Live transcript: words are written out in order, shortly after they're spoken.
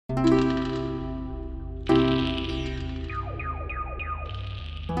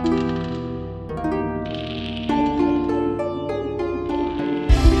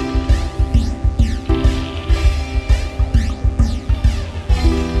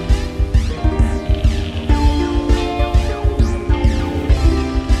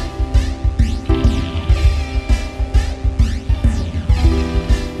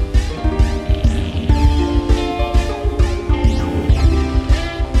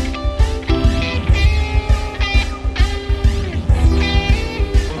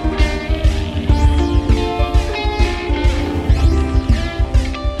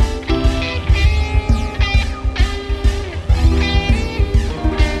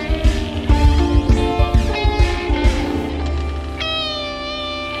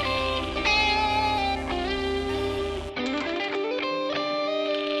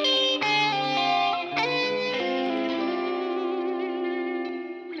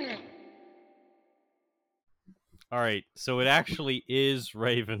All right, so it actually is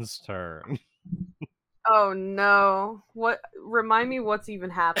Raven's turn. Oh no! What? Remind me what's even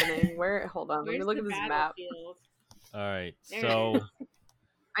happening. Where? Hold on. Let me look at this map. All right, so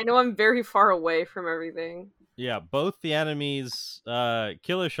I know I'm very far away from everything. yeah, both the enemies,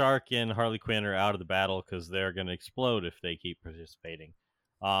 Killer Shark and Harley Quinn, are out of the battle because they're gonna explode if they keep participating.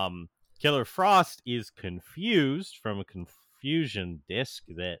 Killer Frost is confused from a confusion disc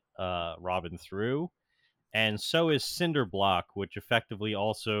that Robin threw, and so is Cinderblock, which effectively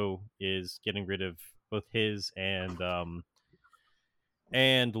also is getting rid of both his and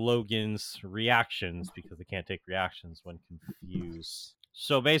Logan's reactions because they can't take reactions when confused.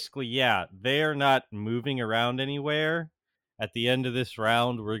 So basically, yeah, they're not moving around anywhere. At the end of this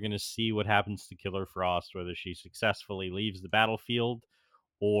round, we're going to see what happens to Killer Frost, whether she successfully leaves the battlefield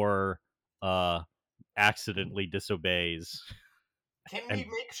or accidentally disobeys. Can we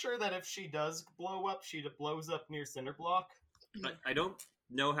make sure that if she does blow up, she blows up near Cinderblock? I don't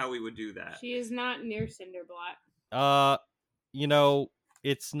know how we would do that. She is not near Cinderblock.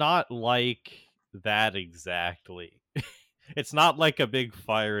 It's not like that exactly. It's not like a big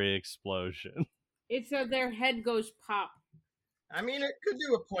fiery explosion. It's their head goes pop. I mean, it could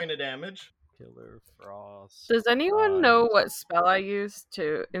do a point of damage. Killer Frost. Does anyone know what spell I used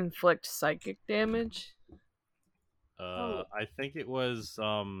to inflict psychic damage? I think it was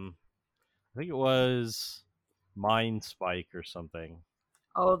Mind Spike or something.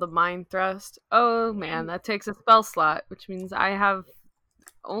 Oh, the Mind Thrust. Oh man, that takes a spell slot, which means I have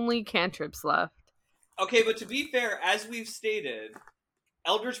only cantrips left. Okay, but to be fair, as we've stated,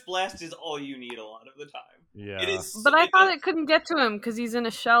 Eldritch Blast is all you need a lot of the time. Yeah. It is, but I thought it couldn't get to him because he's in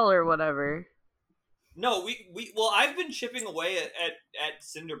a shell or whatever. No, well, I've been chipping away at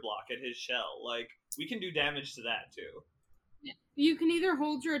Cinderblock at his shell. Like, we can do damage to that too. You can either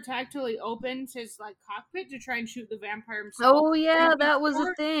hold your attack till he opens his cockpit to try and shoot the vampire himself. Oh yeah, that was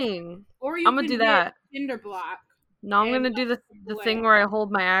a thing. Or I'm gonna do that. Cinderblock. No, I'm gonna do the thing where I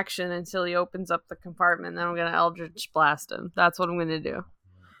hold my action until he opens up the compartment. Then I'm gonna Eldritch Blast him. That's what I'm gonna do.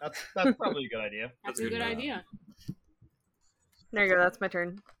 That's probably a good idea. That's a good idea. There you go. That's my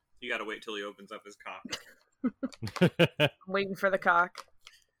turn. You gotta wait till he opens up his cock. I'm waiting for the cock.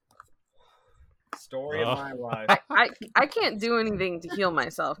 Story of my life. I can't do anything to heal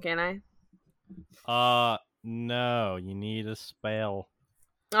myself, can I? No. You need a spell.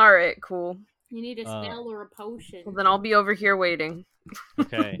 All right, cool. You need a spell or a potion. Well, then I'll be over here waiting.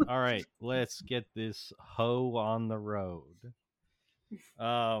 Okay, all right. Let's get this hoe on the road.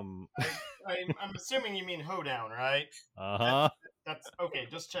 I'm assuming you mean hoedown, right? Uh-huh. That's okay.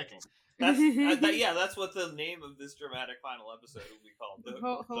 Just checking. That's that's what the name of this dramatic final episode will be called. The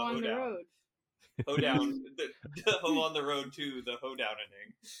hoe on the road. Hoedown. The hoe on the road to the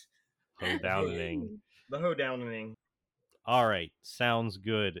hoedowning. Hoedowning. The hoedowning. All right, sounds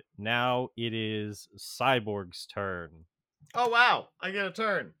good. Now it is Cyborg's turn. Oh wow, I get a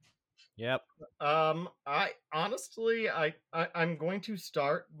turn. Yep. I honestly, I'm going to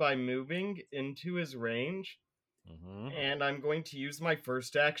start by moving into his range, and I'm going to use my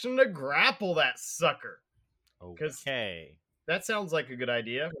first action to grapple that sucker. Okay. That sounds like a good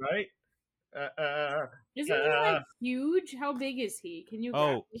idea, right? Isn't he huge? How big is he? Can you?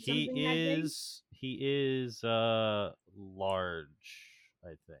 Oh, he is large,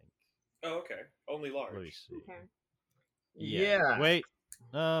 I think. Oh, okay. Only large. Let me see. Okay. Yeah. Wait.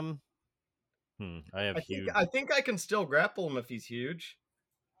 I have huge. I think I can still grapple him if he's huge.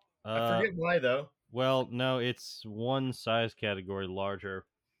 I forget why though. Well, no, it's one size category larger.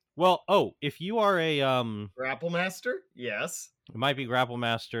 Well, if you are a Grapple Master, yes. It might be Grapple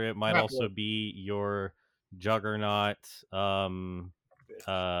Master. It might also be your Juggernaut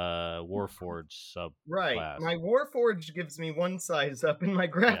Warforged sub. Right. My Warforged gives me one size up, and my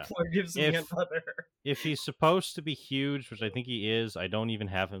Grappler gives me another. If he's supposed to be huge, which I think he is, I don't even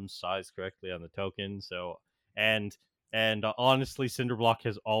have him sized correctly on the token. So and honestly, Cinderblock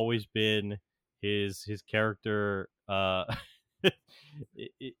has always been his character.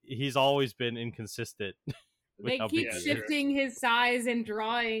 He's always been inconsistent. They keep shifting his size and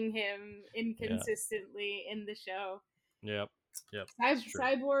drawing him inconsistently in the show. Yep.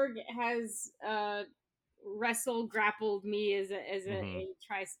 Cyborg has grappled me as a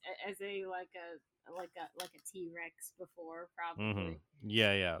T-Rex before, probably.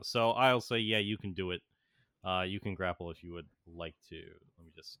 Yeah. So I'll say you can do it. You can grapple if you would like to. Let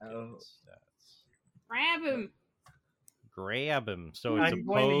me just get the stats. Grab him. So it's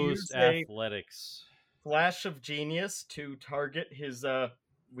opposed athletics. Flash of Genius to target his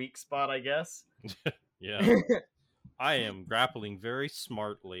weak spot, I guess. Yeah. I am grappling very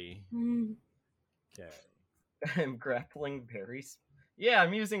smartly. Okay. I'm grappling berries. Yeah,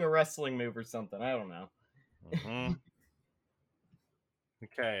 I'm using a wrestling move or something. I don't know. Mm-hmm.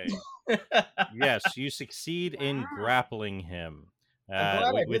 Okay. Yes, you succeed in grappling him. I'm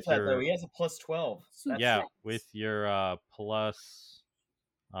glad I with did that, your though. He has a plus 12. with your plus.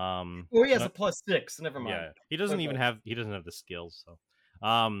 Oh, he has no- a plus 6. Never mind. Yeah, he doesn't Okay. even have the skills. So,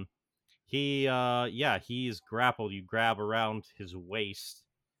 he's grappled. You grab around his waist,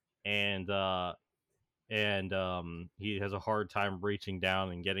 and he has a hard time reaching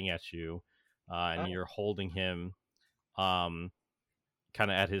down and getting at you, and you're holding him, kind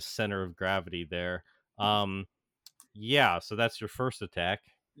of at his center of gravity there. Yeah, so that's your first attack.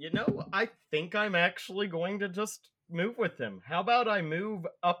 You know, I think I'm actually going to just move with him. How about I move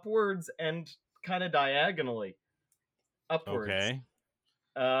upwards and kind of diagonally upwards? Okay.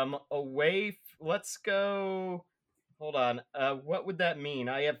 Let's go. Hold on. What would that mean?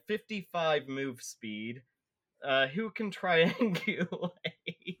 I have 55 move speed. Who can triangulate?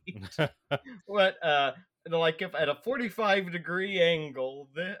 What? Like if at a 45-degree angle.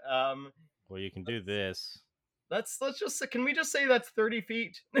 Well, you can do this. Let's just. Can we just say that's 30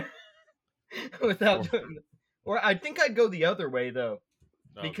 feet? Without doing. Or I think I'd go the other way though,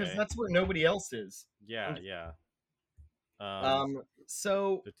 because that's where nobody else is. Yeah, yeah.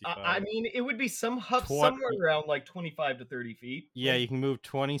 So I mean, it would be somewhere around like 25 to 30 feet. Yeah, you can move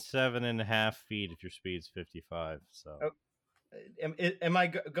 27.5 feet if your speed's 55. So, am I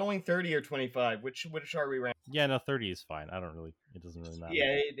going 30 or 25? Which are we ranking? Yeah, no, 30 is fine. It doesn't really matter.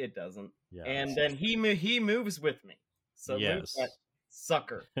 Yeah, it doesn't. Yeah, and then he moves with me. So move that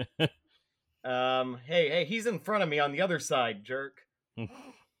sucker. Hey, he's in front of me on the other side, jerk.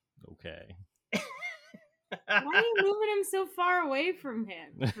 Okay. Why are you moving him so far away from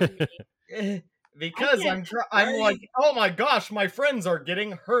him? Because I'm like, oh my gosh, my friends are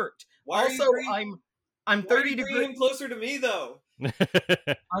getting hurt. Why also, I'm 30 degrees closer to me though.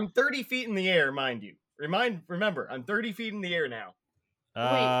 I'm 30 feet in the air, mind you. Remember, I'm 30 feet in the air now.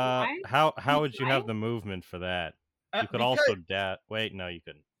 How would you have the movement for that? You could also wait, no, you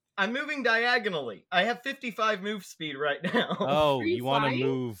couldn't. I'm moving diagonally. I have 55 move speed right now. Oh, you want to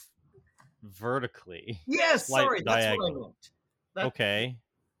move vertically? Yes, sorry, that's what I meant. Okay.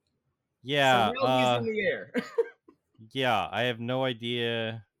 Yeah. So now he's in the air. Yeah, I have no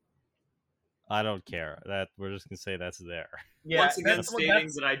idea. I don't care. That we're just gonna say that's there. Yeah, once again,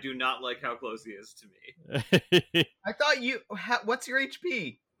 stating that I do not like how close he is to me. I thought you. What's your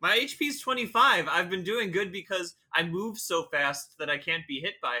HP? My HP is 25. I've been doing good because I move so fast that I can't be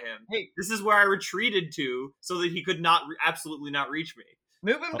hit by him. Hey, this is where I retreated to so that he could absolutely not reach me.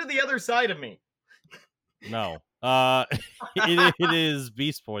 Move him to the other side of me. No. It is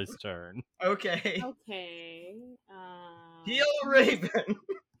Beast Boy's turn. Okay. Okay. Heal Raven.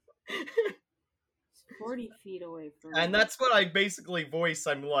 40 feet away from And that's what I basically voice.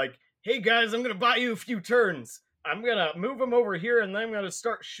 I'm like, hey guys, I'm gonna buy you a few turns. I'm gonna move him over here, and then I'm gonna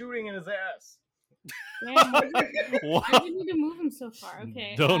start shooting in his ass. Man, I didn't need to move him so far.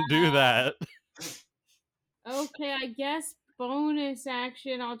 Okay. Don't do that. Okay, I guess bonus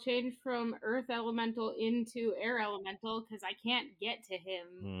action. I'll change from Earth Elemental into Air Elemental because I can't get to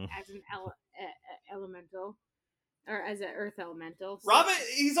him as an Elemental or as an Earth Elemental. So. Robin,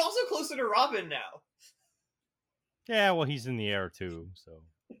 he's also closer to Robin now. Yeah, well, he's in the air too. So.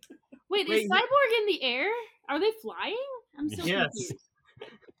 Wait, is Cyborg in the air? Are they flying? I'm so confused.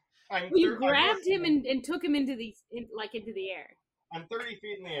 You grabbed him and took him into the air. I'm 30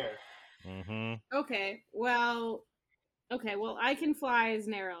 feet in the air. Mm-hmm. Okay, well, I can fly as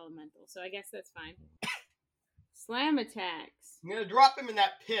an air elemental, so I guess that's fine. Slam attacks. I'm gonna drop him in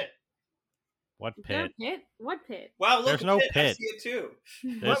that pit. What pit? What pit? Wow, look, there's no pit. I see it too.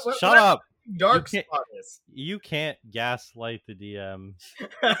 Shut up. Dark spot is. You can't gaslight the DM.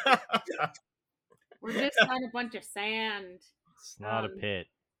 We're just on a bunch of sand. It's not a pit.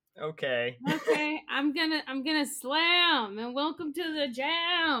 Okay. Okay, I'm gonna slam and welcome to the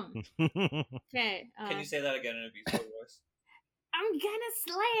jam. Okay. Can you say that again in a Beast Boy voice? I'm gonna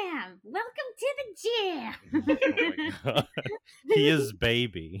slam. Welcome to the jam. Oh my God. He is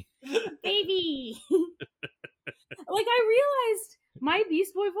baby. Baby. Like I realized my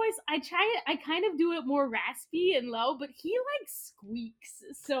Beast Boy voice, I kind of do it more raspy and low, but he like squeaks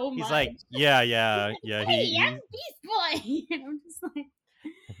so much. He's like, yeah. Hey, I'm Beast Boy. And I'm just like,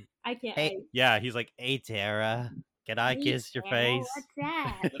 I can't. Yeah, he's like, hey, Tara, can I kiss your face? What's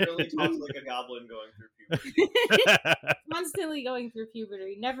that? Literally talks like a goblin going through puberty. Constantly going through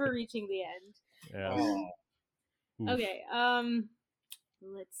puberty, never reaching the end. Yeah. Okay,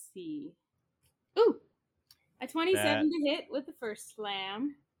 let's see. Ooh! A 27 to hit with the first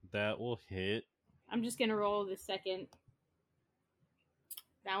slam. That will hit. I'm just gonna roll the second.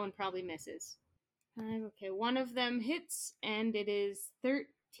 That one probably misses. Okay, one of them hits, and it is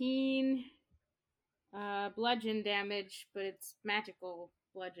 13 bludgeon damage, but it's magical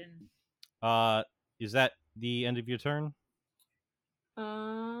bludgeon. Is that the end of your turn?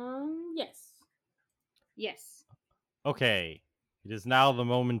 Yes. Yes. Okay. It is now the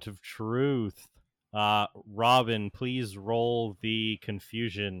moment of truth. Robin, please roll the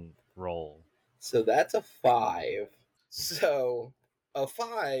confusion roll. So that's a 5. So a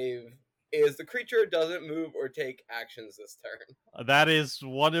 5 is the creature doesn't move or take actions this turn. That is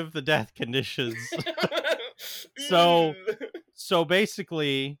one of the death conditions. So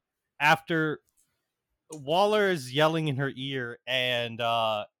basically, after Waller is yelling in her ear and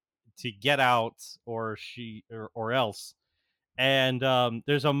to get out or else, and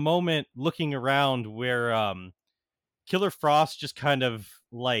there's a moment looking around where Killer Frost just kind of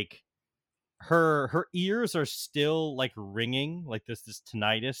like her ears are still like ringing, like this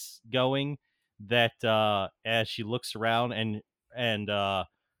tinnitus going, that as she looks around and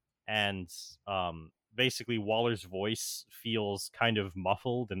basically Waller's voice feels kind of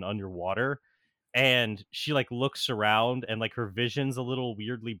muffled and underwater, and she like looks around and like her vision's a little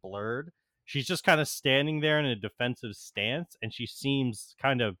weirdly blurred. She's just kind of standing there in a defensive stance, and she seems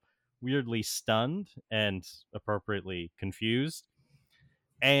kind of weirdly stunned and appropriately confused.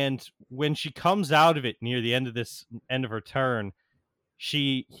 And when she comes out of it near the end of her turn,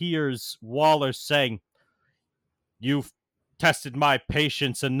 she hears Waller saying, "You've tested my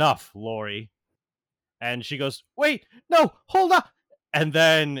patience enough, Lori." And she goes, "Wait, no, hold up." And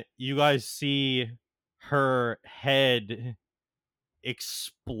then you guys see her head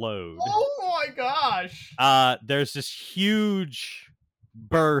explode. Oh my gosh! There's this huge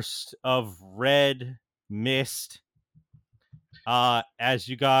burst of red mist. As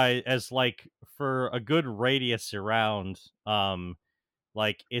like for a good radius around,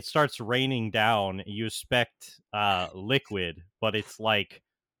 like it starts raining down. You expect liquid, but it's like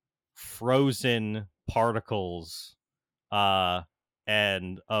frozen particles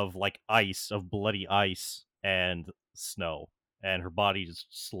and of like ice, of bloody ice and snow, and her body just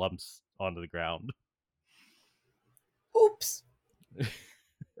slumps onto the ground. Oops.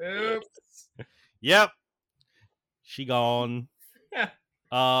 Oops. Yep, she gone.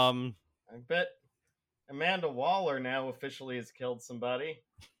 I bet Amanda Waller now officially has killed somebody.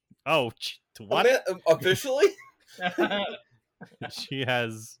 Oh, what? Officially? She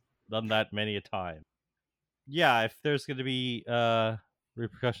has done that many a time. Yeah, if there's going to be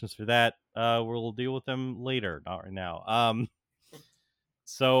repercussions for that, we'll deal with them later, not right now.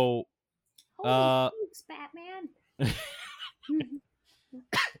 So Holy smokes, Batman!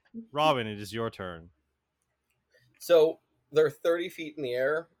 Robin, it is your turn. So they're 30 feet in the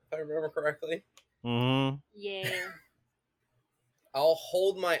air, if I remember correctly. Mm-hmm. Yeah. I'll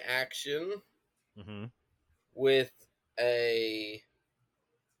hold my action with a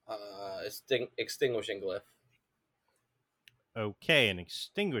extinguishing glyph. Okay, an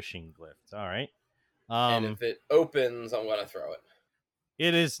extinguishing glyph. All right. And if it opens, I'm going to throw it.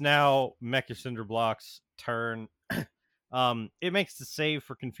 It is now Mecha Cinderblock's turn. It makes the save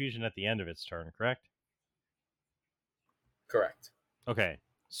for confusion at the end of its turn, correct? Correct. Okay,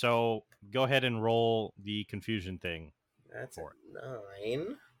 so go ahead and roll the confusion thing. That's a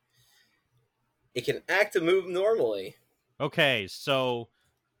 9. It can act and move normally. Okay, so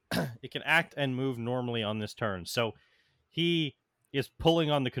it can act and move normally on this turn. So he is pulling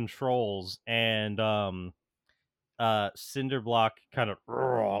on the controls, and Cinderblock kind of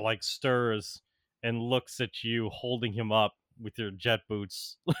like stirs and looks at you, holding him up with your jet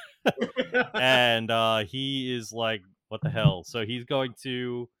boots. And he is like, what the hell? So he's going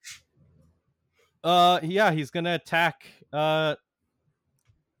to he's gonna attack, and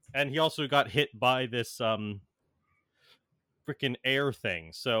he also got hit by this freaking air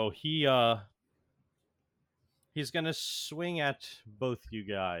thing. So he's gonna swing at both you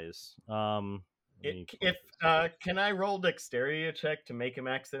guys. Can I roll dexterity check to make him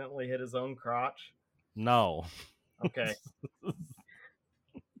accidentally hit his own crotch? No. Okay.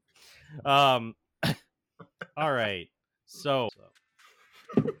 All right. So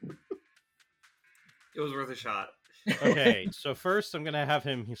it was worth a shot. Okay, so first I'm gonna have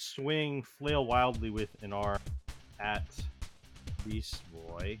him flail wildly with an arm at Beast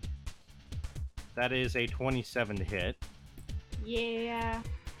Boy. That is a 27 to hit. Yeah.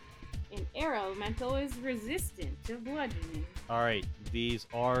 An air elemental is resistant to bludgeoning. Alright, these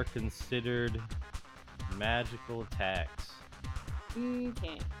are considered magical attacks.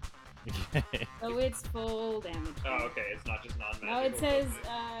 Okay. Okay. So it's full damage. Oh, okay. It's not just non-magical. No, it says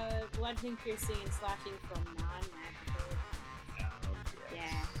bludgeoning, piercing, and slashing from non-magical.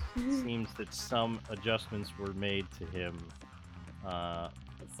 Yeah. Seems that some adjustments were made to him. But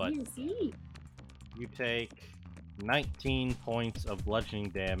See. you take 19 points of bludgeoning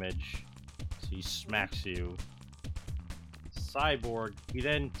damage. So he smacks you. Cyborg, he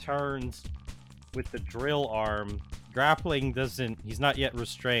then turns with the drill arm. Grappling doesn't, he's not yet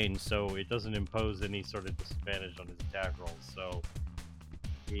restrained, so it doesn't impose any sort of disadvantage on his attack rolls. So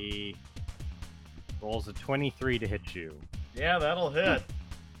he rolls a 23 to hit you. Yeah, that'll hit.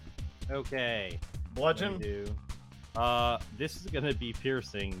 Okay. Bludgeon? This is gonna be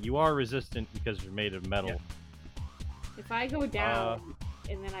piercing. You are resistant because you're made of metal. Yeah. If I go down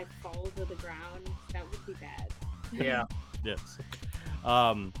and then I fall to the ground, that would be bad. Yeah. Yes.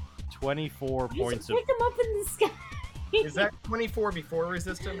 24 points of... Pick him up in the sky. Is that 24 before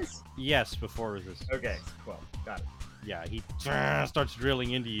resistance? Yes, before resistance. Okay, 12. Got it. Yeah, he starts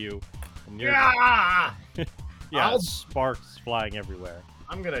drilling into you. And you're... Yeah! Yeah, sparks flying everywhere.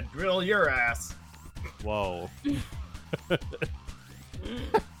 I'm gonna drill your ass. Whoa.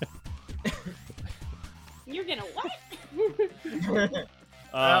 You're gonna what?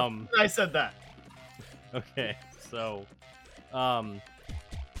 I said that. Okay, so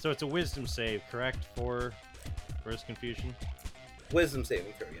it's a wisdom save, correct, for his confusion? Wisdom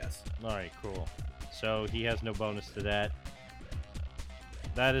saving throw, yes. Alright, cool. So he has no bonus to that.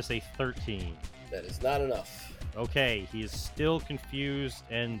 That is a 13. That is not enough. Okay, he is still confused,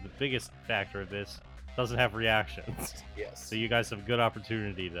 and the biggest factor of this, doesn't have reactions. Yes. So you guys have a good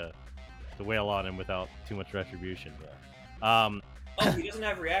opportunity to wail on him without too much retribution. Oh, he doesn't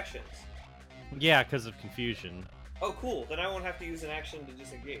have reactions. Yeah, because of confusion. Oh, cool. Then I won't have to use an action to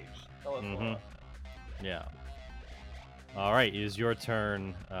disengage. Oh, that's Mhm. Yeah. Alright, it is your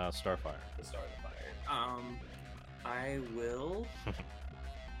turn, Starfire. The start of the fire. I will...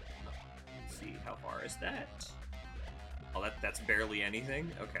 Let's see, how far is that? Oh, that's barely anything?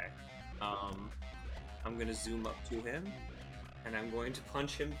 Okay. I'm gonna zoom up to him, and I'm going to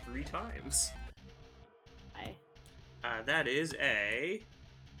punch him 3 times. That is a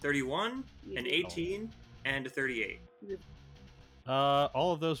 31, an 18, and a 38.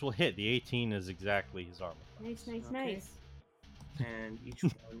 All of those will hit. The 18 is exactly his armor. Nice. Okay. And each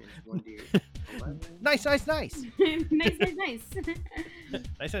one is 1d. Nice. nice. Nice.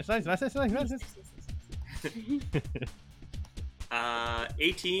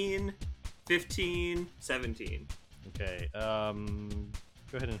 18, 15, 17. Okay,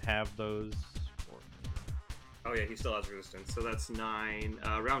 go ahead and have those. Oh yeah, he still has resistance, so that's 9.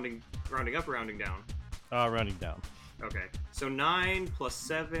 Rounding up or rounding down? Rounding down. Okay, so 9 plus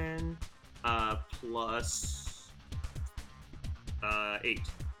 7 plus 8.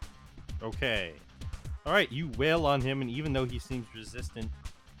 Okay. Alright, you wail on him, and even though he seems resistant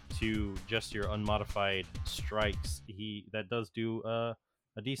to just your unmodified strikes, that does do a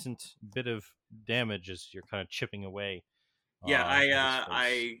decent bit of damage as you're kind of chipping away. Yeah,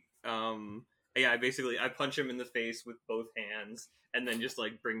 I basically punch him in the face with both hands, and then just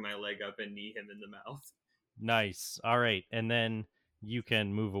like bring my leg up and knee him in the mouth. Nice. Alright, and then you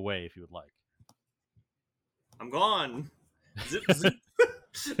can move away if you would like. I'm gone. Zip, zip.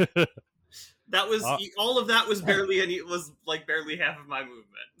 That was all of that was barely barely half of my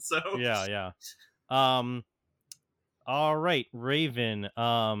movement. So yeah. All right, Raven.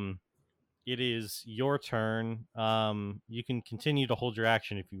 It is your turn. You can continue to hold your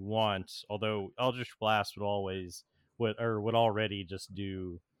action if you want. Although Eldritch Blast would already just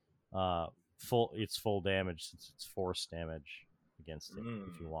do full damage since it's force damage against it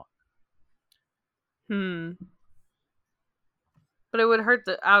if you want. But it would hurt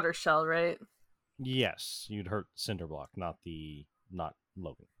the outer shell, right? Yes, you'd hurt Cinderblock, not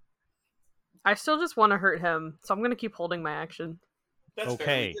Logan. I still just want to hurt him, so I'm going to keep holding my action. That's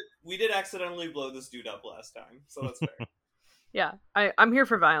okay. Fair. We did accidentally blow this dude up last time, so that's fair. Yeah, I'm here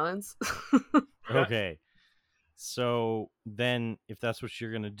for violence. Okay. So then, if that's what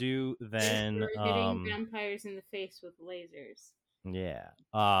you're gonna do, then We're hitting vampires in the face with lasers. Yeah.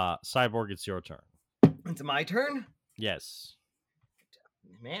 Cyborg, it's your turn. It's my turn? Yes.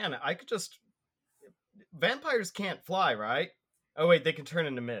 Man, I could just... Vampires can't fly, right? Oh, wait, they can turn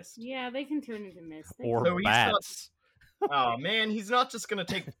into mist. Yeah, they can turn into mist. Or So bats. Oh, man, he's not just going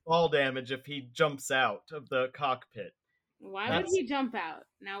to take fall damage if he jumps out of the cockpit. Why would he jump out?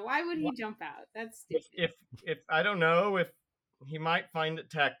 Now, why would he jump out? That's stupid. If I don't know, if he might find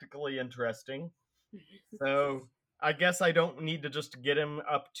it tactically interesting. So I guess I don't need to just get him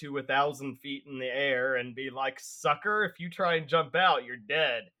up to 1,000 feet in the air and be like, sucker, if you try and jump out, you're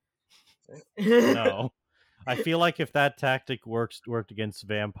dead. No. I feel like if that tactic worked against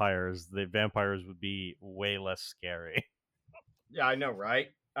vampires, the vampires would be way less scary. Yeah, I know, right?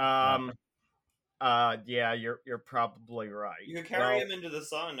 Yeah, you're probably right. You could carry him into the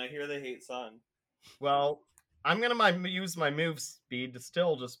sun. I hear they hate sun. Well, I'm gonna use my move speed to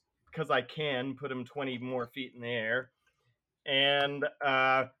still just because I can put him 20 more feet in the air, and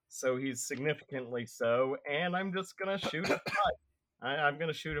so he's significantly so. And I'm just gonna shoot his butt. I'm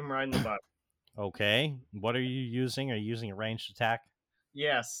gonna shoot him right in the butt. Okay, what are you using? Are you using a ranged attack?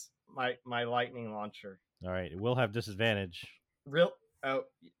 Yes, my lightning launcher. All right, it will have disadvantage. Real? Oh,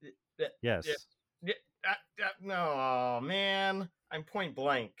 Yes. no, man, I'm point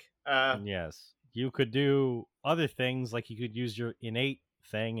blank. Yes. You could do other things, like you could use your innate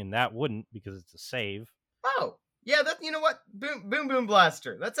thing, and that wouldn't because it's a save. Oh, yeah, you know what? Boom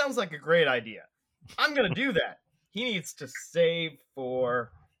blaster. That sounds like a great idea. I'm gonna do that. He needs to save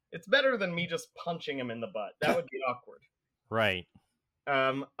for. It's better than me just punching him in the butt. That would be awkward. Right.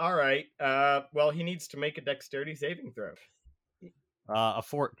 All right. Well, he needs to make a dexterity saving throw. A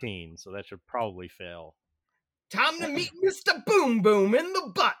 14, so that should probably fail. Time to meet Mr. Boom Boom in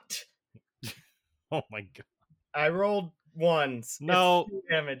the butt. Oh my god. I rolled ones. No. It's 2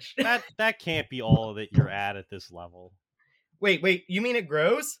 damage. That can't be all that you're at this level. Wait, you mean it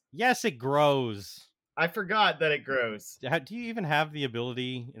grows? Yes, it grows. I forgot that it grows. Do you even have the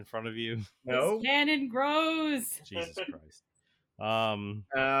ability in front of you? No. His cannon grows. Jesus Christ.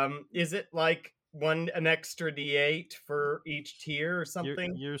 Is it like an extra D8 for each tier or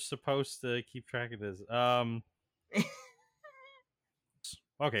something? You're supposed to keep track of this.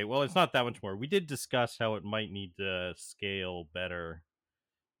 Okay, well, it's not that much more. We did discuss how it might need to scale better,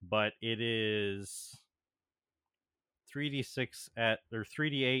 but it is 3d6 or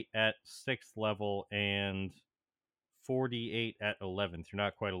 3d8 at 6th level and 4d8 at 11th. You're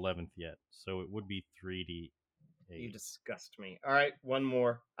not quite 11th yet, so it would be 3d8. You disgust me. All right, one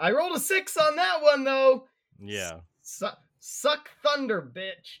more. I rolled a 6 on that one though. Yeah. Suck thunder,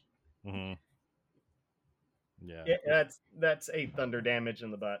 bitch. Mm-hmm. Yeah. That's 8 thunder damage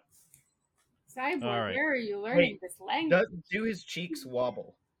in the butt. Cyborg, right. where are you learning this language? Do his cheeks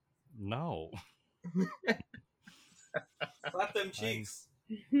wobble? No. Slap them cheeks.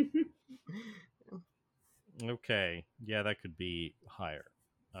 Okay. Yeah, that could be higher.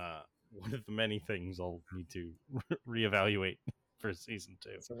 One of the many things I'll need to reevaluate for season 2.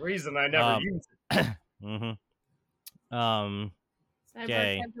 It's the reason I never use it. Mm-hmm. Cyborg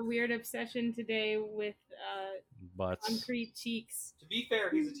Okay. has a weird obsession today with Butts. concrete cheeks. To be fair,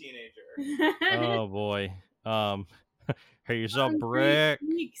 he's a teenager. Oh boy. Here's a Concrete brick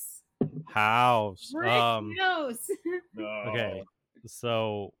cheeks. house. Brick house. No. Okay.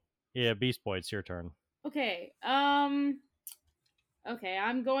 So yeah, Beast Boy, it's your turn. Okay. Okay,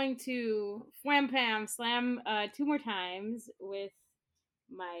 I'm going to wham pam slam 2 more times with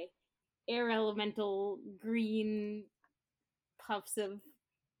my air elemental green puffs of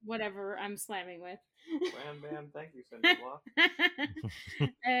whatever I'm slamming with. Wham bam, thank you, Cinder Block.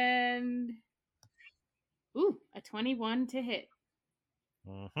 And ooh, a 21 to hit.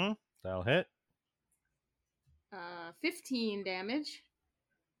 Mm-hmm. That'll hit. 15 damage.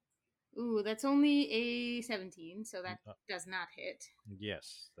 Ooh, that's only a 17, so that does not hit.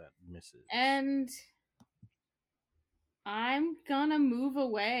 Yes, that misses. And I'm gonna move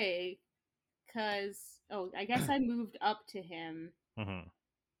away, cause I guess I moved up to him. Mm-hmm.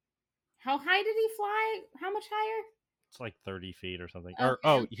 How high did he fly? How much higher? It's like 30 feet or something.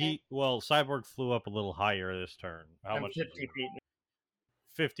 Okay, Cyborg flew up a little higher this turn. How I'm much? 50 feet.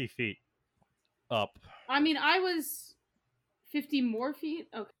 50 feet up. I mean, I was 50 more feet.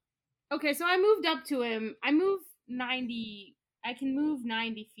 Okay, so I moved up to him. I moved 90. I can move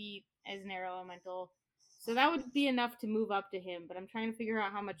 90 feet as an air elemental. So that would be enough to move up to him, but I'm trying to figure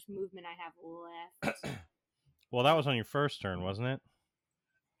out how much movement I have left. Well, that was on your first turn, wasn't it?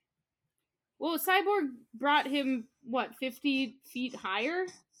 Well, Cyborg brought him, 50 feet higher?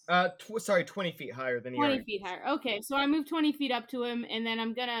 20 feet higher than you 20 feet higher. Okay, so I moved 20 feet up to him, and then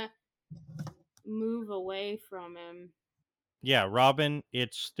I'm gonna move away from him. Yeah, Robin,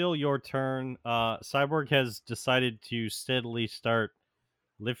 it's still your turn. Cyborg has decided to steadily start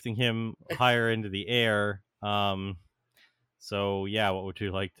lifting him higher into the air. So yeah, what would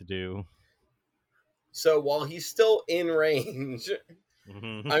you like to do? So while he's still in range,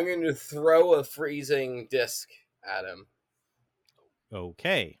 Mm-hmm. I'm going to throw a freezing disc at him.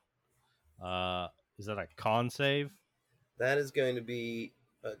 Okay. Is that a con save? That is going to be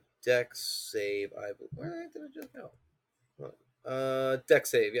a dex save. Where did it just go?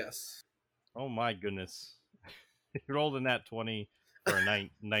 Dex save, yes. Oh my goodness. You rolled a nat 20. for a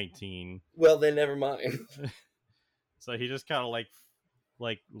 19. Well, then never mind. So he just kind of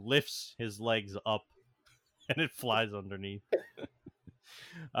like lifts his legs up, and it flies underneath.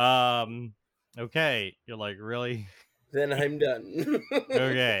 Okay, you're like, really? Then I'm done.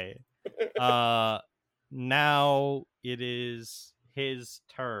 Okay. Now it is his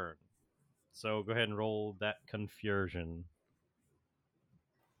turn. So go ahead and roll that confusion.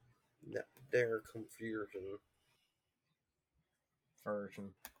 Their confusion.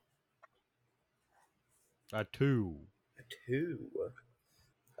 Version. A 2.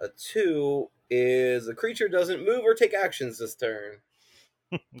 A 2 is a creature doesn't move or take actions this turn.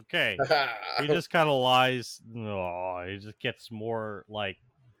 Okay. He just kind of lies. Oh, he just gets more like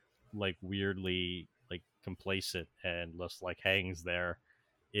weirdly like complacent and just like hangs there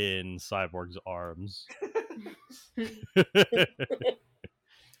in Cyborg's arms.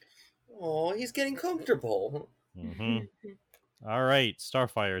 Oh, he's getting comfortable. All right,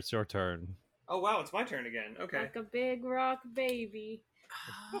 Starfire, it's your turn. Oh wow, it's my turn again. Okay. Like a big rock baby.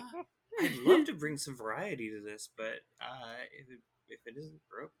 I'd love to bring some variety to this, but if it isn't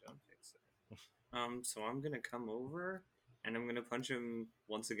broke, don't fix it. So I'm gonna come over and I'm gonna punch him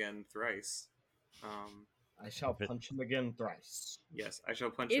once again thrice. I shall punch him again thrice. Yes, I shall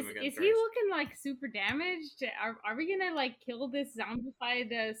punch him again Is thrice. he looking like super damaged? Are we gonna like kill this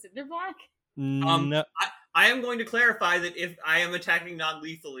zombified Cinderblock? No, I am going to clarify that if I am attacking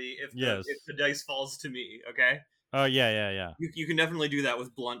non-lethally, if the dice falls to me, okay? Oh yeah. You can definitely do that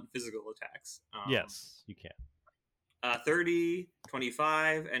with blunt physical attacks. Yes, you can. 30,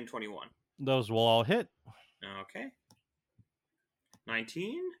 25, and 21. Those will all hit. Okay.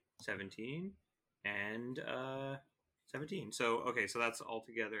 19, 17, and 17. So that's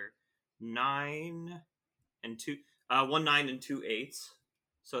altogether 9 and 2 1 9 and 2 8s.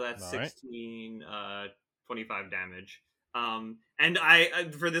 So that's all 16 25 damage. And I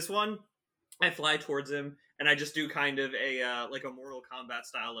for this one I fly towards him and I just do kind of a like a Mortal Kombat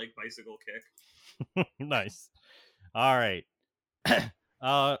style like bicycle kick. Nice. All right.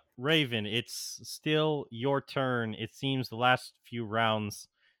 Raven, it's still your turn. It seems the last few rounds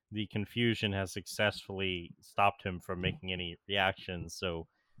the confusion has successfully stopped him from making any reactions, so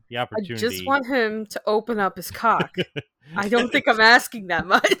the opportunity... I just want him to open up his cock. I don't think I'm asking that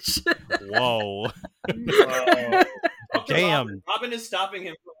much. Whoa. Oh, Damn. Robin is stopping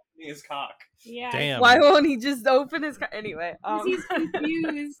him from opening his cock. Yeah. Damn. Why won't he just open his cock? Anyway. He's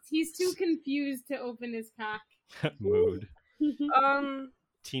confused. He's too confused to open his cock. Mood.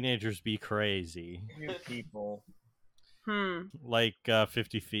 Teenagers be crazy. You people. Like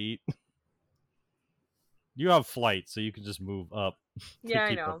 50 feet. You have flight, so you can just move up. Yeah,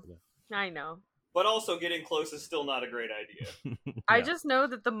 I know. But also getting close is still not a great idea. I just know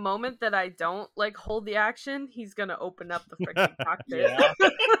that the moment that I don't like hold the action, he's gonna open up the freaking cockpit. Yeah.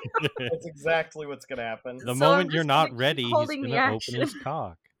 That's exactly what's gonna happen. The moment you're not ready, he's gonna open his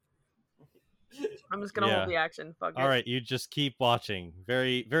cock. I'm just gonna hold the action. Fuck it. All right, you just keep watching.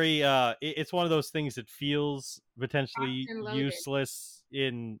 Very, very. It's one of those things that feels potentially useless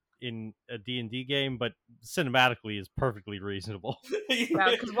in a D&D game, but cinematically is perfectly reasonable. Yeah,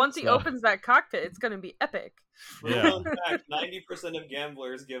 because once he opens that cockpit, it's gonna be epic. Yeah. In fact, 90% of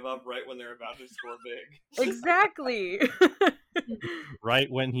gamblers give up right when they're about to score big. Exactly. Right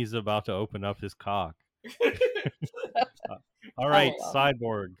when he's about to open up his cock. All right,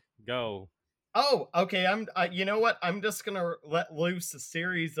 Cyborg, go. Oh, okay. You know what? I'm just gonna let loose a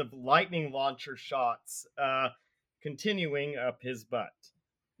series of lightning launcher shots, continuing up his butt.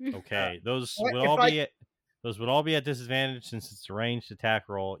 Okay, those would all be at disadvantage since it's a ranged attack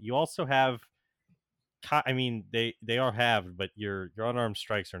roll. You also have, I mean, they are halved, but your unarmed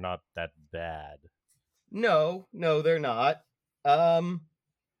strikes are not that bad. No, they're not.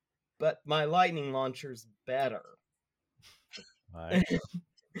 But my lightning launcher's better. All right.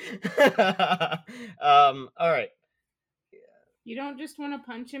 All right. You don't just want to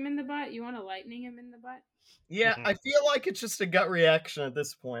punch him in the butt, you want to lightning him in the butt? Yeah, I feel like it's just a gut reaction at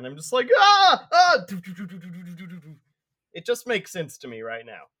this point. I'm just like, ah! It just makes sense to me right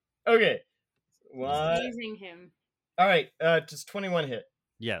now. Okay. Squeezing him. All right, does 21 hit?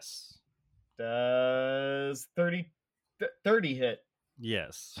 Yes. Does 30 hit?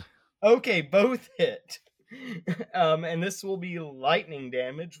 Yes. Okay, both hit. And this will be lightning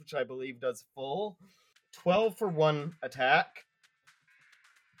damage, which I believe does full. 12 for one attack.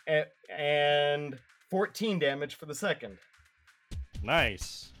 And 14 damage for the second.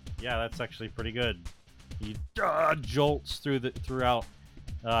 Nice. Yeah, that's actually pretty good. He jolts throughout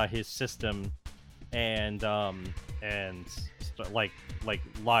his system, and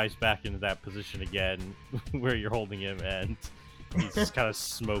lies back into that position again where you're holding him, and He's just kind of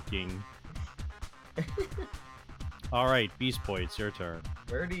smoking. All right, Beast Boy, it's your turn.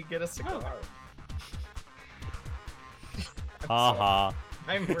 Where do you get a cigar? Ha ha.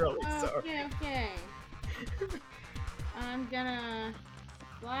 I'm really sorry. Okay. I'm gonna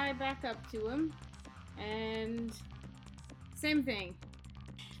fly back up to him, and same thing.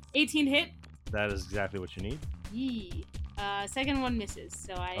 18 hit. That is exactly what you need. Yee. Second one misses,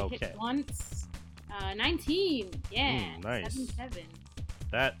 so I Okay. hit once. 19. Yeah. Nice. 7.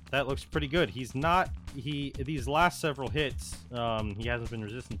 That looks pretty good. He's not these last several hits he hasn't been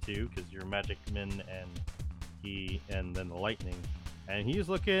resistant to because you're Magic Min and then the lightning, and he's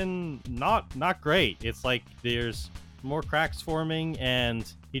looking not great. It's like there's more cracks forming,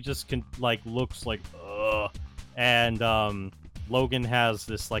 and he just looks like ugh. And Logan has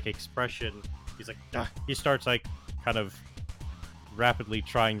this like expression. He's like he starts like kind of rapidly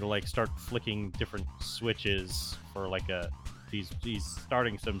trying to like start flicking different switches for like he's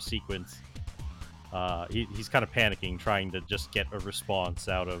starting some sequence. He's kind of panicking, trying to just get a response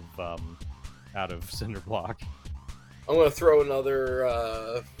out of Cinderblock. I'm gonna throw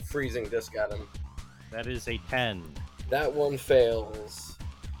another freezing disc at him. That is a 10. That one fails.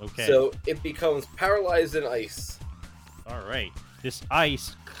 Okay. So it becomes paralyzed in ice. All right. This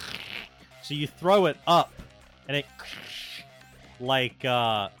ice. So you throw it up, and it like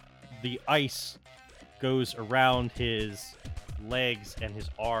the ice goes around his legs and his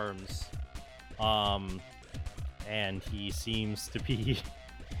arms, and he seems to be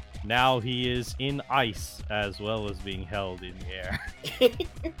now he is in ice as well as being held in the air.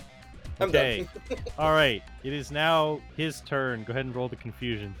 I'm Okay. done. All right. It is now his turn. Go ahead and roll the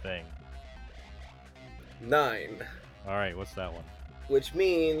confusion thing. 9, All right. What's that one? which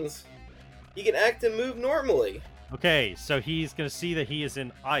means he can act and move normally. Okay, so he's gonna see that he is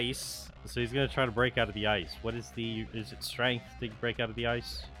in ice, so he's gonna try to break out of the ice. What is is it strength to break out of the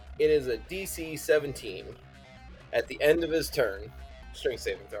ice? It is a DC 17 at the end of his turn. Strength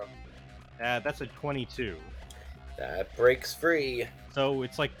saving throw. That's a 22. That breaks free. So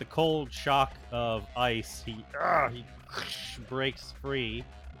it's like the cold shock of ice. He breaks free,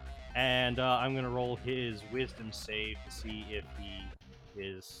 and I'm gonna roll his wisdom save to see if he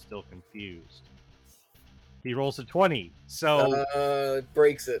is still confused. He rolls a 20. So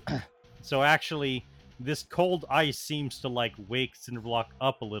Breaks it. So actually, this cold ice seems to like wake Cinderblock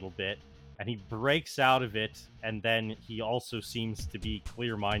up a little bit, and he breaks out of it, and then he also seems to be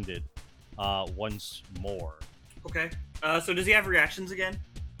clear-minded once more. Okay. So does he have reactions again?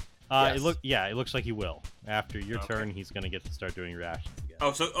 Yes. It looks like he will. After your Okay. turn, he's gonna get to start doing reactions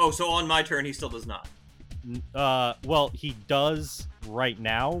again. So on my turn he still does not. Well, he does right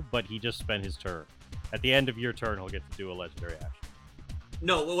now, but he just spent his turn. At the end of your turn, he'll get to do a legendary action.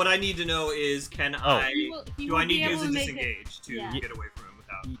 No, what I need to know is He do will I be need to able use a make it- disengage to yeah. get away from him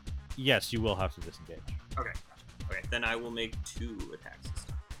without? Yes, you will have to disengage. Okay. Okay, then I will make 2 attacks this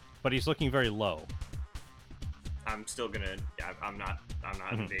time. But he's looking very low. I'm still gonna. Yeah, I'm not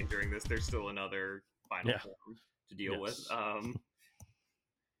Mhm. endangering this. There's still another final Yeah. form to deal with. Yes.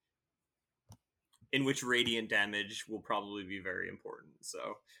 In which radiant damage will probably be very important.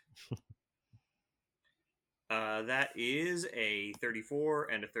 So, that is a 34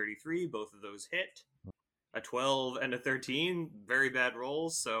 and a 33. Both of those hit. A 12 and a 13. Very bad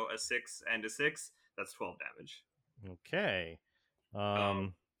rolls. So a 6 and a 6. That's 12 damage. Okay.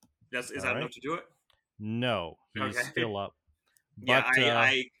 Is that Alright. enough to do it? No, he's Okay. still up. Yeah, But,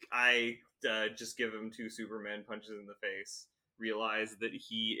 I just give him 2 Superman punches in the face. Realize that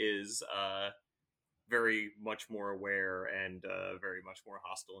he is very much more aware and very much more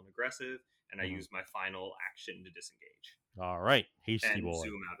hostile and aggressive, and I Mhm. use my final action to disengage All right, hasty and boy.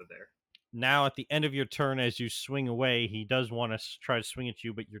 zoom out of there. Now, at the end of your turn, as you swing away, he does want to try to swing at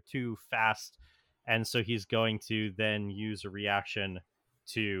you, but you're too fast, and so he's going to then use a reaction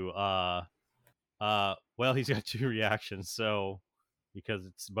to well, he's got 2 reactions, so because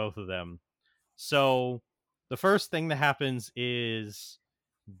it's both of them. So the first thing that happens is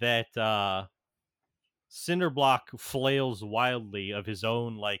that Cinderblock flails wildly of his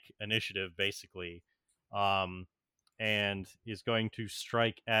own like initiative, basically, and is going to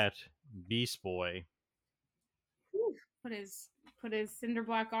strike at Beast Boy. Put his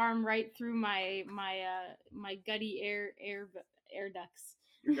Cinderblock arm right through my gutty air ducts.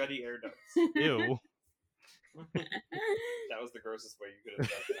 Your gutty air ducts. Ew. That was the grossest way you could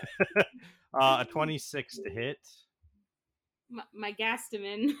have done that. A 26 to hit. my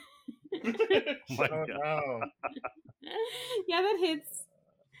gastamin. Oh my Oh, God. no. Yeah, that hits.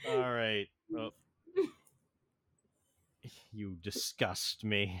 All right. Oh. You disgust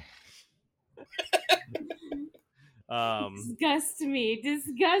me. Disgust me.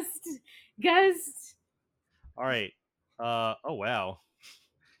 Gust. All right. Oh wow.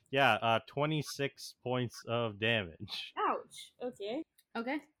 Yeah. 26 points of damage. Ouch. Okay.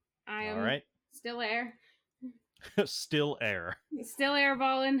 Okay. I am All right. still air. Still air. Still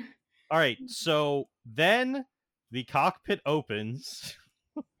airballing. All right. So then the cockpit opens.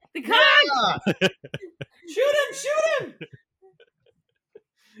 The cock! Yeah! Shoot him!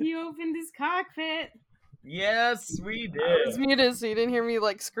 He opened his cockpit. Yes, we I was did. muted, so you didn't hear me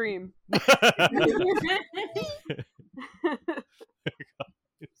like scream.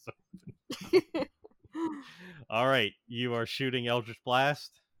 All right. You are shooting Eldritch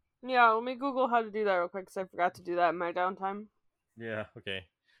Blast. Yeah, let me Google how to do that real quick because I forgot to do that in my downtime. Yeah. Okay.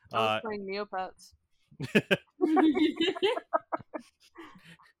 I was playing Neopets.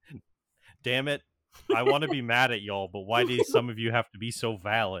 Damn it. I want to be mad at y'all, but why do some of you have to be so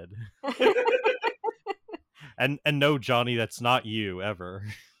valid? And no, Johnny, that's not you ever.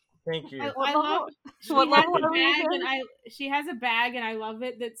 Thank you. I love. She has a bag, and I love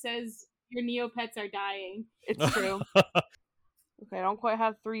it that says your Neopets are dying. It's true. Okay, I don't quite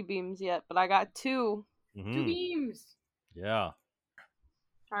have 3 beams yet, but I got 2. 2 beams. Yeah.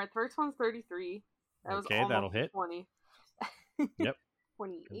 Alright, the first one's 33. That was Okay, almost that'll hit. 20. Yep.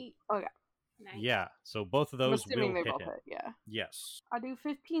 28. Okay. Nice. Yeah. So both of those will hit him. Yeah. Yes. I do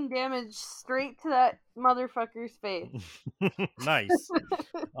 15 damage straight to that motherfucker's face. Nice.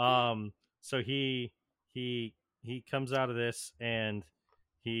 So he comes out of this and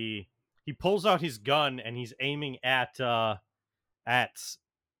he pulls out his gun and he's aiming at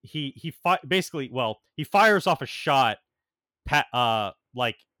he fires off a shot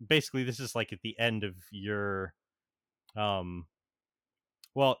like basically this is like at the end of your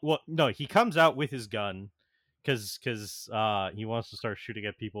no, he comes out with his gun because he wants to start shooting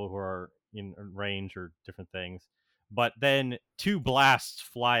at people who are in range or different things. But then 2 blasts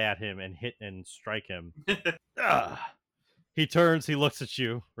fly at him and hit and strike him. He turns, he looks at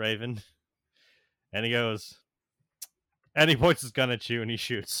you, Raven, and he goes, and he points his gun at you and he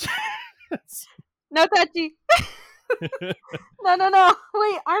shoots. No touchy. No.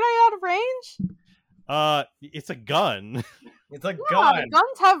 Wait, aren't I out of range? It's a gun. It's a Yeah,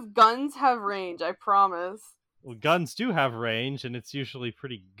 gun. guns have range, I promise. Well, guns do have range, and it's usually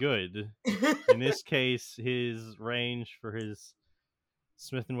pretty good. In this case, his range for his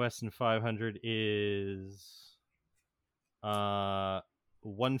Smith & Wesson 500 is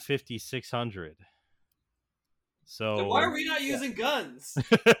 150, 600. So Then why are we not using guns?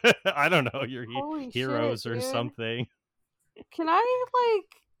 I don't know. You're Holy heroes shit, or dude. something. Can I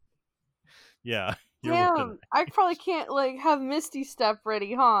Yeah. You're working. damn, I probably can't have Misty Step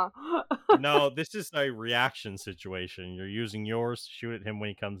ready, huh? No, this is a reaction situation. You're using yours to shoot at him when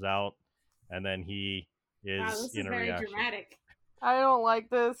he comes out, and then he is Wow, this in is a very reaction. dramatic. I don't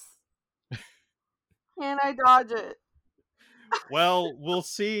like this. Can I dodge it? Well, we'll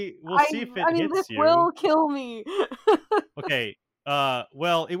see. We'll see if it hits this you. will kill me. Okay.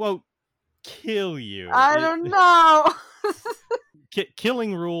 Well, it won't kill you. I don't know.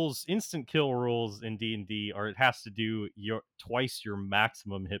 Killing rules, instant kill rules in D&D are it has to do twice your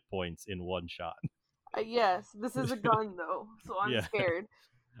maximum hit points in one shot. Yes, this is a gun though, so I'm scared.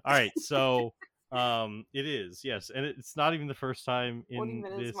 All right, so it is, yes, and it's not even the first time in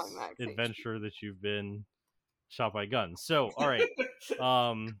this adventure that you've been shot by guns. So, all right,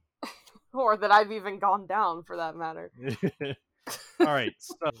 or that I've even gone down for that matter. All right,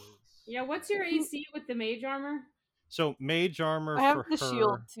 so yeah, what's your AC with the mage armor? So mage armor I have for the her.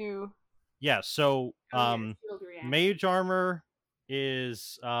 shield too. Yeah, so mage armor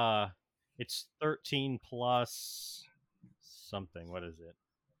is it's 13 plus something. What is it?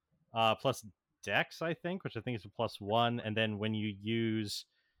 Plus dex, I think, which I think is a +1, and then when you use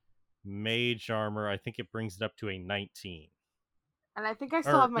mage armor, I think it brings it up to a 19. And I think I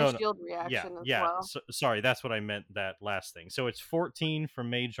still have my shield reaction as well. So, sorry, that's what I meant, that last thing. So it's 14 from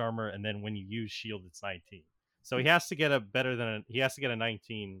mage armor, and then when you use shield, it's 19. So he has to get a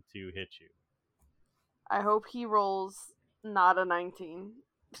 19 to hit you. I hope he rolls not a 19.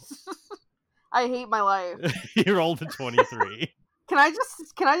 I hate my life. He rolled a 23. Can I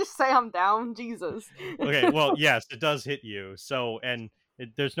just say I'm down? Jesus. Okay, well, yes, it does hit you. So, and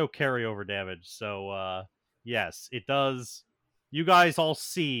there's no carryover damage. So, yes, it does. You guys all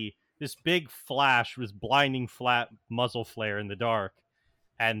see this big flash, this blinding flat muzzle flare in the dark,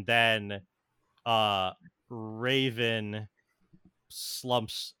 and then Raven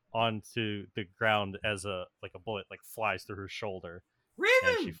slumps onto the ground as a bullet flies through her shoulder.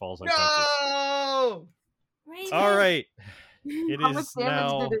 Raven! And she falls unconscious. No! Raven! All right. It How is much damage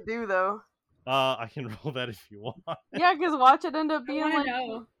now did it do though? I can roll that if you want. Yeah, because watch it end up I being want like to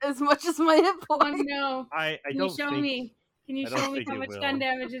know. as much as my hit I want points. to know. I Can you don't show think. me? Can you I don't show me think how it much will. gun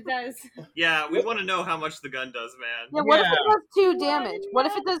damage it does? Yeah, we want to know how much the gun does, man. Yeah, what if Yeah. it does 2 Wanna damage? What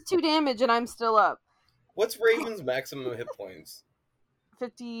if it does 2 damage and I'm still up? What's Raven's maximum hit points?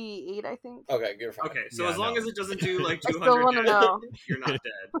 58, I think. Okay, you're fine. Okay, so Yeah, as long no. as it doesn't do like I still 200 want to damage, know. you're not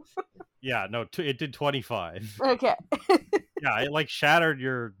dead. Yeah, no, it did 25. Okay. Yeah, it like shattered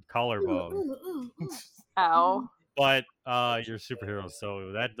your collarbone, Ooh, ooh, ooh. Ow. but you're superhero,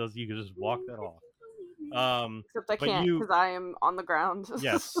 so that does you can just walk that off. Except I But can't you- because I am on the ground.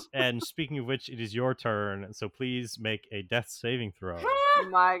 Yes, and speaking of which, it is your turn. So please make a death saving throw. Oh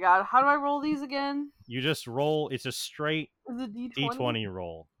my god. How do I roll these again? You just roll. It's a straight Is it D20? D20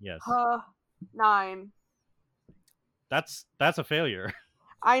 roll. Yes, 9. that's a failure.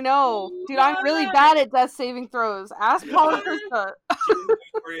 I know. Dude, I'm really bad at death saving throws. Ask Paul and Krista. She's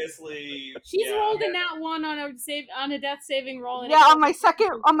notoriously. She's yeah. rolled a nat 1 on a death saving roll. And Yeah, it on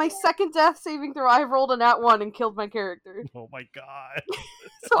my second death saving throw, I rolled a nat 1 and killed my character. Oh my god.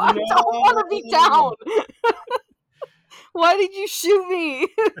 So I don't want to be down. Why did you shoot me?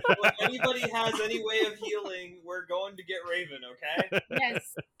 When anybody has any way of healing, we're going to get Raven, okay?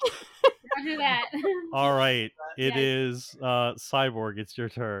 Yes. Roger that. All right, it Yes. is Cyborg. It's your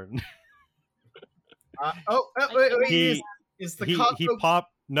turn. Wait, He- is the he cop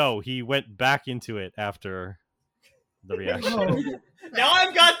popped. No, he went back into it after the reaction. Now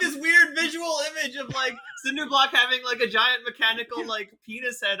I've got this weird visual image of like Cinderblock having like a giant mechanical like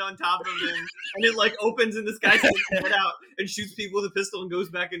penis head on top of him, and it like opens and this guy takes his head out and shoots people with a pistol and goes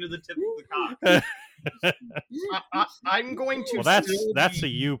back into the tip of the cock. I'm going to. Well, still that's be, a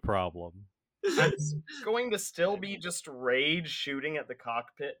you problem. I'm going to still be just rage shooting at the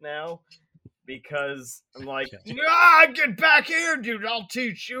cockpit now because I'm like, get back here, dude! I'll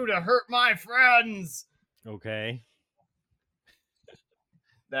teach you to hurt my friends. Okay.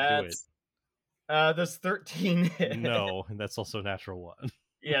 That's there's 13 hits. No, that's also natural one.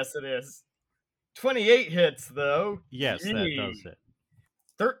 Yes, it is. 28 hits though. Yes, that does Yee. it.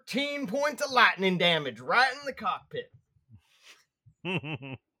 13 points of lightning damage right in the cockpit.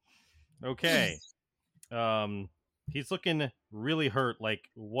 Okay. He's looking really hurt. Like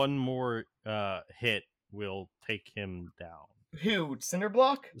one more hit will take him down. Who?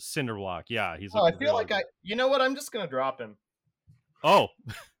 Cinderblock? Cinderblock. Yeah, he's. Oh, I looking feel really like I. You know what? I'm just gonna drop him. Oh,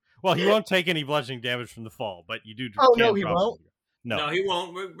 well, he won't take any bludgeoning damage from the fall, but you do. Oh, no, can he drop won't? him. No. No, he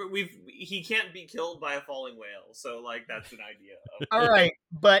won't. He can't be killed by a falling whale, so like that's an idea. All right,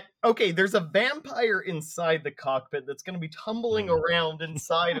 but okay. There's a vampire inside the cockpit that's gonna be tumbling around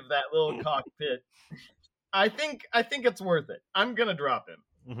inside of that little cockpit. I think it's worth it. I'm gonna drop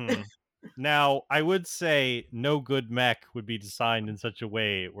him. Mhm. Now, I would say no good mech would be designed in such a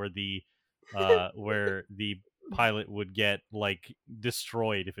way where the pilot would get like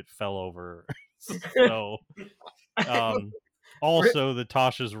destroyed if it fell over. So, also the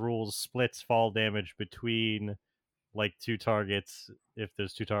Tasha's rules splits fall damage between like 2 targets if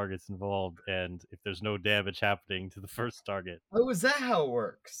there's 2 targets involved, and if there's no damage happening to the first target. Oh, is that how it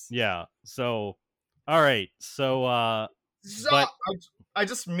works? Yeah. So, all right. So, So, but- I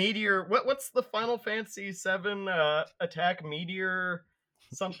just meteor. What's the Final Fantasy VII attack? Meteor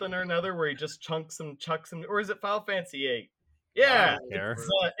something or another, where he just chucks him, or is it Final Fantasy VIII? Yeah, don't care.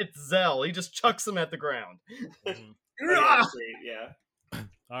 it's Zell. He just chucks him at the ground. Yeah.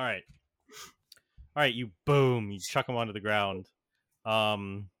 All right. You boom, you chuck him onto the ground.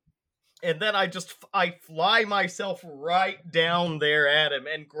 And then I fly myself right down there at him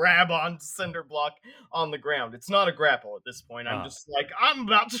and grab on Cinderblock on the ground. It's not a grapple at this point. I'm just like, I'm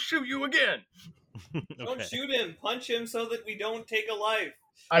about to shoot you again. Don't Okay. shoot him. Punch him so that we don't take a life.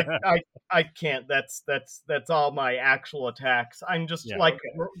 I can't. That's all my actual attacks. I'm just Yeah. like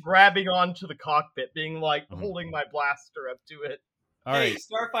grabbing onto the cockpit, being like Mhm. holding my blaster up to it. All Hey, right.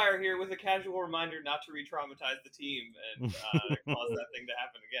 Starfire here with a casual reminder not to re-traumatize the team and cause that thing to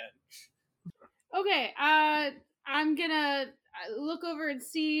happen again. Okay, I'm gonna look over and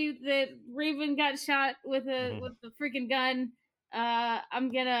see that Raven got shot with the freaking gun.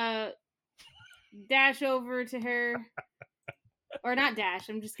 I'm gonna dash over to her, or not dash.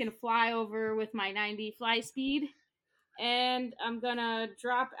 I'm just gonna fly over with my 90 fly speed, and I'm gonna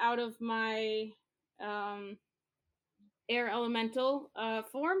drop out of my air elemental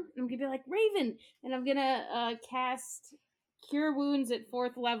form. I'm gonna be like Raven, and I'm gonna cast Cure Wounds at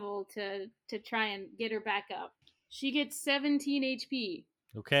 4th level to try and get her back up. She gets 17 HP.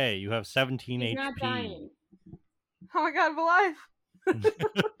 Okay, you have 17 She's HP. not dying. Oh my god, I'm alive.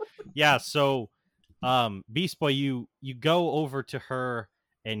 Yeah, so Beast Boy, you go over to her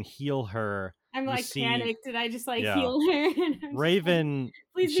and heal her. I'm You like see- panicked, and I just like Yeah. heal her. And I'm just Raven, like,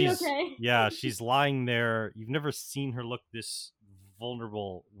 please be she's okay. yeah, she's lying there. You've never seen her look this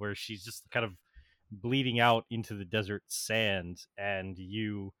vulnerable, where she's just kind of bleeding out into the desert sand, and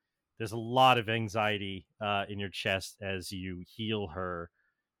there's a lot of anxiety in your chest as you heal her.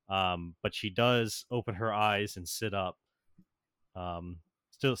 But she does open her eyes and sit up.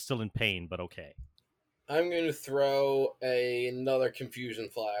 Still in pain, but okay. I'm going to throw another confusion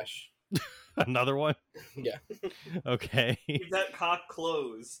flash. Another one? Yeah. Okay. Keep that cock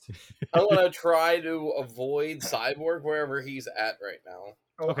closed. I want to try to avoid Cyborg wherever he's at right now.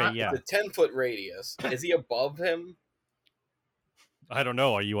 Okay, yeah. It's a 10-foot radius. Is he above him? I don't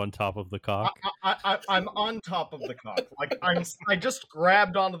know. Are you on top of the cock? I'm on top of the cock. Like I just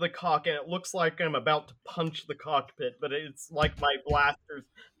grabbed onto the cock, and it looks like I'm about to punch the cockpit, but it's like my blaster's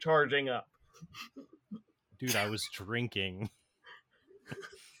charging up. Dude, I was drinking.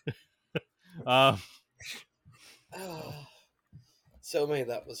 So maybe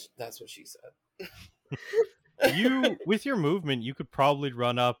that's what she said. You, with your movement, you could probably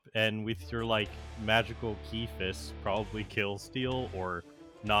run up and with your like magical key fists, probably kill Steel or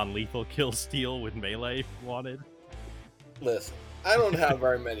non-lethal kill Steel with melee if you wanted. Listen, I don't have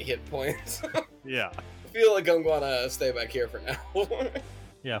very many hit points. Yeah. I feel like I'm gonna stay back here for now.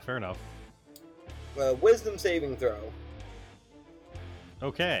 Yeah, fair enough. Wisdom saving throw.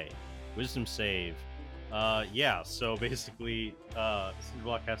 Okay. Wisdom save. Yeah, so basically,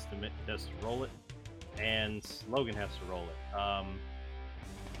 Cinderblock has to roll it, and Logan has to roll it.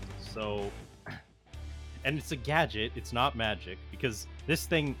 So, and it's a gadget, it's not magic, because this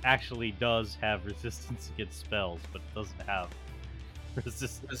thing actually does have resistance against spells, but it doesn't have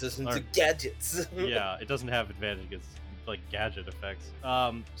Resistance to gadgets. Yeah, it doesn't have advantage against, like, gadget effects.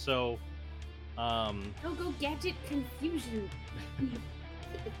 So, Go gadget confusion.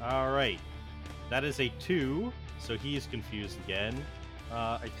 alright. That is a 2, so he is confused again.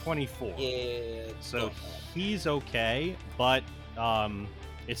 A 24. Yeah. So he's okay, but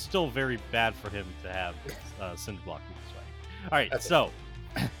it's still very bad for him to have Cinderblock this way. All right, That's so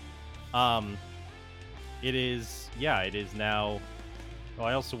it is now. Oh,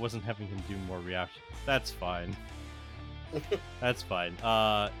 I also wasn't having him do more reactions. That's fine. That's fine.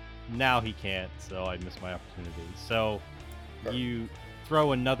 Now he can't, so I missed my opportunity. So you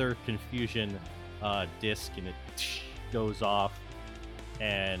throw another confusion disc, and it goes off,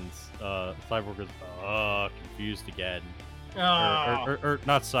 and Cyborg goes confused again. Or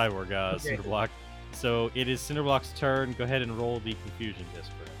not Cyborg, Cinderblock. So it is Cinderblock's turn. Go ahead and roll the confusion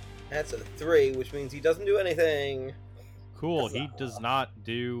disc for him. That's a 3, which means he doesn't do anything. Cool. He does not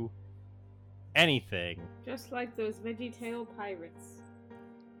do anything. Just like those VeggieTale pirates.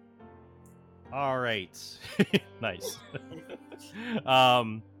 All right. Nice.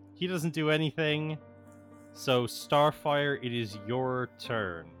 He doesn't do anything. So Starfire, it is your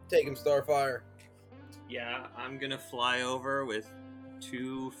turn. Take him, Starfire. Yeah, I'm gonna fly over with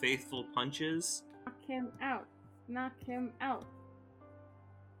 2 faithful punches. Knock him out. Knock him out.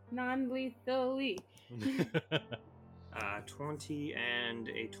 Non-lethally. 20 and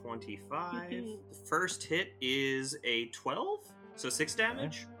a 25. The first hit is a 12, so 6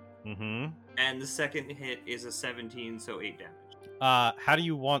 damage. Mm-hmm. And the second hit is a 17, so 8 damage. How do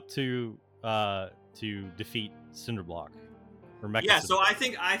you want to defeat Cinderblock? Or Mecha Yeah, so Cinderblock? I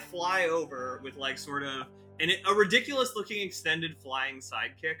think I fly over with like sort of a ridiculous looking extended flying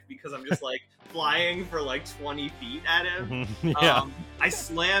sidekick because I'm just like flying for like 20 feet at him. Yeah. I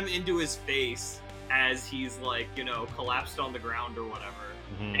slam into his face as he's like, collapsed on the ground or whatever.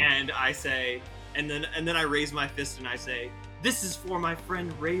 Mhm. And I say, and then I raise my fist and I say, "This is for my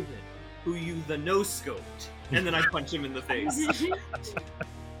friend Raven, who you the no-scoped." And then I punch him in the face.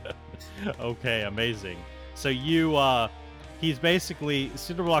 Okay, amazing. So he's basically,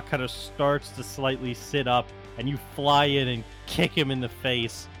 Cinderblock kind of starts to slightly sit up, and you fly in and kick him in the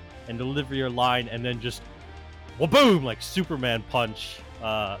face and deliver your line, and then just boom, like Superman punch,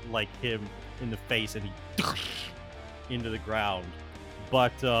 like him in the face, and he into the ground.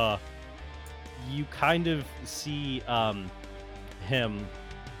 But you kind of see him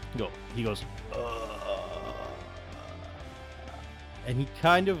go. He goes, and he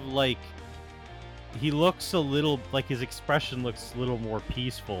kind of like, he looks a little like, his expression looks a little more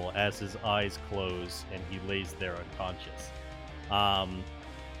peaceful as his eyes close and he lays there unconscious.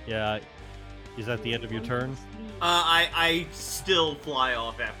 Yeah, is that the end of your turn? I still fly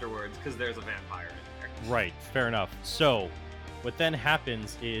off afterwards because there's a vampire in there. Right, fair enough. So what then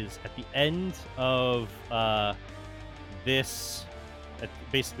happens is at the end of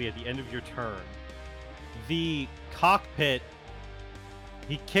basically at the end of your turn, the cockpit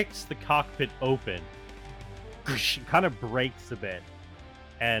he kicks the cockpit open, kind of breaks a bit,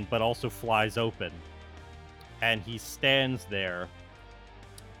 but also flies open. And he stands there,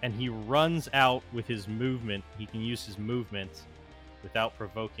 and he runs out with his movement. He can use his movement without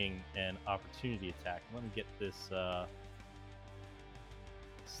provoking an opportunity attack. Let me get this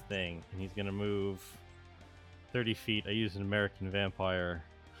thing, and he's gonna move 30 feet. I use an American Vampire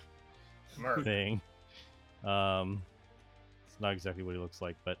thing. It's not exactly what he looks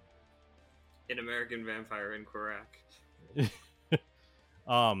like, but An American Vampire in Korak.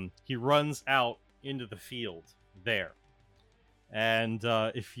 he runs out into the field there. And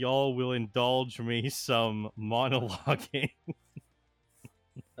if y'all will indulge me some monologuing.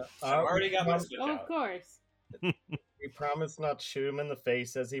 I've already got my switch Oh, out. of course. We promise not to shoot him in the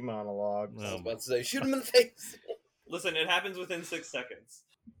face as he monologues. I was about to say, shoot him in the face. Listen, it happens within 6 seconds.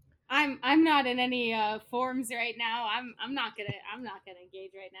 I'm not in any forms right now. I'm not gonna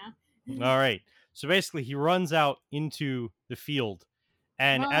engage right now. All right. So basically, he runs out into the field,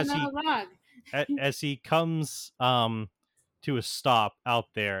 and as he comes to a stop out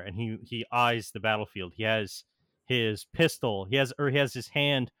there, and he eyes the battlefield. He has his pistol. He has his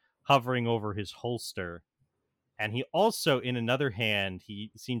hand hovering over his holster, and he also, in another hand,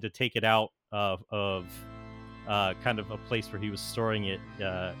 he seemed to take it out of kind of a place where he was storing it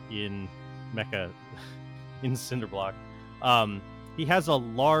in Mecha, in Cinderblock. He has a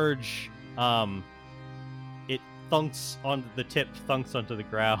large. It thunks on the tip, thunks onto the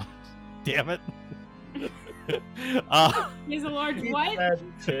ground. Damn it! He's a large what?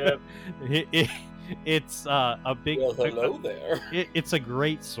 Tip. It's a big. Well, hello there. It's a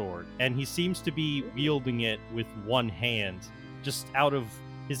great sword, and he seems to be wielding it with one hand, just out of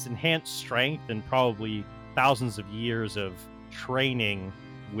his enhanced strength and probably thousands of years of training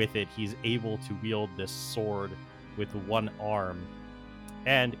with it. He's able to wield this sword with one arm,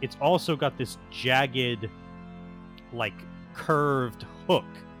 and it's also got this jagged, like curved hook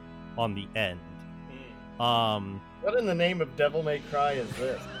on the end. What in the name of Devil May Cry is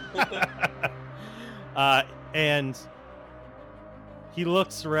this? And he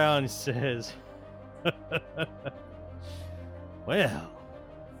looks around and says,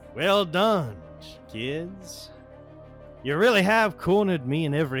 well done, kids. You really have cornered me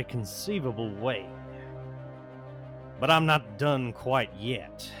in every conceivable way. But I'm not done quite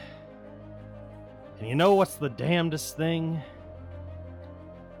yet. And you know what's the damnedest thing?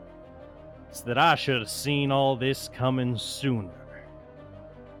 It's that I should have seen all this coming sooner.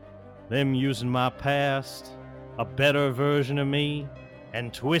 Them using my past, a better version of me,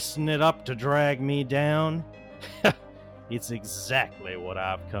 and twisting it up to drag me down. It's exactly what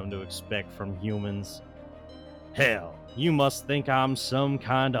I've come to expect from humans. Hell, you must think I'm some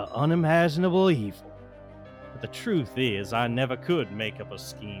kind of unimaginable evil. But the truth is, I never could make up a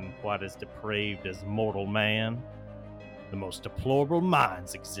scheme quite as depraved as mortal man. The most deplorable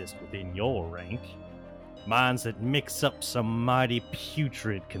minds exist within your rank. Minds that mix up some mighty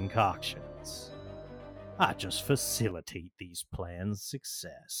putrid concoctions. I just facilitate these plans'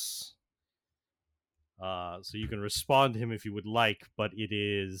 success. So you can respond to him if you would like, but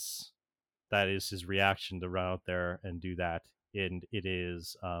that is his reaction to run out there and do that. And it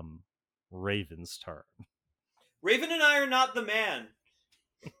is Raven's turn. Raven and I are not the man.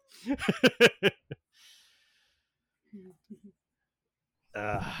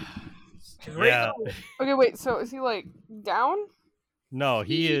 Yeah. Okay, wait. So is he like down? No,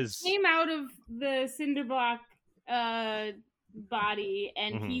 he is. Came out of the Cinderblock body,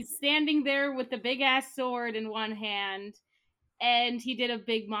 and he's standing there with the big ass sword in one hand, and he did a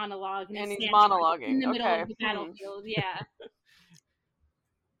big monologue, and he's monologuing in the middle okay. of the battlefield. Yeah.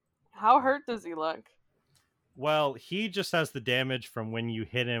 How hurt does he look? Well, he just has the damage from when you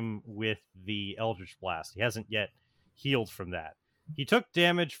hit him with the Eldritch Blast. He hasn't yet healed from that. He took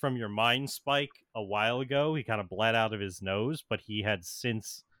damage from your Mind Spike a while ago. He kind of bled out of his nose, but he had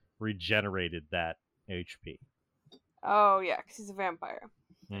since regenerated that HP. Oh, yeah, because he's a vampire.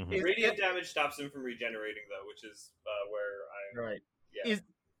 Mm-hmm. Radiant damage stops him from regenerating, though, which is where I'm... Right. Yeah.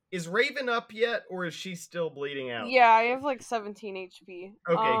 Is Raven up yet, or is she still bleeding out? Yeah, I have like 17 HP.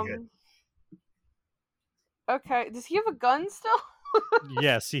 Okay, good. Okay, does he have a gun still?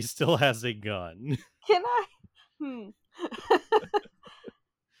 Yes, he still has a gun. Can I?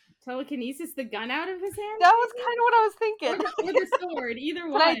 Telekinesis the gun out of his hand? That was kind of what I was thinking. Or the sword, either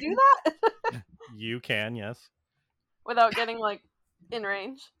one. Can I do that? You can, yes. Without getting, like, in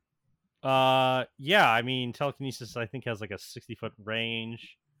range? Yeah, I mean, telekinesis, I think, has like a 60-foot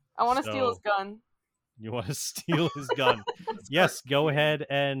range. I want to steal his gun. You want to steal his gun? Yes, go ahead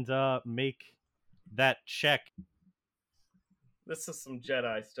and make that check. This is some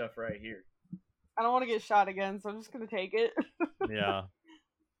Jedi stuff right here. I don't want to get shot again, so I'm just gonna take it. Yeah.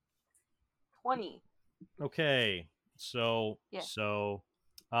 20. Okay. So Yeah. so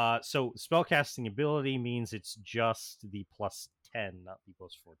spellcasting ability means it's just the +10, not the +14.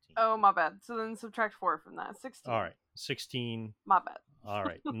 Oh, my bad. So then subtract 4 from that. 16. All right. 16. My bad. All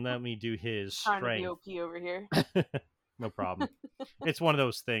right. And let me do his Trying to be strength. OP over here. No problem. It's one of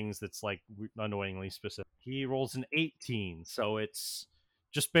those things that's like annoyingly specific. He rolls an 18, so it's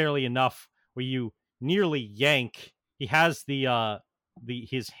just barely enough where you nearly yank. He has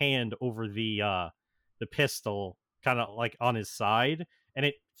his hand over the pistol kind of like on his side, and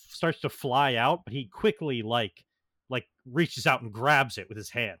it starts to fly out, but he quickly like reaches out and grabs it with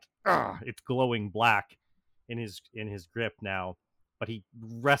his hand. It's glowing black in his grip now, but he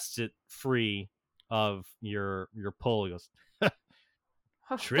wrests it free of your pull. He goes,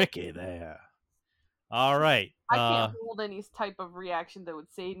 tricky there. All right. I can't hold any type of reaction that would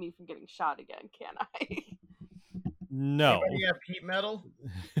save me from getting shot again, can I? No. Anybody have heat metal?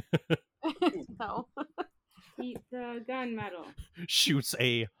 No. Eat the gunmetal. Shoots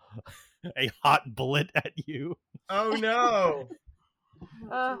a hot bullet at you. Oh no!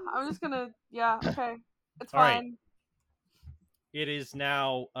 I'm just gonna. Yeah, okay. It's All right. fine. It is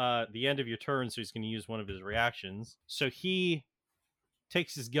now the end of your turn, so he's going to use one of his reactions. So he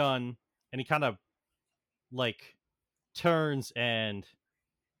takes his gun and he kind of like turns, and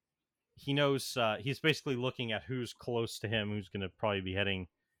he knows he's basically looking at who's close to him, who's going to probably be heading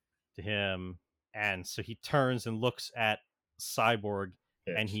to him. And so he turns and looks at Cyborg,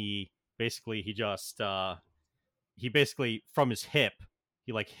 and he basically from his hip,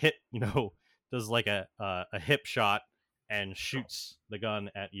 he like hit, does like a hip shot and shoots the gun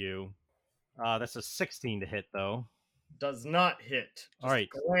at you. That's a 16 to hit, though. Does not hit. Just all right.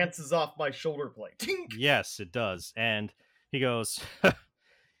 Glances off my shoulder blade. Tink! Yes, it does. And he goes,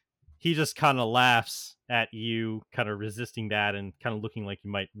 he just kind of laughs at you, kind of resisting that and kind of looking like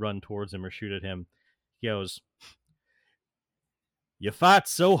you might run towards him or shoot at him. He goes, you fight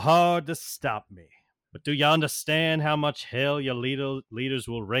so hard to stop me, but do you understand how much hell your leaders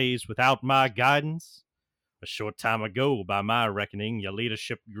will raise without my guidance? A short time ago, by my reckoning, your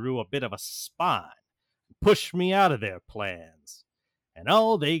leadership grew a bit of a spine, pushed me out of their plans, and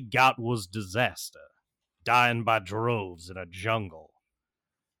all they got was disaster, dying by droves in a jungle.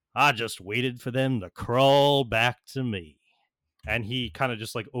 I just waited for them to crawl back to me. And he kind of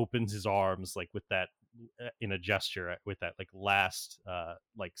just like opens his arms like with that in a gesture with that like last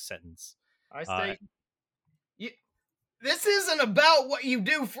like sentence. I say, this isn't about what you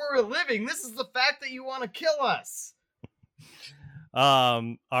do for a living. This is the fact that you want to kill us.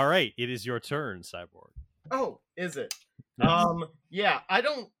 All right, it is your turn, Cyborg. Oh, is it? Yes. Yeah, I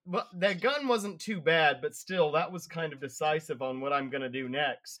don't. But that gun wasn't too bad, but still, that was kind of decisive on what I'm gonna do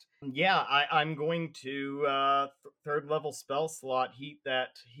next. Yeah, I'm going to third level spell slot heat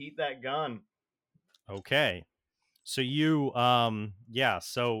that gun. Okay, so you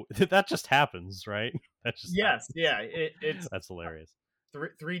so that just happens, right? That just happens. Yeah, it's that's hilarious.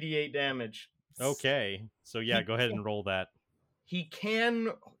 3d8 damage. Okay, so yeah, go ahead and roll that. He can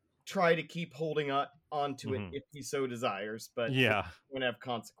try to keep holding onto it if he so desires, but yeah, it's going to have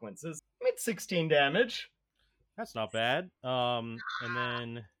consequences. It's 16 damage. That's not bad. And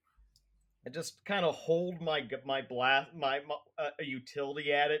then I just kind of hold my a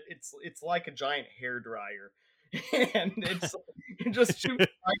utility at it. It's like a giant hair dryer, and it just shoots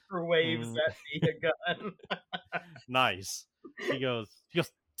microwaves at the gun. Nice. He goes,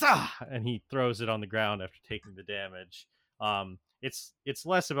 ah! And he throws it on the ground after taking the damage. It's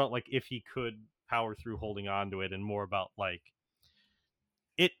less about like if he could power through holding on to it, and more about like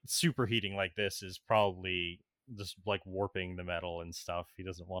it superheating like this is probably just like warping the metal and stuff. He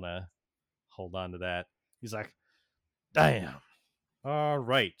doesn't want to hold on to that. He's like, damn. All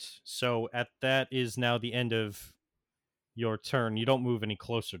right. So that is now the end of your turn. You don't move any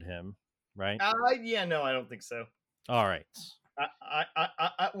closer to him, right? Yeah, no, I don't think so. All right.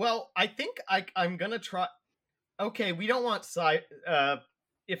 Well, I think I'm gonna try. Okay, we don't want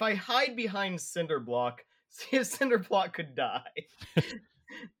if I hide behind Cinderblock, Cinderblock could die.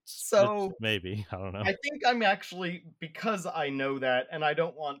 So maybe, I don't know. I think I'm actually, because I know that, and I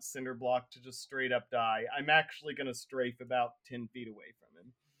don't want Cinderblock to just straight up die, I'm actually going to strafe about 10 feet away from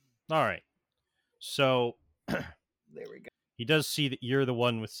him. All right. So there we go. He does see that you're the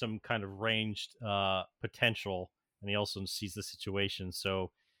one with some kind of ranged potential, and he also sees the situation.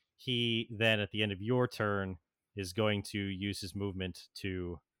 So he then, at the end of your turn, is going to use his movement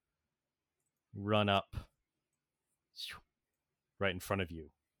to run up right in front of you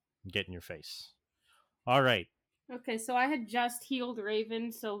and get in your face. All right. Okay, so I had just healed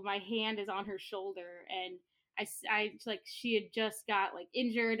Raven, so my hand is on her shoulder, and I like she had just got like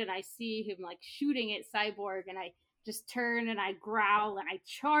injured, and I see him like shooting at Cyborg, and I just turn and I growl and I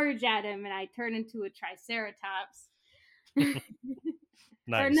charge at him, and I turn into a Triceratops.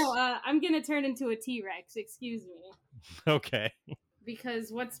 Nice. Or no, I'm gonna turn into a T-Rex. Excuse me. Okay.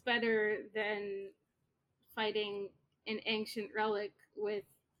 Because what's better than fighting an ancient relic with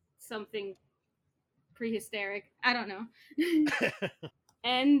something prehistoric? I don't know.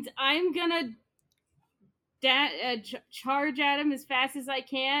 And I'm gonna charge at him as fast as I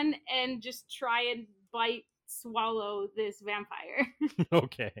can and just try and swallow this vampire.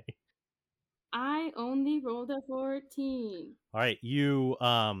 Okay. I only rolled a 14. All right, you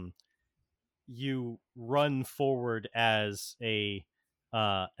run forward as a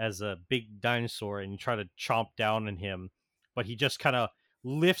big dinosaur and you try to chomp down on him, but he just kind of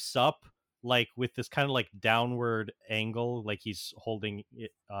lifts up like with this kind of like downward angle, like he's holding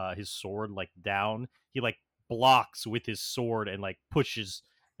it, his sword like down. He like blocks with his sword and like pushes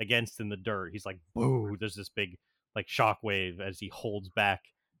against in the dirt. He's like, boo! There's this big like shockwave as he holds back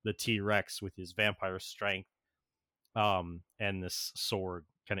the T-Rex with his vampire strength, and this sword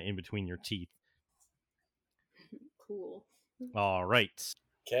kind of in between your teeth. Cool. All right.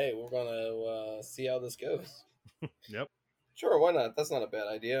 Okay, we're gonna see how this goes. Yep. Sure, why not? That's not a bad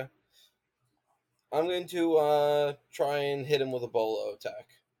idea. I'm going to try and hit him with a bolo attack.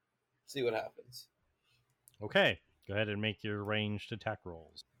 See what happens. Okay. Go ahead and make your ranged attack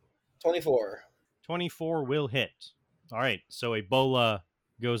rolls. 24. 24 will hit. All right. So Ebola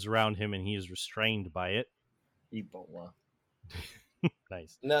goes around him and he is restrained by it. Ebola.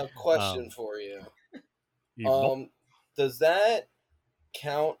 Nice. Now, question for you. Ebola. Does that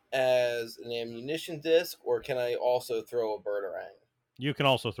count as an ammunition disc, or can I also throw a birdarang? You can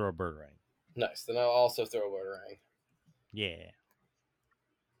also throw a birdarang. Nice. Then I'll also throw a birdarang. Yeah.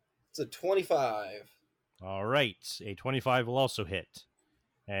 It's a 25. All right. A 25 will also hit.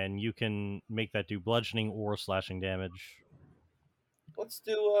 And you can make that do bludgeoning or slashing damage. Let's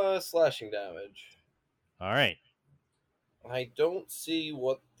do slashing damage. All right. I don't see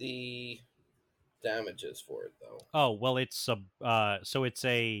what the damage is for it, though. Oh, well, it's a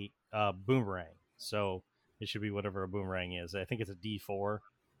boomerang. So it should be whatever a boomerang is. I think it's a D4.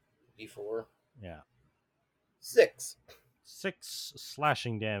 D4. Yeah. 6. 6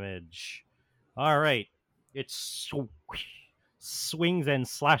 slashing damage. All right. It swings and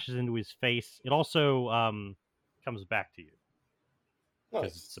slashes into his face. It also comes back to you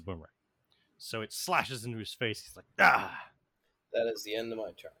because Nice. it's a boomerang. So it slashes into his face. He's like, ah! That is the end of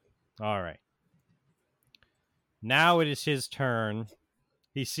my turn. All right. Now it is his turn.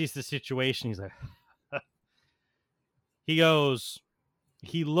 He sees the situation. He's like,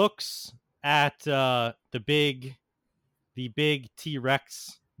 he looks at the big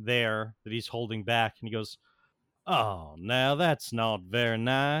T-Rex there that he's holding back, and he goes, oh, now that's not very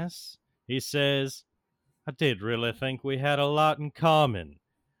nice. He says, I did really think we had a lot in common.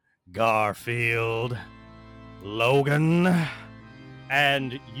 Garfield, Logan.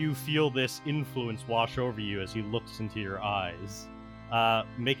 And you feel this influence wash over you as he looks into your eyes.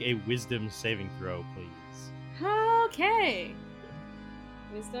 Make a wisdom saving throw, please. Okay.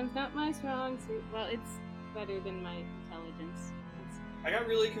 Wisdom's not my strong suit. Well, it's better than my intelligence. I got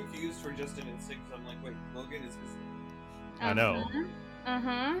really confused for just an instant because I'm like, wait, Logan is his name. I know.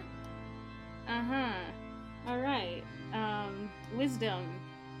 All right. Wisdom.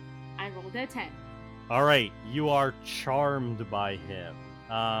 I rolled a 10. All right, you are charmed by him.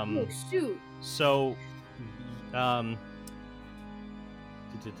 Oh, shoot. So,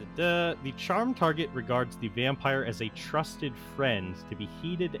 the charmed target regards the vampire as a trusted friend to be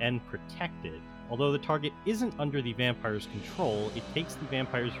heeded and protected. Although the target isn't under the vampire's control, it takes the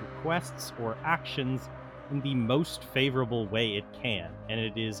vampire's requests or actions in the most favorable way it can, and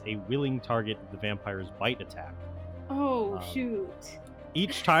it is a willing target of the vampire's bite attack. Oh, shoot.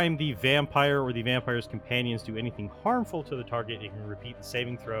 Each time the vampire or the vampire's companions do anything harmful to the target, it can repeat the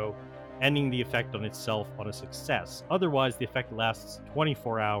saving throw, ending the effect on itself on a success. Otherwise, the effect lasts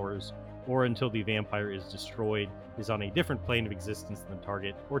 24 hours, or until the vampire is destroyed, is on a different plane of existence than the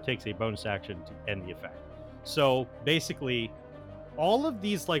target, or takes a bonus action to end the effect. So, basically, all of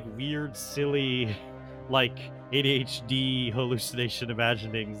these, like, weird, silly, like, ADHD hallucination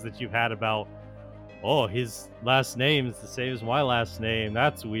imaginings that you've had about, oh, his last name is the same as my last name.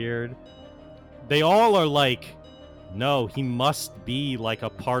 That's weird. They all are like, no, he must be like a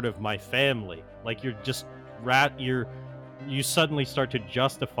part of my family. Like you're just you suddenly start to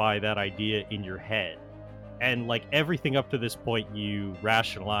justify that idea in your head. And like everything up to this point you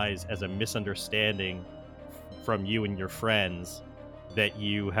rationalize as a misunderstanding from you and your friends that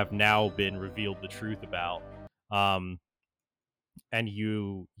you have now been revealed the truth about. And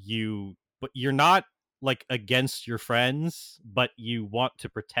but you're not like against your friends, but you want to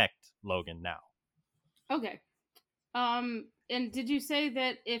protect Logan now. Okay. And did you say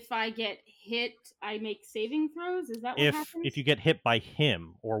that if I get hit, I make saving throws? Is that what happens? If you get hit by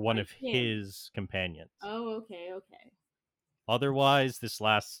him or one By of him. his companions. Oh, okay. Otherwise, this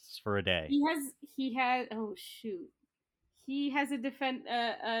lasts for a day. He has. Oh shoot. He has a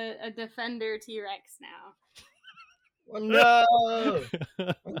defender T-Rex now. Oh, no!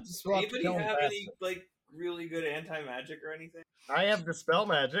 Does anybody have any like really good anti-magic or anything? I have Dispel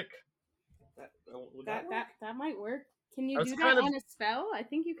Magic. That might work. Can you I was do kind that of- on a spell? I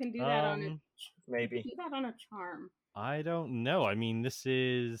think you can do that on a Maybe. do that on a charm. I don't know. I mean, this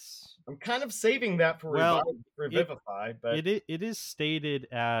is I'm kind of saving that for Revivify, but it is stated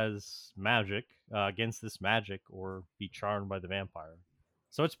as magic against this magic or be charmed by the vampire.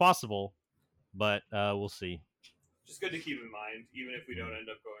 So it's possible, but we'll see. Just good to keep in mind, even if we don't end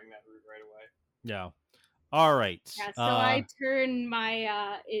up going that route right away. Yeah. All right. Yeah, so I turn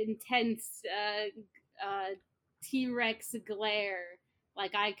my intense T-Rex glare,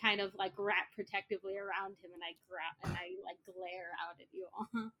 like I kind of like wrap protectively around him, and I like glare out at you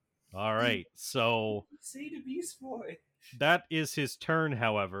all. All right. So Say to Beast Boy. that is his turn,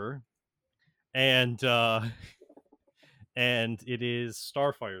 however, and it is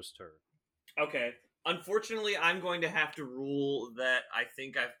Starfire's turn. Okay. Unfortunately, I'm going to have to rule that I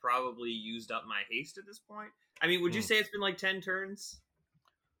think I've probably used up my haste at this point. I mean, would you say it's been like 10 turns?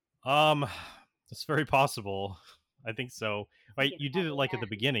 It's very possible. I think so. Wait, you did it like at the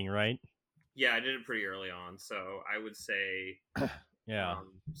beginning, right? Yeah, I did it pretty early on, so I would say yeah.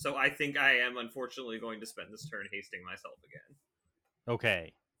 So I think I am unfortunately going to spend this turn hasting myself again.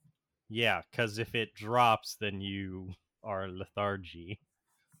 Okay. Yeah, because if it drops, then you are lethargy.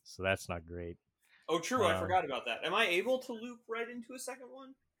 So that's not great. Oh, true. I forgot about that. Am I able to loop right into a second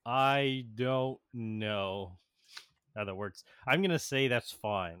one? I don't know how that works. I'm going to say that's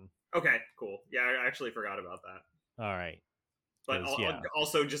fine. Okay, cool. Yeah, I actually forgot about that. All right. But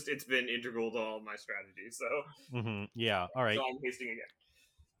also, just it's been integral to all my strategies, so... Yeah, all right. So I'm hasting again.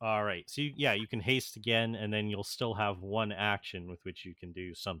 All right. So, you can haste again, and then you'll still have one action with which you can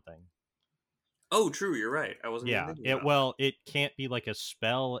do something. Oh, true. You're right. I wasn't even thinking about well, it can't be like a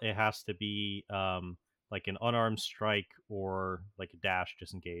spell. It has to be like an unarmed strike or like a dash,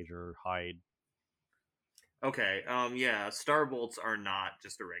 disengage, or hide. Okay. Yeah. Starbolts are not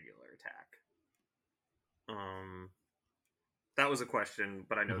just a regular attack. That was a question,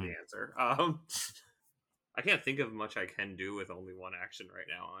 but I know the answer. I can't think of much I can do with only one action right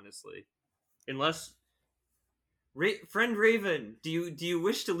now, honestly. Unless, friend Raven, do you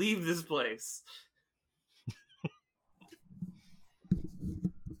wish to leave this place?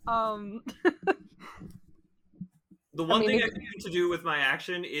 The one thing I can to do with my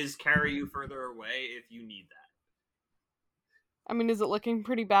action is carry you further away if you need that. I mean, is it looking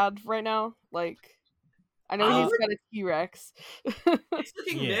pretty bad right now? Like, I know he's got a T-Rex. It's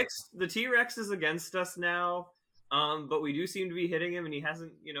looking mixed. The T-Rex is against us now, but we do seem to be hitting him, and he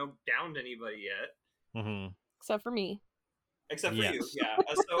hasn't, downed anybody yet. Mm-hmm. Except for me. Except for you, yeah.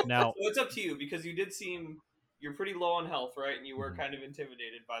 So it's up to you, because you did seem... You're pretty low on health, right? And you were kind of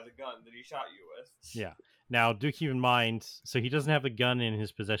intimidated by the gun that he shot you with. Yeah. Now, do keep in mind, so he doesn't have the gun in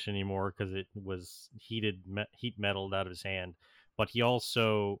his possession anymore because it was heat metaled out of his hand. But he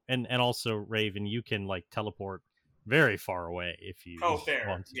also, and also, Raven, you can like teleport very far away if you want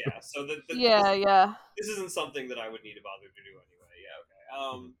to. Yeah. So this isn't something that I would need to bother to do anyway.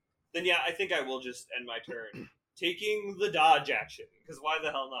 Yeah. Okay. Then I think I will just end my turn taking the dodge action, because why the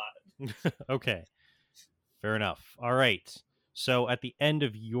hell not? Okay. Fair enough. All right. So at the end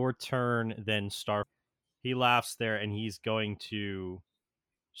of your turn, then he laughs there, and he's going to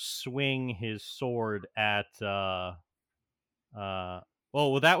swing his sword at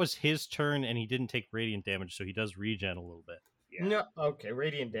well, that was his turn, and he didn't take radiant damage, so he does regen a little bit. Yeah. No, okay,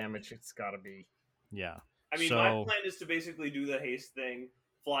 radiant damage. It's got to be. Yeah. I mean, my plan is to basically do the haste thing,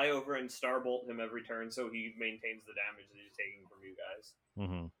 fly over and starbolt him every turn, so he maintains the damage that he's taking from you guys.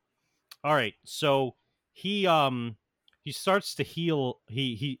 Mm-hmm. All right. So he starts to heal.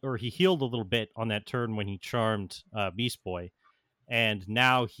 He healed a little bit on that turn when he charmed Beast Boy, and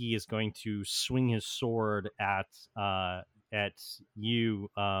now he is going to swing his sword at you,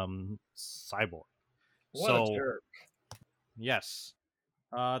 Cyborg. What a jerk! Yes,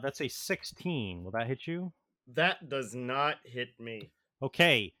 that's a 16. Will that hit you? That does not hit me.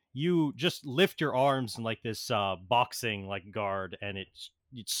 Okay, you just lift your arms in like this boxing like guard, and it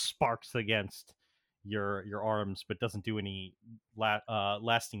sparks against your arms, but doesn't do any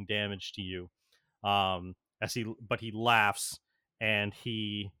lasting damage to you. But he laughs, and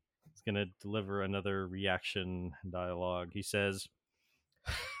he is going to deliver another reaction dialogue. He says,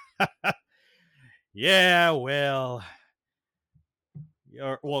 "Yeah, well."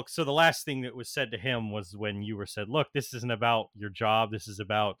 So the last thing that was said to him was when you were said, "Look, this isn't about your job. This is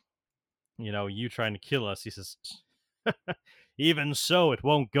about, you trying to kill us." He says, "Even so, it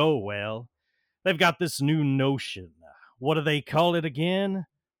won't go well. They've got this new notion. What do they call it again?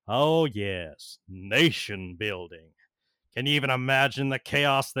 Oh, yes, nation building. Can you even imagine the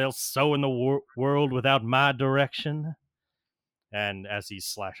chaos they'll sow in the world without my direction?" And as he's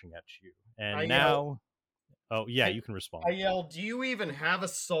slashing at you. And now... Oh, yeah, you can respond. I yell, "Do you even have a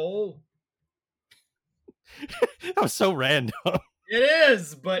soul?" That was so random. It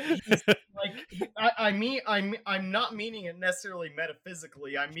is, but he's like, I'm not meaning it necessarily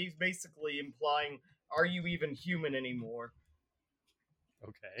metaphysically. I'm basically implying, are you even human anymore?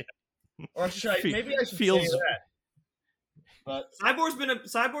 Okay. Or maybe I should say that. But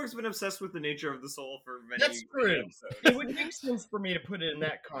Cyborg's been obsessed with the nature of the soul for many. That's true. Episodes. It would make sense for me to put it in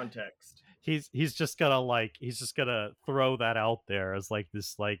that context. He's just gonna throw that out there as like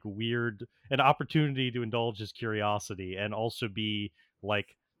this like weird an opportunity to indulge his curiosity and also be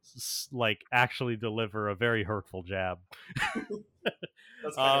like actually deliver a very hurtful jab.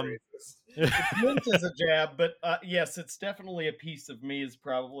 That's kind of racist. It's meant as a jab, but yes, it's definitely a piece of me is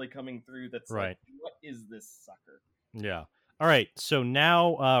probably coming through. That's right. Like, what is this sucker? Yeah. All right. So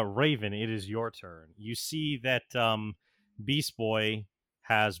now, Raven, it is your turn. You see that Beast Boy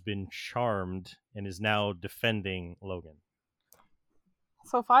has been charmed and is now defending Logan.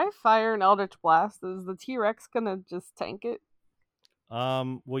 So if I fire an Eldritch Blast, is the T-Rex gonna just tank it?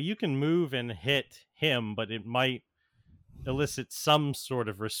 Well, you can move and hit him, but it might elicit some sort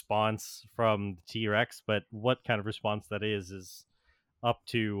of response from the T-Rex, but what kind of response that is up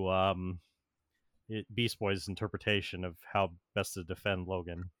to Beast Boy's interpretation of how best to defend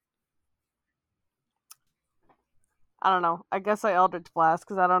Logan. I don't know. I guess I Eldritch Blast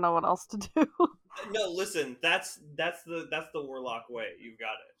because I don't know what else to do. No, listen, that's the Warlock way. You've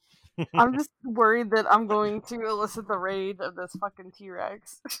got it. I'm just worried that I'm going to elicit the rage of this fucking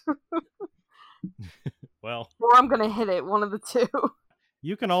T-Rex. Well, or I'm gonna hit it. One of the two.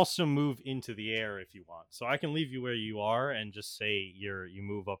 You can also move into the air if you want. So I can leave you where you are and just say you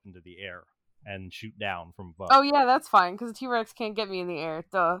move up into the air and shoot down from above. Oh yeah, that's fine because the T-Rex can't get me in the air.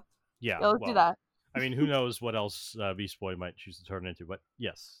 Duh. Yeah, let's do that. I mean, who knows what else Beast Boy might choose to turn into, but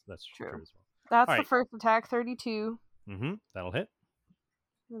yes, that's true as well. That's All the right. first attack, 32. Mm-hmm. That'll hit.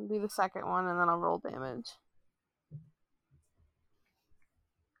 And do the second one, and then I'll roll damage.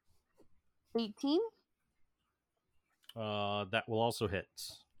 18? That will also hit.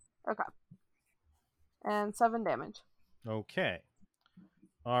 Okay. And 7 damage. Okay.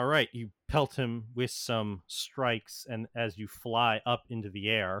 All right, you pelt him with some strikes, and as you fly up into the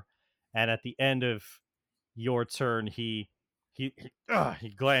air, and at the end of your turn, he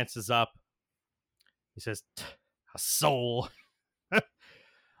glances up. He says, "A soul.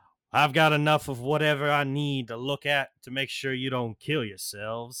 I've got enough of whatever I need to look at to make sure you don't kill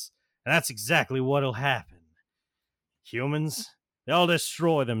yourselves, and that's exactly what'll happen. Humans, they'll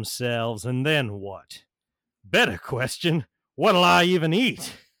destroy themselves, and then what? Better question, what'll I even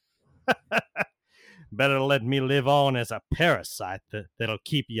eat? Better let me live on as a parasite that'll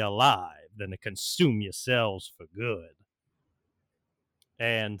keep you alive than to consume yourselves for good."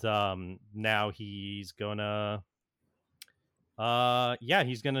 And now he's gonna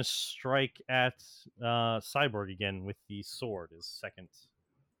he's gonna strike at Cyborg again with the sword, his second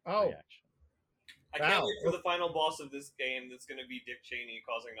reaction. I can't wait for the final boss of this game that's going to be Dick Cheney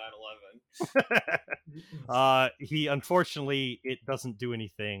causing 9/11. He unfortunately, it doesn't do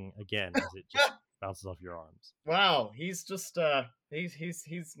anything again as it just bounces off your arms. Wow, he's just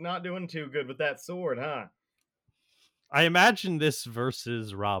he's not doing too good with that sword, huh? I imagine this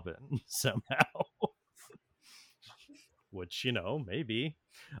versus Robin somehow. Which, maybe.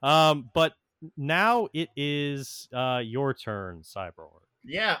 But now it is your turn, Cyborg.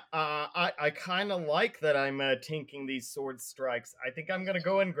 Yeah, I kind of like that I'm tanking these sword strikes. I think I'm going to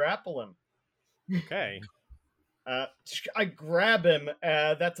go and grapple him. Okay. I grab him.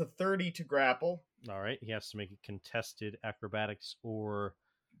 That's a 30 to grapple. All right. He has to make a contested acrobatics or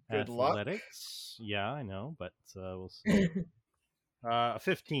Good athletics. Luck. Yeah, I know, but we'll see.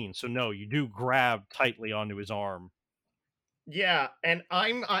 15. So no, you do grab tightly onto his arm. Yeah, and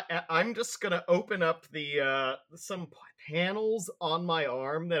I'm just gonna open up the some panels on my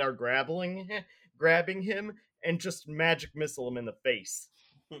arm that are grabbing him, and just magic missile him in the face.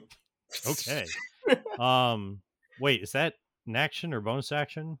 Okay. Wait, is that an action or bonus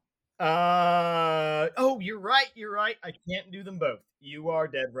action? Oh, you're right. You're right. I can't do them both. You are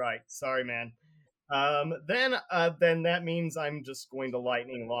dead right. Sorry, man. Then that means I'm just going to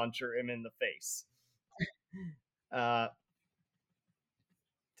lightning launcher him in the face. Uh,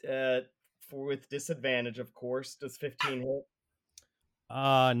 for with disadvantage, of course. Does 15 hit?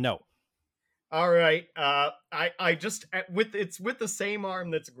 No. All right. I just with the same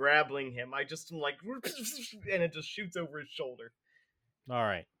arm that's grappling him. I just am like, and it just shoots over his shoulder. All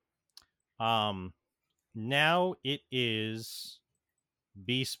right. Now it is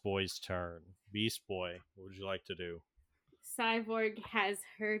Beast Boy's turn. Beast Boy, what would you like to do? Cyborg has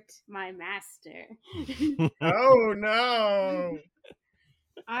hurt my master. Oh no!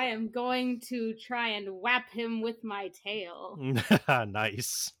 I am going to try and whap him with my tail.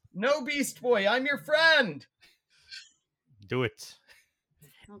 Nice. No, Beast Boy, I'm your friend. Do it.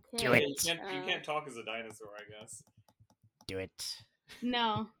 Okay. Do it. You can't talk as a dinosaur, I guess. Do it.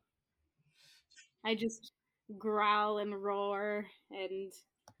 No. I just growl and roar and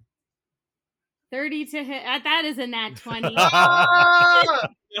 30 to hit. That is a nat 20. Ah!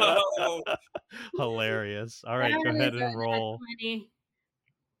 No. Hilarious. All right, That go ahead is a and roll. nat 20.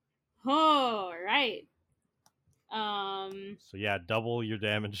 All right. So yeah, double your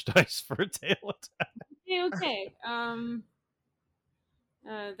damage dice for a tail attack. Okay.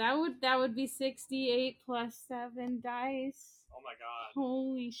 That would be 68 plus 7 dice. Oh my god.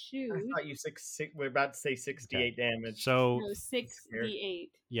 Holy I shoot. thought you we're about to say 68 damage. So No, 6d8.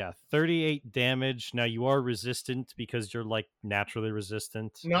 yeah, 38 damage. Now you are resistant because you're like naturally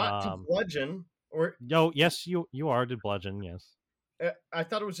resistant. Not to bludgeon, or No, yes, you are to bludgeon. Yes. I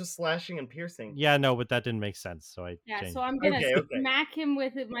thought it was just slashing and piercing. Yeah, no, but that didn't make sense. So I Yeah, changed. so I'm gonna Okay. smack him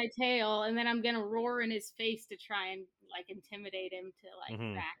with my tail, and then I'm gonna roar in his face to try and like intimidate him to like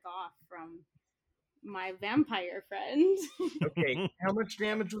Mhm. back off from my vampire friend. Okay, how much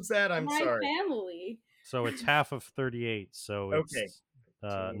damage was that? I'm my sorry. family. So it's half of 38. So it's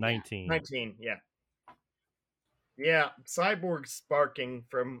Okay. 19. 19, yeah. Yeah, Cyborg sparking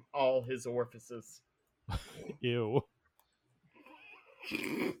from all his orifices. Ew.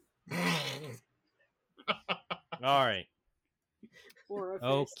 All right. Orifice.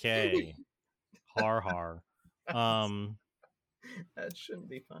 Okay. Har har. That shouldn't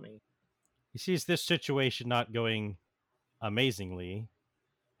be funny. He sees this situation not going amazingly,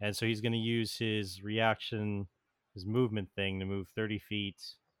 and so he's going to use his reaction, his movement thing, to move 30 feet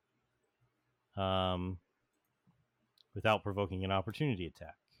without provoking an opportunity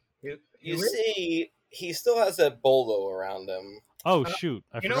attack. You see, he still has that bolo around him. Oh, shoot.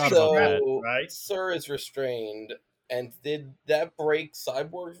 I you know forgot he's about that. So, right? Sir is restrained. And did that break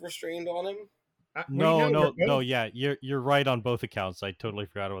Cyborg's restrained on him? No. Yeah, you're right on both accounts. I totally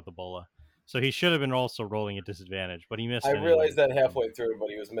forgot about the bola. So he should have been also rolling at disadvantage, but he missed. I anyway. realized that halfway through, but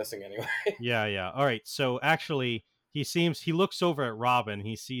he was missing anyway. Yeah. All right. So actually, he looks over at Robin.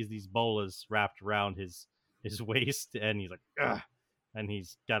 He sees these bolas wrapped around his waist, and he's like, ugh, and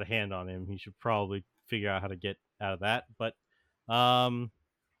he's got a hand on him. He should probably figure out how to get out of that. But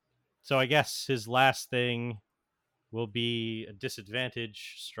so I guess his last thing will be a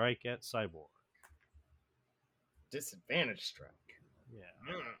disadvantage strike at Cyborg. Disadvantage strike. Yeah.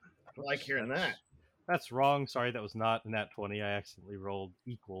 I like hearing that. That's wrong. Sorry, that was not in that 20. I accidentally rolled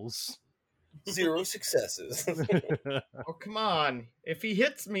equals. 0 successes. Oh, come on. If he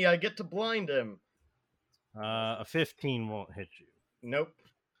hits me, I get to blind him. A 15 won't hit you. Nope.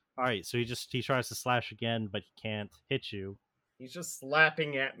 All right, so he tries to slash again, but he can't hit you. He's just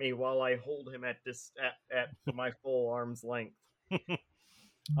slapping at me while I hold him at my full arm's length.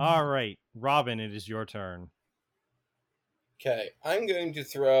 All right, Robin, it is your turn. Okay, I'm going to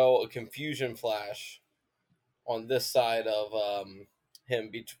throw a confusion flash on this side of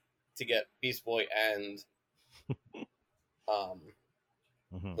him to get Beast Boy and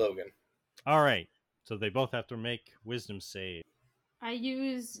Logan. All right, so they both have to make wisdom save. I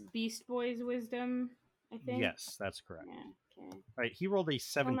use Beast Boy's wisdom, I think. Yes, that's correct. Yeah, okay. All right, he rolled a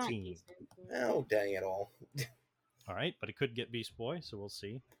 17. Oh, dang it all. All right, but it could get Beast Boy, so we'll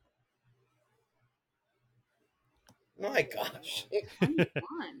see. My gosh.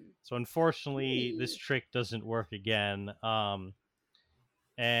 So unfortunately, this trick doesn't work again.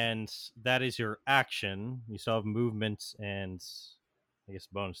 And that is your action. You still have movement and I guess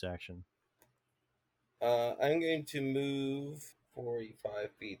bonus action. I'm going to move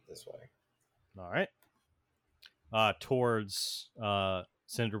 45 feet this way. All right. Towards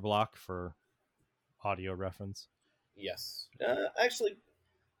Cinder Block for audio reference. Yes. Actually,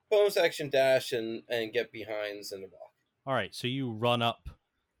 bonus action dash and get behind Cinder Block. All right, so you run up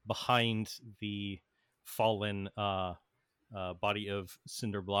behind the fallen body of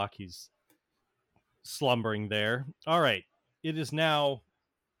Cinderblock. He's slumbering there. All right, it is now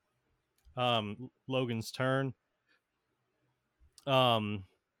Logan's turn.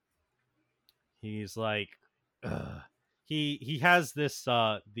 He's like, ugh. He has this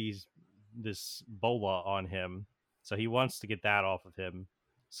this bola on him, so he wants to get that off of him.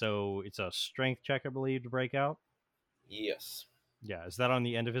 So it's a strength check, I believe, to break out. Yes. Yeah, is that on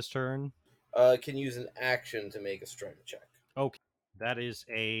the end of his turn? Can use an action to make a strength check. Okay, that is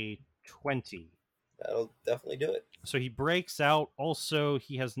a 20. That'll definitely do it. So he breaks out. Also,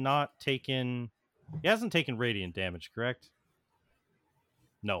 he hasn't taken radiant damage, correct?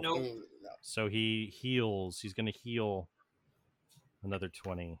 No. Nope. No. So he heals. He's going to heal another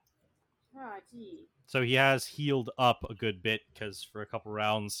 20. Ah, gee. So he has healed up a good bit because for a couple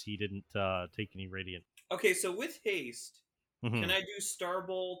rounds he didn't take any radiant. Okay, so with haste, Mhm. can I do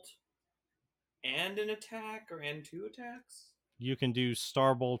Starbolt and an attack and 2 attacks? You can do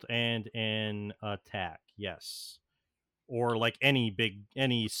Starbolt and an attack, yes, or like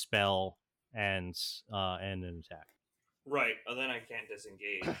any spell and an attack. Right. Oh, then I can't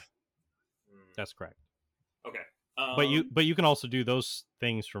disengage. That's correct. Okay. But you can also do those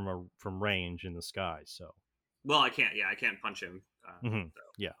things from range in the sky. So. Well, I can't. Yeah, I can't punch him. So.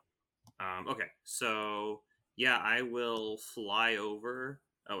 Yeah. Okay. So yeah, I will fly over.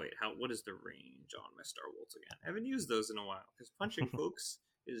 Oh wait, what is the range on my Star Bolts again? I haven't used those in a while because punching folks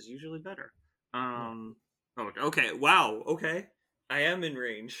is usually better. Oh, okay. Wow. Okay, I am in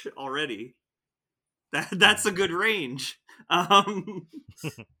range already. That's a good range.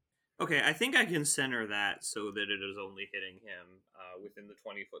 Okay, I think I can center that so that it is only hitting him within the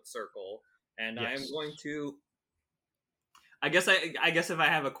 20-foot circle, and yes. I am going to. I guess if I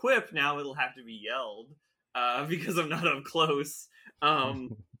have a quip now, it'll have to be yelled because I'm not up close.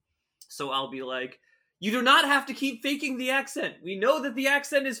 So I'll be like, "You do not have to keep faking the accent. We know that the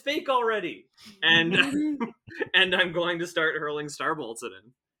accent is fake already." And and I'm going to start hurling starbolts at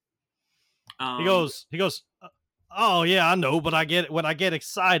him. He goes. Oh yeah, I know, but when I get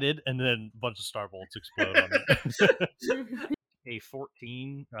excited, and then a bunch of starbolts explode on it. A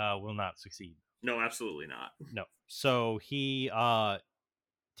 14 will not succeed. No, absolutely not. No. So he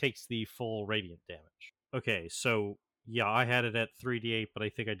takes the full radiant damage. Okay, so yeah, I had it at 3d8, but I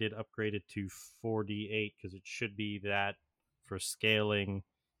think I did upgrade it to 4d8 because it should be that for scaling,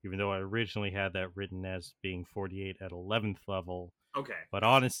 even though I originally had that written as being 4d8 at 11th level. Okay. But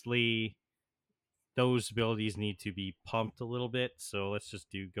honestly, those abilities need to be pumped a little bit, so let's just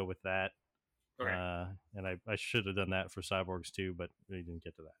go with that. Okay. And I should have done that for cyborgs too, but we didn't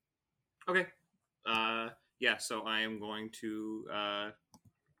get to that. Okay. Yeah, so I am going to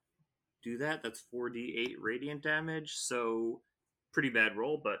do that. That's 4d8 radiant damage, so pretty bad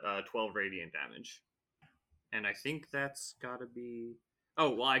roll, but 12 radiant damage. And I think that's gotta be... Oh,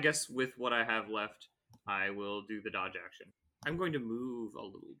 well, I guess with what I have left, I will do the dodge action. I'm going to move a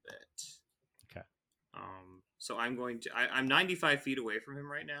little bit. Okay. So I'm going to... I'm 95 feet away from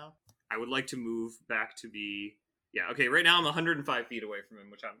him right now. I would like to move back to be... Yeah, okay, right now I'm 105 feet away from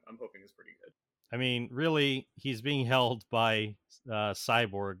him, which I'm hoping is pretty good. I mean, really, he's being held by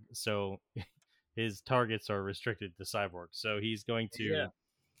Cyborg, so his targets are restricted to Cyborg. So he's going to... Yeah.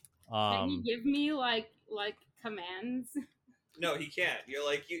 Can you give me like commands? No, he can't. You're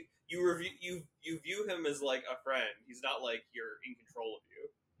like you view him as like a friend. He's not like you're in control of you.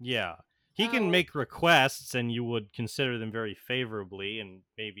 Yeah. He can make requests and you would consider them very favorably and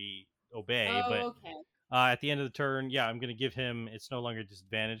maybe obey, but okay. At the end of the turn, yeah, I'm going to give him, it's no longer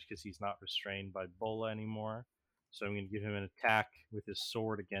disadvantage because he's not restrained by Bola anymore. So I'm going to give him an attack with his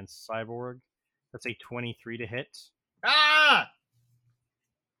sword against Cyborg. That's a 23 to hit. Ah!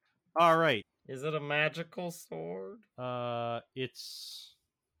 All right. Is it a magical sword? It's...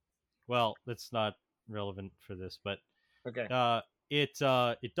 Well, that's not relevant for this, but... Okay. It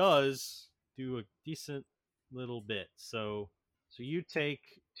does do a decent little bit. So you take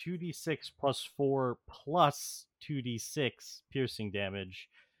 2d6 plus 4 plus 2d6 piercing damage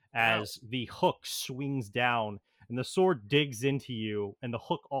as the hook swings down and the sword digs into you, and the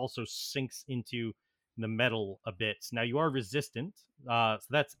hook also sinks into the metal a bit. Now you are resistant, so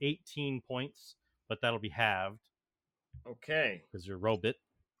that's 18 points, but that'll be halved. Okay. Because you're a robot.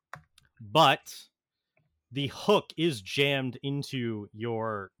 But the hook is jammed into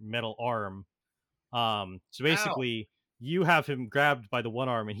your metal arm. So basically, you have him grabbed by the one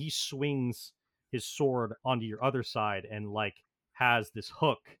arm, and he swings his sword onto your other side, and like has this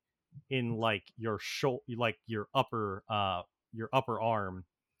hook in like your shoulder, like your upper arm.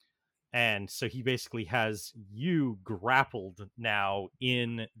 And so he basically has you grappled now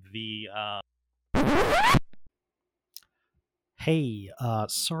in the Hey,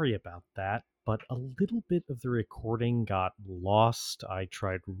 sorry about that, but a little bit of the recording got lost. I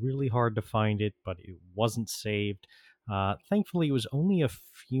tried really hard to find it, but it wasn't saved. Thankfully, it was only a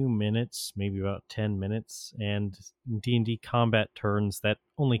few minutes, maybe about 10 minutes, and in D&D combat turns, that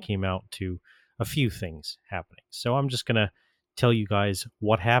only came out to a few things happening. So I'm just going to tell you guys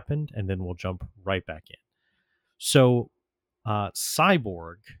what happened, and then we'll jump right back in. So,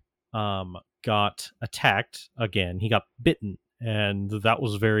 Cyborg got attacked again. He got bitten, and that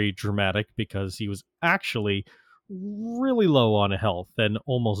was very dramatic because he was actually really low on health and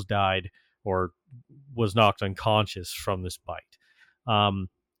almost died or was knocked unconscious from this bite.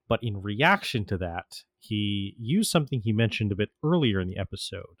 But in reaction to that, he used something he mentioned a bit earlier in the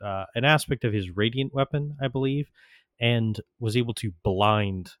episode, an aspect of his radiant weapon, I believe, and was able to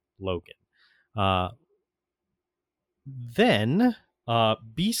blind Logan. Then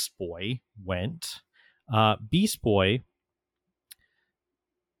Beast Boy went. Beast Boy,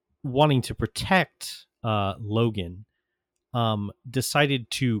 wanting to protect Logan, decided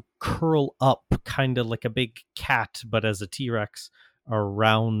to curl up kind of like a big cat, but as a T-Rex,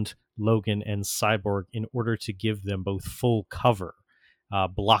 around Logan and Cyborg in order to give them both full cover,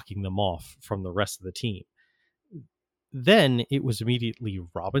 blocking them off from the rest of the team. Then it was immediately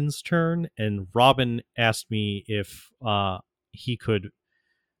Robin's turn, and Robin asked me if he could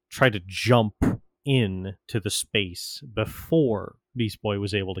try to jump in to the space before Beast Boy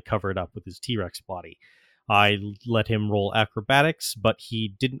was able to cover it up with his T-Rex body. I let him roll acrobatics, but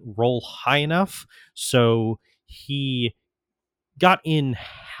he didn't roll high enough, so he got in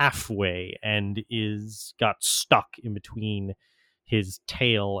halfway and got stuck in between his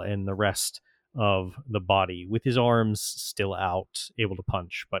tail and the rest of the body, with his arms still out, able to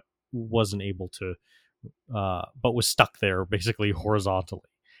punch, but wasn't able to, but was stuck there basically horizontally.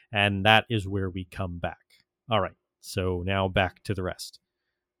 And that is where we come back. All right, so now back to the rest.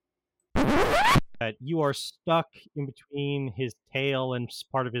 You are stuck in between his tail and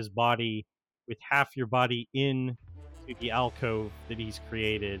part of his body, with half your body in to the alcove that he's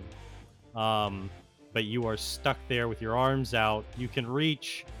created. But you are stuck there with your arms out. You can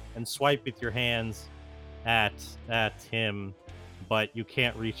reach and swipe with your hands at him, but you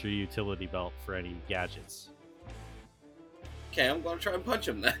can't reach your utility belt for any gadgets. Okay, I'm going to try and punch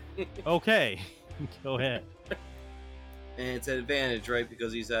him then. Okay, go ahead. And it's an advantage, right?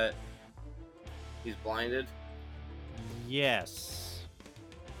 Because he's blinded. Yes.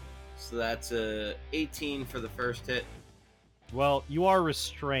 So that's a 18 for the first hit. Well, you are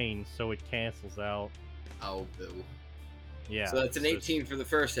restrained, so it cancels out. Oh, boo. Yeah. So that's an 18 for the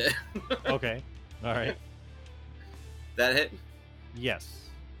first hit. Okay. All right. That hit? Yes.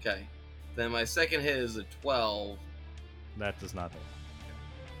 Okay. Then my second hit is a 12. That does not hit.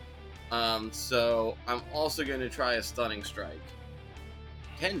 So I'm also going to try a stunning strike.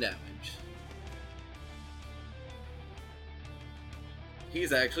 10 damage.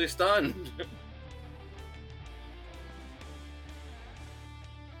 He's actually stunned.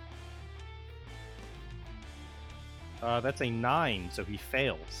 That's a 9, so he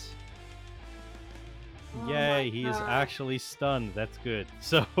fails. Oh Yay, my he is God. actually stunned. That's good.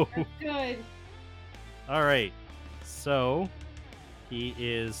 So, That's good. all right. So, he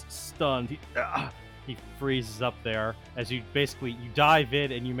is stunned. He freezes up there as you dive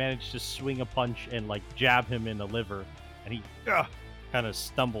in and you manage to swing a punch and like jab him in the liver, and he kind of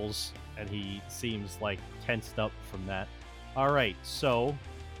stumbles and he seems like tensed up from that. All right, so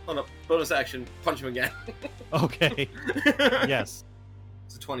Hold up. Bonus action. Punch him again. okay, yes,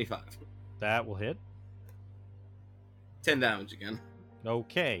 It's a 25. that will hit. 10 damage again.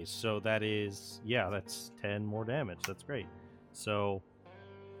 Okay, so that's 10 more damage. That's great. So,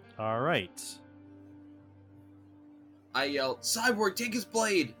 all right. I yell, Cyborg, take his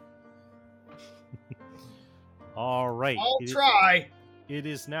blade! All right. I'll try. It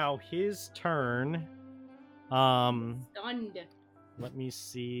is now his turn. Stunned. Let me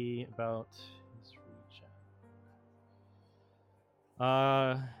see about his reach.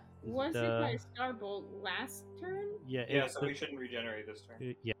 Was it by Starbolt last turn? Yeah, so we shouldn't regenerate this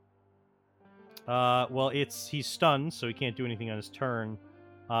turn. Yeah. Well, he's stunned, so he can't do anything on his turn.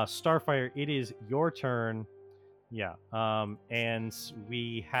 Starfire, it is your turn. Yeah. And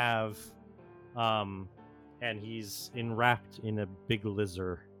we have, and he's enwrapped in a big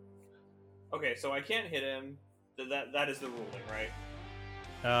lizard. Okay, so I can't hit him. That is the ruling, right?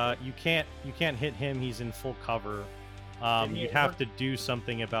 You can't hit him. He's in full cover. You'd have to do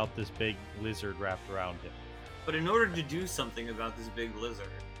something about this big lizard wrapped around him. But in order to do something about this big lizard,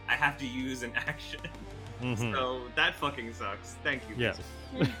 I have to use an action. Mhm. So that fucking sucks. Thank you. Yes.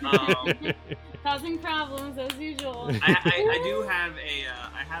 Causing problems as usual. I do have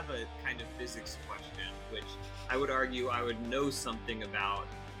I have a kind of physics question, which I would argue I would know something about,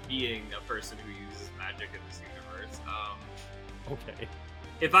 being a person who uses magic in this universe. Okay.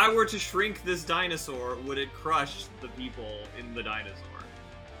 If I were to shrink this dinosaur, would it crush the people in the dinosaur?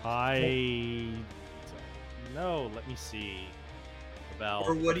 I don't know. Let me see. About.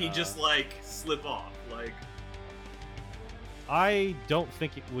 Or would he just like slip off? Like, I don't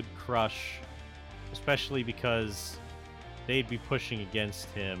think it would crush, especially because they'd be pushing against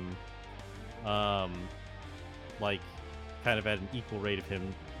him, like kind of at an equal rate of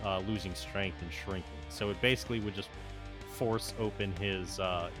him losing strength and shrinking. So it basically would just force open his.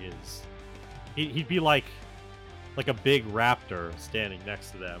 He'd be like a big raptor standing next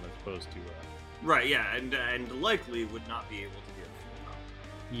to them, as opposed to. right, yeah, and likely would not be able to get full power.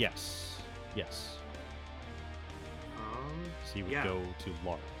 Yes. So he would Yeah. go to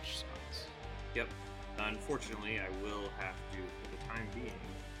large size. Yep. Unfortunately, I will have to, for the time being,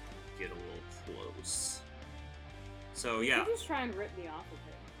 get a little close. So You yeah, can just try and rip me off of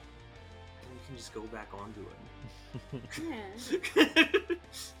we can just go back onto it. it.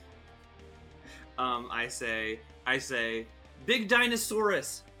 I say, big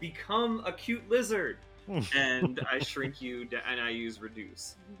Dinosaurus, become a cute lizard, and I shrink you, and I use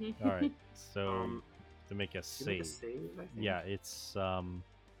reduce. All right. So Um, to make a Did you make a save. save, I think? Yeah, it's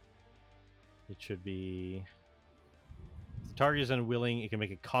it should be. If the target is unwilling, it can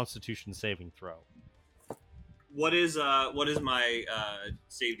make a Constitution saving throw. What is my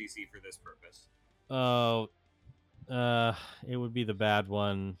save DC for this purpose? Oh, it would be the bad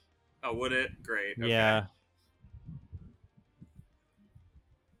one. Oh, would it? Great. Okay. Yeah.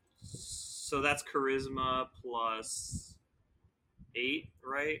 So that's charisma plus 8,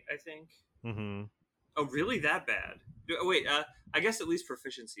 right? I think. Mm-hmm. Oh, really? That bad? Oh, wait. I guess at least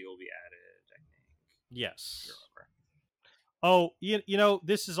proficiency will be added. I think. Yes. You're over. Oh, you know,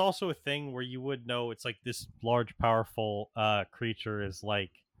 this is also a thing where you would know it's like this large, powerful creature is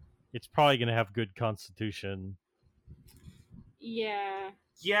like, it's probably gonna have good Constitution. Yeah.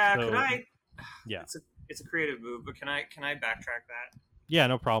 Yeah. So, Could I? yeah. It's a creative move, but can I backtrack that? Yeah,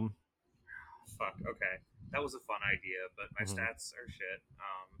 no problem. Fuck. Okay. That was a fun idea, but my Mhm. stats are shit.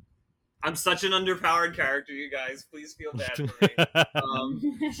 I'm such an underpowered character, you guys. Please feel bad for me.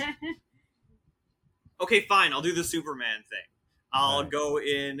 Okay, fine. I'll do the Superman thing. I'll Alright. go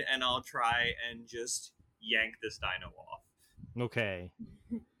in and I'll try and just yank this dino off. Okay.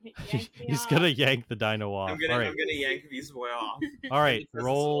 Yank me He's off. gonna yank the dino off. I'm gonna All right. yank Beast Boy off. All right. Versus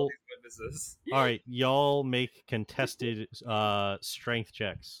all Roll. these witnesses. All right. Y'all make contested strength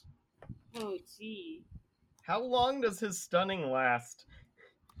checks. Oh, gee. How long does his stunning last?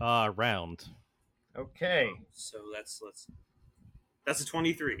 Round. Okay. So that's a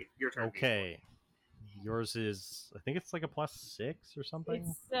 23. Your turn. Beast Boy. Okay. Yours is, I think it's like a +6 or something.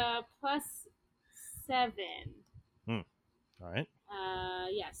 It's +7. All right.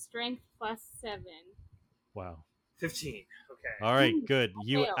 Yeah, strength +7. Wow. 15. Okay. All right. Ooh, Good.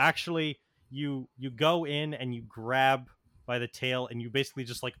 You failed. actually you go in and you grab by the tail and you basically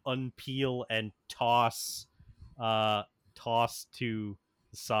just like unpeel and toss to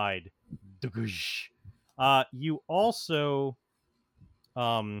the side. Dugush. You also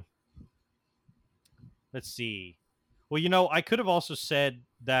let's see. Well, you know, I could have also said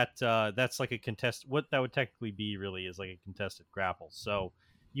that that's like a contest. What that would technically be really is like a contested grapple. So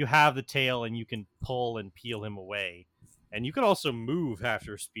you have the tail and you can pull and peel him away, and you can also move half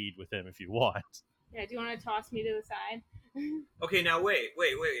your speed with him if you want. Yeah, do you want to toss me to the side? Okay. Now wait.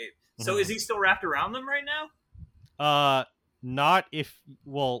 So is he still wrapped around them right now? Not if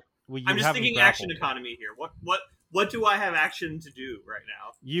you I'm just have him thinking grappled. action economy here. What do I have action to do right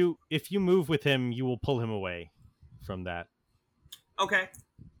now? If you move with him, you will pull him away from that. Okay.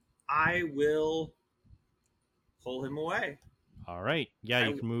 I will pull him away. All right. Yeah,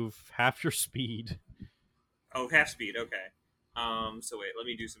 you can move half your speed. Oh, half speed. Okay. So wait, let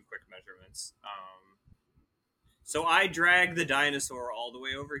me do some quick measurements. So I drag the dinosaur all the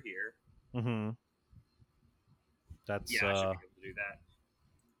way over here. Mm-hmm. That's Yeah, I should be able to do that.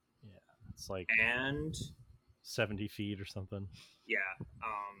 it's like And 70 feet or something. yeah,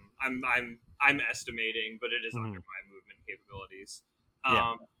 I'm estimating, but it is under my movement capabilities.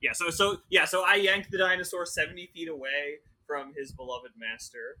 So I yanked the dinosaur 70 feet away from his beloved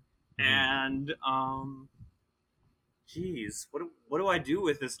master, and geez, what do I do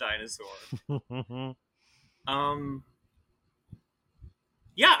with this dinosaur?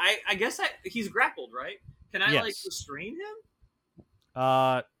 Yeah, I guess he's grappled, right? Can I like Yes. restrain him?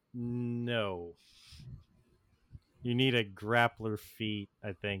 No. You need a grappler feat,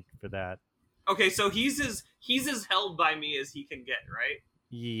 I think, for that. Okay, so he's as held by me as he can get, right?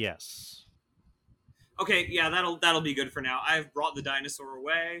 Yes. Okay, yeah, that'll be good for now. I've brought the dinosaur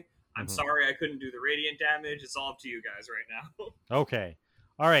away. I'm Mhm. sorry I couldn't do the radiant damage. It's all up to you guys right now. Okay.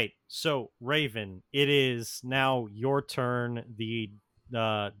 All right. So, Raven, it is now your turn. The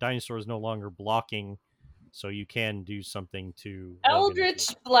dinosaur is no longer blocking, so you can do something to Logan. Eldritch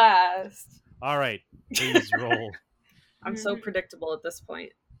Blast. All right. Please roll. I'm so predictable at this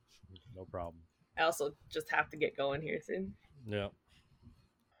point. No problem. I also just have to get going here soon. Yeah.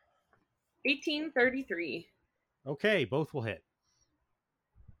 1833. Okay, both will hit.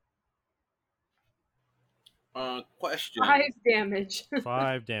 Question. 5 damage.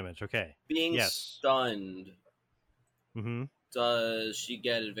 5 damage. Okay. Being Yes. stunned, Mm-hmm. does she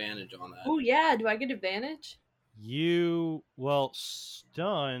get advantage on that? Oh yeah, do I get advantage?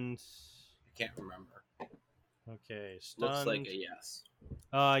 Stunned. I can't remember. Okay, stunned. Looks like a yes.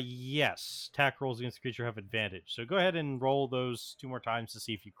 Yes. Attack rolls against the creature have advantage. So go ahead and roll those 2 more times to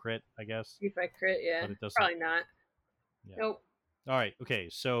see if you crit, I guess. See if I crit, yeah. But it doesn't. Probably not. Yeah. Nope. All right. Okay,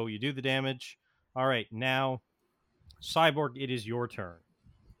 so you do the damage. All right, now, Cyborg, it is your turn.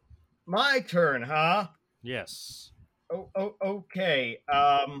 My turn, huh? Yes. Okay.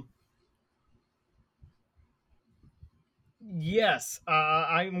 Yes,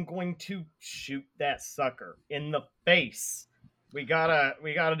 I'm going to shoot that sucker in the face. We gotta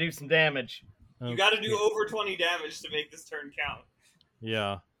do some damage. You got to do over 20 damage to make this turn count.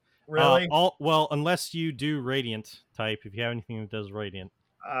 Yeah. Really? Well, unless you do Radiant type, if you have anything that does Radiant.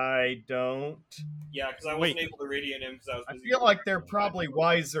 I don't. Yeah, because I wasn't able to radiant him because I was I busy. feel like there are probably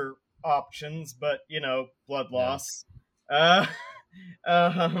wiser options, but blood Yeah. loss.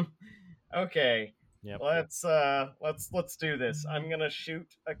 Okay. Yep. Let's do this. I'm gonna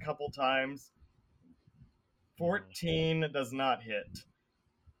shoot a couple times. 14 does not hit.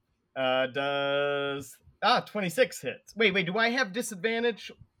 26 hits. Wait, do I have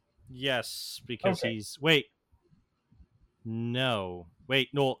disadvantage? Yes, because Okay. he's... Wait. No.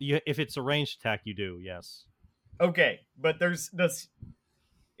 Wait, no, if it's a ranged attack, you do, yes. Okay, but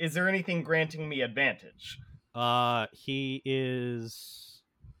is there anything granting me advantage? He is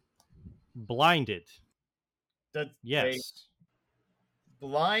blinded. Yes.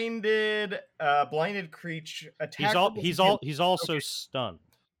 Wait, blinded creature attack. He's also stunned.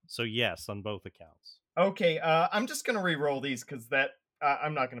 So yes, on both accounts. Okay, I'm just gonna re-roll these because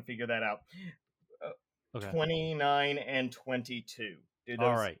I'm not gonna figure that out. Okay. 29 and 22.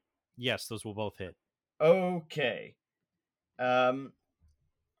 All right. Yes, those will both hit. Okay. All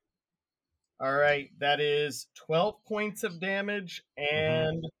right, that is 12 points of damage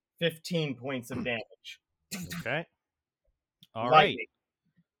and 15 points of damage. Okay. All Lightning.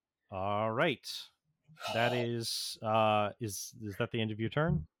 right. All right. That is that the end of your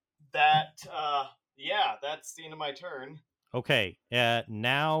turn? That's the end of my turn. Okay.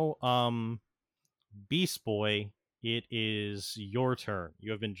 Now Beast Boy, it is your turn.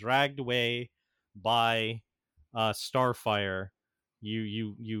 You have been dragged away by Starfire.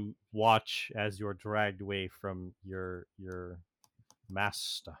 You watch as you're dragged away from your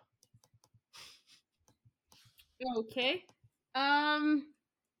master. Okay.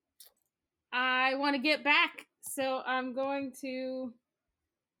 I want to get back, so I'm going to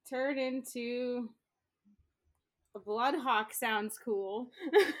turn into a Bloodhawk. Sounds cool.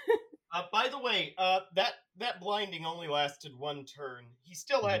 By the way, that blinding only lasted one turn. He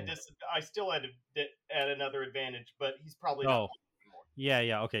still had I still had another advantage, but he's probably not anymore.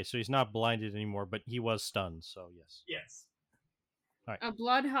 Yeah. Okay, so he's not blinded anymore, but he was stunned. So yes. Yes. All right. A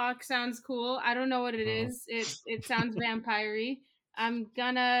Bloodhawk sounds cool. I don't know what it is. It sounds vampire-y. I'm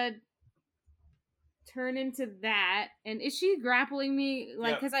gonna turn into that. And is she grappling me?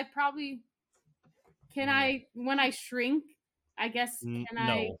 Like, because I probably can. I when I shrink, I guess can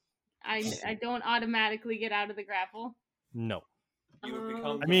no. I don't automatically get out of the grapple. No. You would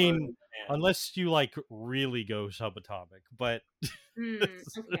become. I mean, unless you like really go subatomic, but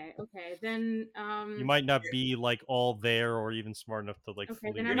Okay. Then you might not be like all there or even smart enough to like. Okay,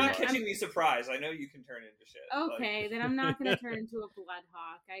 fully then You're I'm not catching me surprised. I know you can turn into shit. Okay, then I'm not gonna turn into a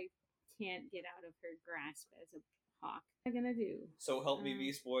Bloodhawk. I can't get out of her grasp as a hawk. What am I gonna do? So help me,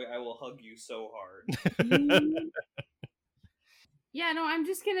 Beast Boy. I will hug you so hard. Yeah, no, I'm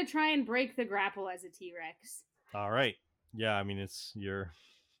just gonna try and break the grapple as a T-Rex. All right. Yeah, I mean it's your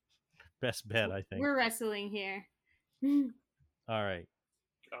best bet, I think. We're wrestling here. All right.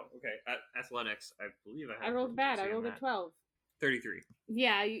 Oh, okay. Athletics, I believe I have. I rolled bad. I rolled a 12. 33.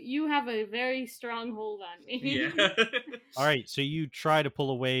 Yeah, you have a very strong hold on me. Yeah. All right, so you try to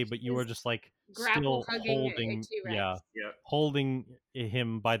pull away, but you are just like Grapple still hugging a holding, T-Rex. Yep. holding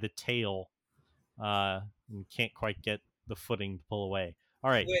him by the tail. And can't quite get the footing to pull away. All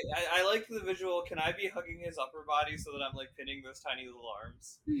right. Wait, I like the visual. Can I be hugging his upper body so that I'm like pinning those tiny little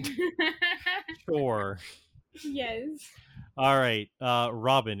arms? Sure. Yes. All right,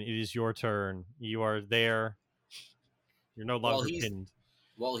 Robin, it is your turn. You are there. You're no While longer he's pinned.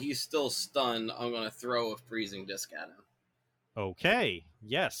 while he's still stunned, I'm gonna throw a freezing disc at him. Okay.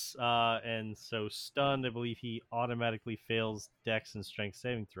 Yes. And so stunned, I believe he automatically fails Dex and Strength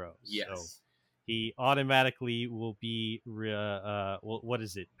saving throws. Yes. So he automatically will be what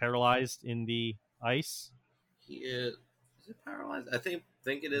is it? Paralyzed in the ice? He is. Is it paralyzed? I think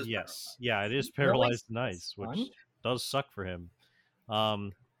it is. Yes. Yeah, it is Really? paralyzed in ice, which Stunned? does suck for him.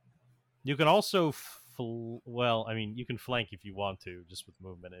 You can also well, I mean, you can flank if you want to, just with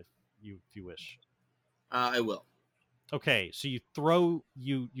movement if you wish. I will. Okay, so you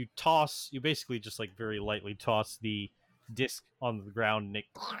toss, you basically just like very lightly toss the disc on the ground, and it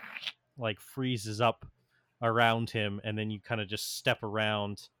like freezes up around him, and then you kind of just step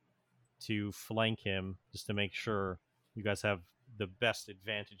around to flank him just to make sure you guys have the best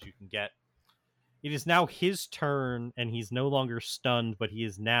advantage you can get. It is now his turn, and he's no longer stunned, but he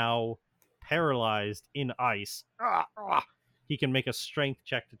is now paralyzed in ice. He can make a strength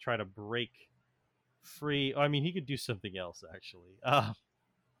check to try to break free. I mean, he could do something else, actually.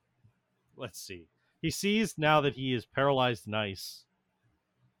 Let's see. He sees now that he is paralyzed in ice,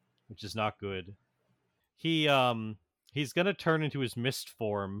 which is not good. He's gonna turn into his mist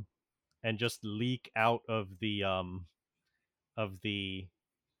form and just leak out of the of the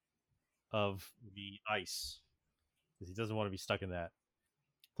ice, because he doesn't want to be stuck in that.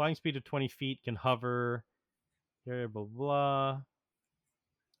 Flying speed of 20 feet, can hover. Blah blah blah.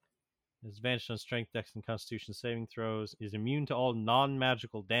 Is advantage on strength, dex, and constitution saving throws. Is immune to all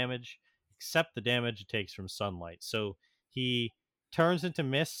non-magical damage except the damage it takes from sunlight. So he turns into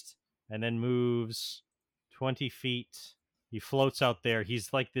mist and then moves 20 feet. He floats out there.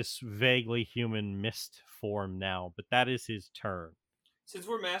 He's like this vaguely human mist form now, but that is his turn. Since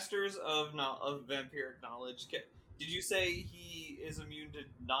we're masters of vampiric knowledge, did you say he is immune to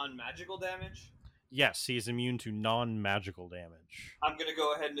non-magical damage? Yes, he is immune to non-magical damage. I'm gonna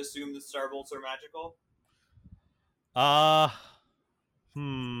go ahead and assume that starbolts are magical. I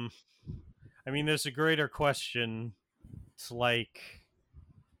mean, there's a greater question. It's like,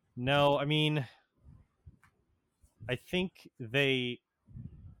 no, I mean, I think they.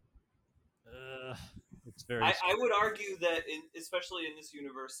 It's very. I would argue that, especially in this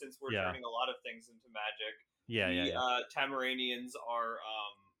universe, since we're Yeah. turning a lot of things into magic, Yeah. Tamaranians are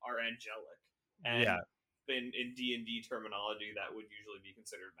angelic, and Yeah. in D&D terminology, that would usually be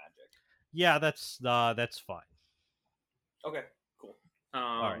considered magic. Yeah, that's fine. Okay, cool.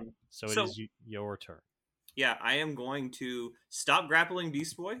 All right, so it is your turn. Yeah, I am going to stop grappling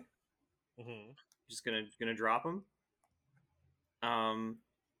Beast Boy. Mm-hmm. Just gonna drop him.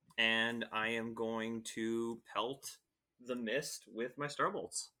 And I am going to pelt the mist with my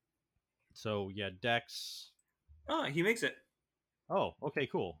starbolts. So yeah, Dex. Oh, he makes it. Oh, okay,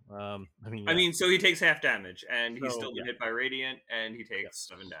 cool. I mean, so he takes half damage, and he's still been hit by radiant, and he takes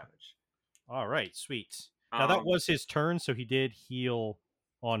 7 damage. All right, sweet. Now that was his turn, so he did heal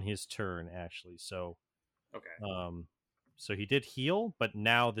on his turn, actually. So okay. So he did heal, but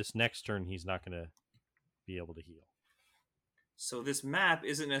now this next turn he's not going to be able to heal. So this map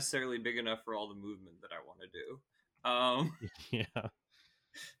isn't necessarily big enough for all the movement that I want to do. Yeah.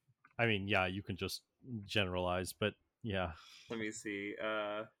 I mean, yeah, you can just generalize, but yeah. Let me see.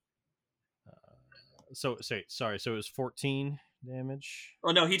 So it was 14 damage.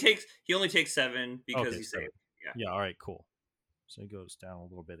 Oh no, he only takes 7 because he saved. Yeah. All right, cool. So he goes down a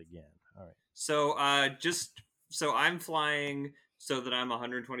little bit again. All right. So so I'm flying so that I'm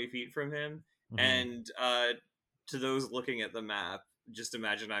 120 feet from him, and to those looking at the map, just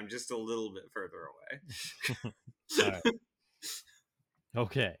imagine I'm just a little bit further away. All right.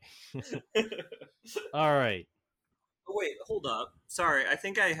 Okay. All right. Oh, wait, hold up. Sorry, I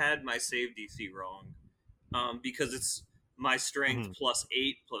think I had my save DC wrong. Because it's my strength plus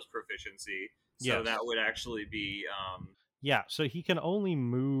 8 plus proficiency. So that would actually be Yeah, so he can only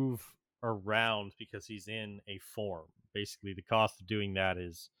move around because he's in a form. Basically, the cost of doing that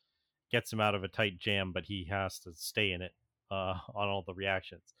is gets him out of a tight jam, but he has to stay in it on all the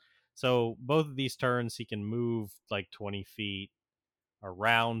reactions. So both of these turns, he can move like 20 feet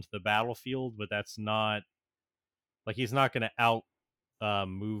around the battlefield, but that's not like he's not going to out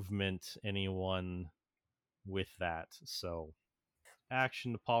movement anyone with that. So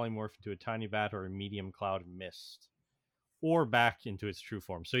action to polymorph into a tiny bat or a medium cloud of mist, or back into its true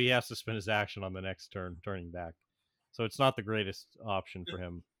form. So he has to spend his action on the next turn, turning back. So it's not the greatest option for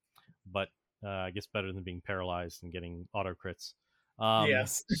him, but I guess better than being paralyzed and getting auto crits.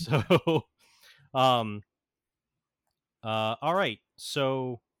 Yes. So, all right.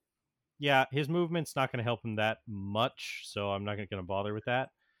 So, yeah, his movement's not going to help him that much, so I'm not going to bother with that.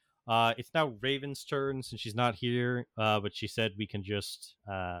 It's now Raven's turn since she's not here, but she said we can just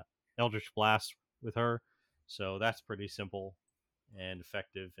Eldritch Blast with her, so that's pretty simple and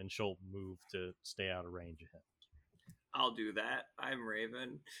effective, and she'll move to stay out of range of I'll do that. I'm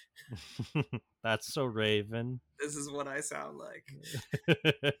Raven. him. That's so Raven. This is what I sound like.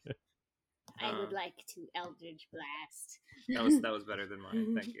 I would like to Eldritch Blast. That was better than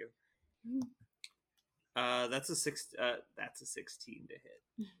mine. Thank you. That's a 16 to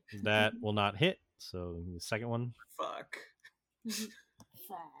hit. That will not hit. So the second one. Fuck.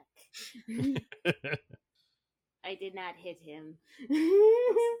 Fuck. I did not hit him.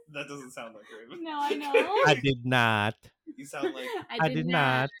 That doesn't sound like Raven. No, I know. I did not. You sound like I did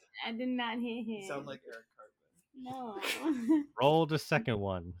not. I did not hit him. you sound like Eric Cartman. No. Roll the second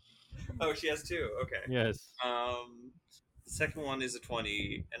one. Oh, she has two. Okay. Yes. The second one is a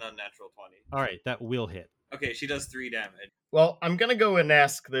 20, an unnatural 20. All right, that will hit. Okay, she does 3 damage. Well, I'm going to go and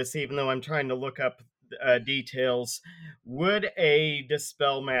ask this, even though I'm trying to look up details. Would a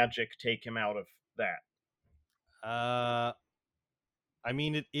Dispel Magic take him out of that? I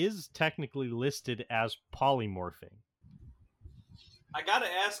mean, it is technically listed as polymorphing. I gotta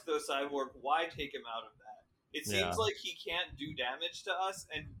ask though, Cyborg, why take him out of that? It seems like he can't do damage to us,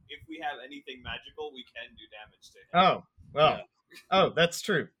 and if we have anything magical, we can do damage to him. Oh, well. Yeah. Oh, that's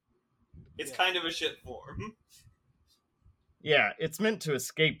true. It's kind of a shit form. Yeah, it's meant to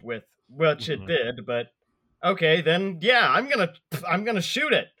escape with, which it did, but okay, then yeah, I'm gonna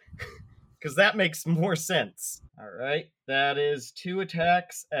shoot it. Because that makes more sense. All right, that is 2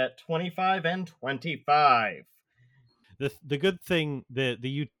 attacks at 25 and 25. The good thing,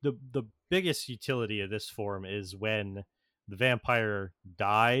 the biggest utility of this form is when the vampire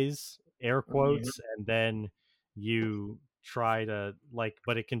dies, air quotes, and then you try to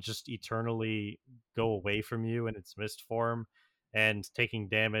but it can just eternally go away from you in its mist form, and taking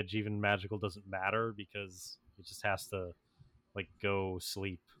damage, even magical, doesn't matter because it just has to go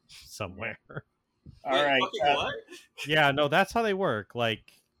sleep somewhere. All right. What? Yeah, no, that's how they work.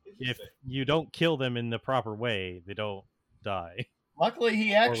 If you don't kill them in the proper way, they don't die. Luckily,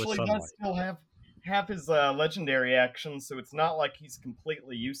 he actually does still have his legendary action, so it's not like he's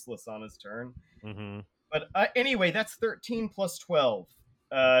completely useless on his turn. Mm-hmm. But anyway, that's 13 plus 12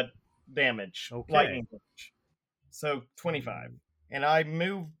 damage. Okay. Lightning damage. So 25. And I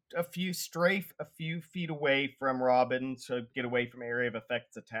moved a few feet away from Robin to get away from area of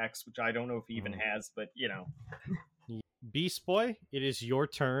effects attacks, which I don't know if he even has, but you know. Beast Boy, it is your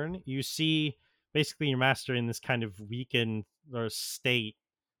turn. You see basically your master in this kind of weakened state,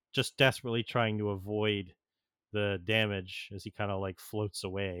 just desperately trying to avoid the damage as he kind of floats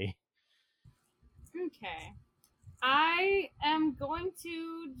away. Okay. I am going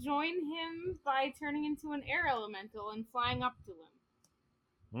to join him by turning into an air elemental and flying up to him.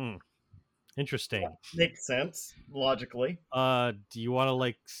 Interesting. That makes sense, logically. Do you want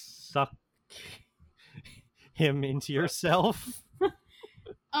to suck him into yourself?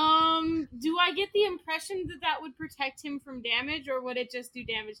 Do I get the impression that would protect him from damage, or would it just do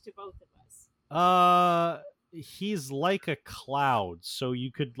damage to both of us? He's like a cloud, so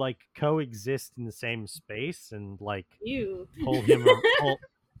you could coexist in the same space and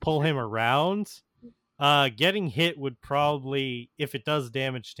pull him around. Getting hit would probably, if it does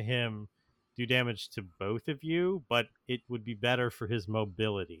damage to him, do damage to both of you, but it would be better for his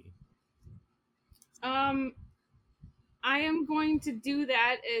mobility. I am going to do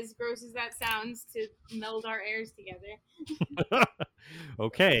that, as gross as that sounds, to meld our airs together.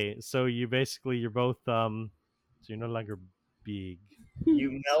 Okay, so you're both so you're no longer big.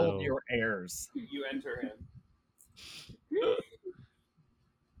 You meld your airs. You enter him.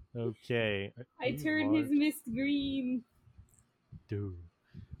 Okay. I turn his mist green. Dude.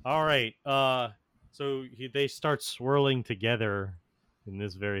 All right. So they start swirling together in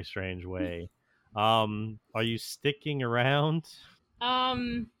this very strange way. Are you sticking around?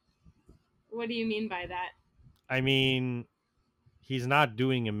 What do you mean by that? I mean, he's not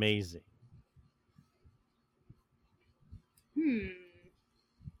doing amazing.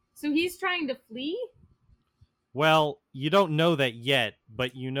 So he's trying to flee? Well, you don't know that yet,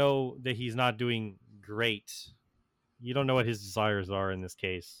 but you know that he's not doing great. You don't know what his desires are in this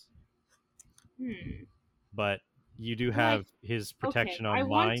case. But you do have his protection I on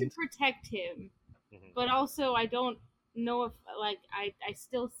want to mind. protect him, Mhm. but also I don't know if I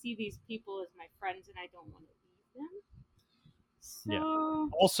still see these people as my friends and I don't want to leave them. So Yeah.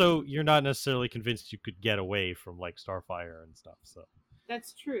 Also, you're not necessarily convinced you could get away from like Starfire and stuff. So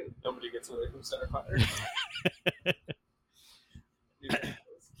that's true. Nobody gets away from Starfire.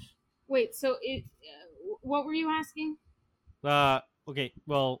 Wait, so what were you asking? okay.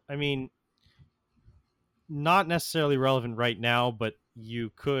 Well, I mean, not necessarily relevant right now, but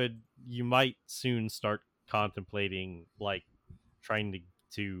you might soon start contemplating like trying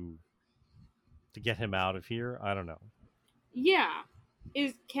to get him out of here. I don't know. Yeah,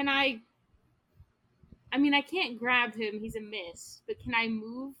 can I? I mean, I can't grab him; he's a miss. But can I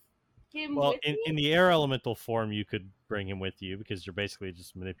move him Well, with me? in the air elemental form, you could bring him with you because you're basically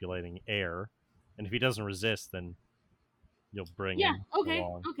just manipulating air, and if he doesn't resist, then you'll bring Yeah. him Okay.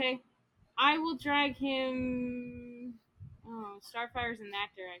 along. Okay. I will drag him. Oh, Starfire's in that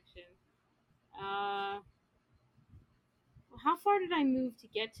direction. How far did I move to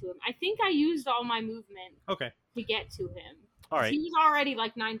get to him? I think I used all my movement Okay. to get to him. All right. He was already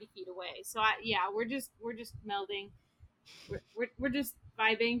like 90 feet away. So we're just melding. We're just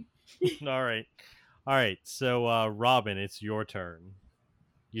vibing. All right. All right. So, Robin, it's your turn.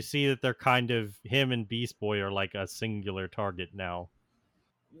 You see that they're kind of him and Beast Boy are like a singular target now.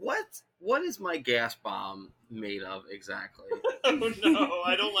 What is my gas bomb made of exactly? Oh no,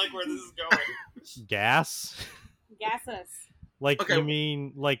 I don't like where this is going. Gas? Gas us. Like Okay. you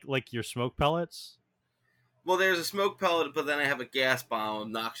mean like your smoke pellets? Well, there's a smoke pellet, but then I have a gas bomb of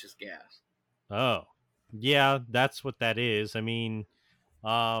noxious gas. Oh. Yeah, that's what that is. I mean,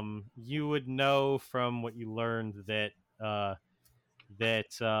 you would know from what you learned that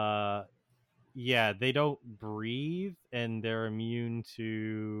yeah, they don't breathe and they're immune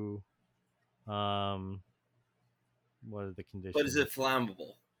to what are the conditions? But is it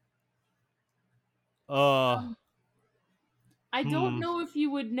flammable? I don't know if you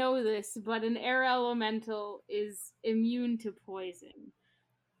would know this, but an air elemental is immune to poison.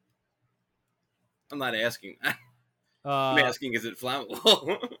 I'm not asking. I'm asking, is it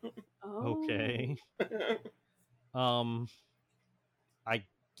flammable? Okay. I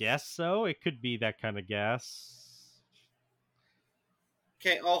guess so. It could be that kind of gas.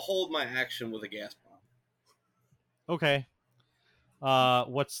 Okay, I'll hold my action with a gas bomb. Okay.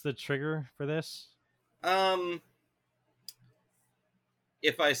 What's the trigger for this?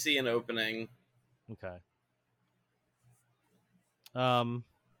 If I see an opening. Okay. All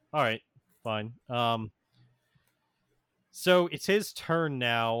right, fine. So it's his turn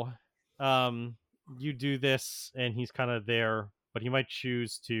now. You do this, and he's kind of there, but he might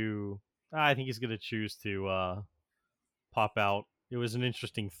choose to. I think he's gonna choose to pop out. It was an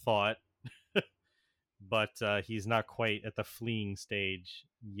interesting thought, but he's not quite at the fleeing stage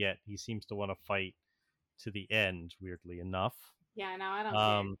yet. He seems to want to fight to the end. Weirdly enough. Yeah, no, I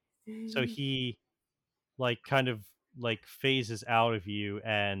don't care. So he like kind of like phases out of you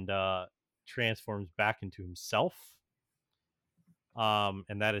and transforms back into himself.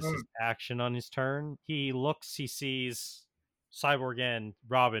 And that is his action on his turn. He sees Cyborg and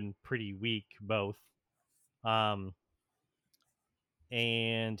Robin pretty weak both. And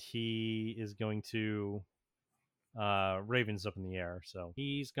he is going to Raven's up in the air, so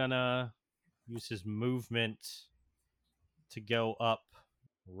he's gonna use his movement to go up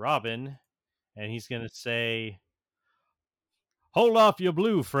Robin, and he's gonna say, "Hold off your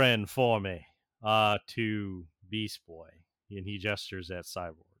blue friend for me," to Beast Boy, and he gestures at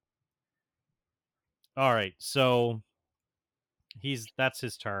Cyborg. All right, so that's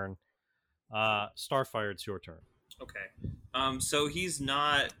his turn. Starfire, it's your turn. Okay. So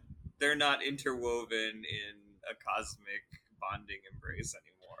they're not interwoven in a cosmic bonding embrace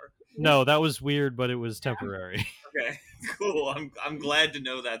anymore. No, that was weird, but it was temporary. Okay, cool. I'm glad to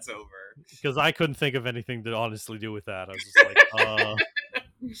know that's over. Because I couldn't think of anything to honestly do with that. I was just like,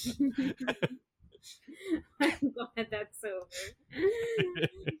 I'm glad that's over.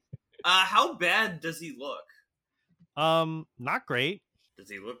 How bad does he look? Not great. Does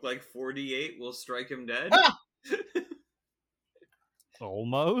he look like 48 will strike him dead?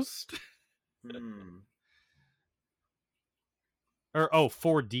 Almost. Or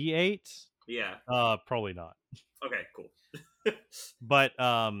 4d8? Yeah. Probably not. Okay, cool. But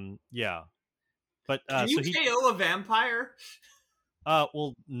yeah. But can you KO a vampire?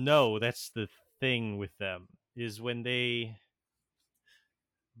 Well, no, that's the thing with them is when they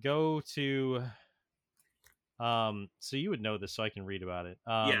go to so you would know this, so I can read about it.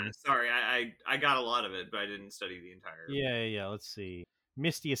 Yeah, sorry, I got a lot of it, but I didn't study the entire. Yeah. Let's see.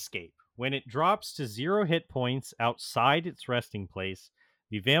 Misty Escape. When it drops to 0 hit points outside its resting place,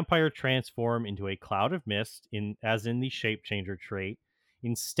 the vampire transform into a cloud of mist, as in the shape changer trait,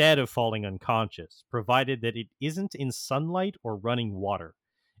 instead of falling unconscious, provided that it isn't in sunlight or running water.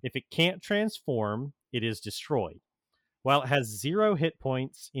 If it can't transform, it is destroyed. While it has 0 hit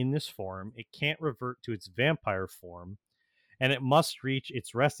points in this form, it can't revert to its vampire form, and it must reach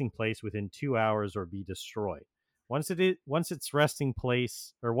its resting place within 2 hours or be destroyed. Once its resting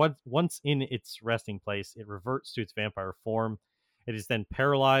place, or once in its resting place, it reverts to its vampire form. It is then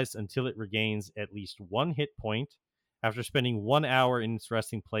paralyzed until it regains at least 1 hit point. After spending 1 hour in its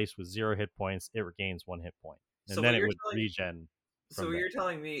resting place with 0 hit points, it regains 1 hit point, and So then what it you're would telling- regen. So from what there. you're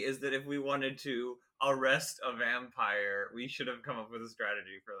telling me is that if we wanted to arrest a vampire, we should have come up with a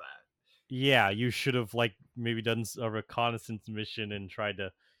strategy for that. Yeah, you should have like maybe done a reconnaissance mission and tried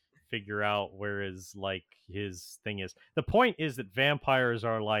to figure out where his thing is. The point is that vampires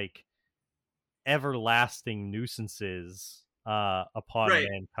are like everlasting nuisances upon Right.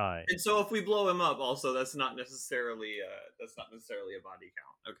 mankind. And so if we blow him up, also that's not necessarily a body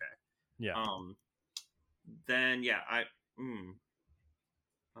count. Okay. Yeah. Then yeah, Oh,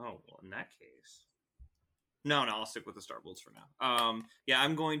 well, in that case. No, I'll stick with the star bolts for now. Yeah,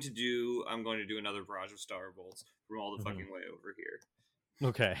 I'm going to do another barrage of star bolts from all the fucking way over here.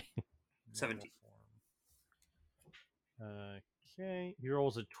 Okay. 17. Okay. He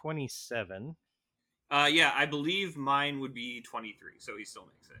rolls a 27. Yeah, I believe mine would be 23, so he still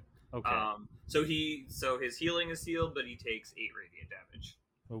makes it. Okay. So his healing is sealed, but he takes 8 radiant damage.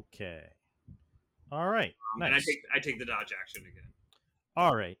 Okay. All right. Nice. And I take the dodge action again.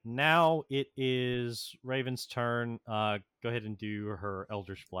 All right. Now it is Raven's turn. Go ahead and do her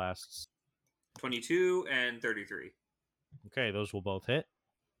Eldritch Blasts. 22 and 33. Okay, those will both hit.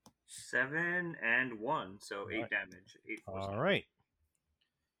 7 and 1, so 8 right. damage. 8 force All damage. right.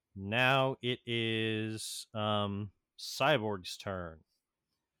 Now it is Cyborg's turn.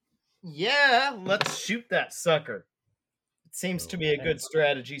 Yeah, let's shoot that sucker. It seems to be a good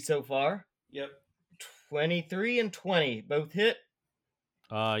strategy so far. Yep. 23 and 20, both hit.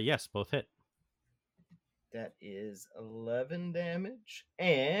 Yes, both hit. That is 11 damage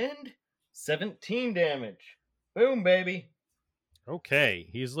and 17 damage. Boom, baby. Okay,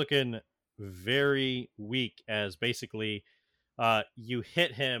 he's looking very weak as basically you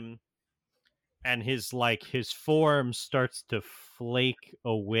hit him and his form starts to flake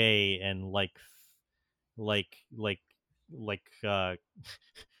away and like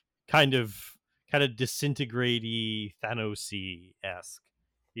kind of disintegrate-y Thanos-esque.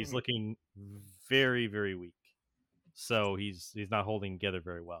 He's looking very, very weak. So he's not holding together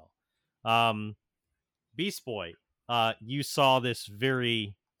very well. Beast Boy, you saw this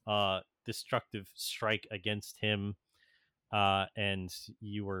very destructive strike against him, and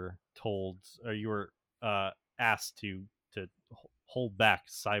you were told, or you were asked to hold back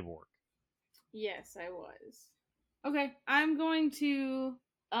Cyborg. Yes, I was. Okay, I'm going to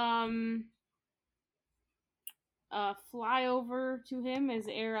fly over to him as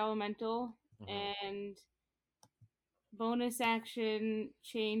air elemental and bonus action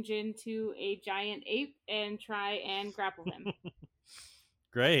change into a giant ape and try and grapple him.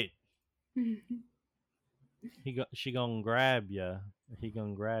 Great. She gonna grab you. He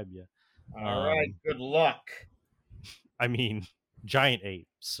gonna grab you. All right, good luck. I mean, giant ape.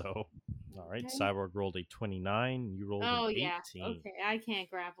 So, all right. Okay. Cyborg rolled a 29. You rolled an 18. Yeah. Okay, I can't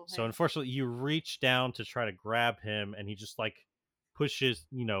grapple him. So unfortunately, you reach down to try to grab him, and he just like pushes.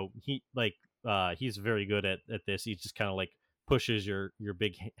 You know, he's very good at this. He just kind of like pushes your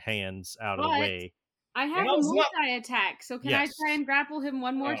big hands out of the way. I have a multi-attack, so can I try and grapple him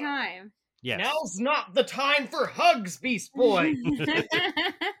one more time? Yes. Now's not the time for hugs, Beast Boy.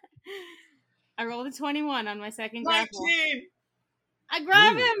 I rolled a 21 on my second 19. grapple. I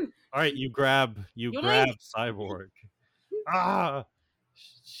grab him. All right, you grab Cyborg.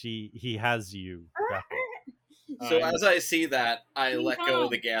 He has you grappled. So as I see that, I let go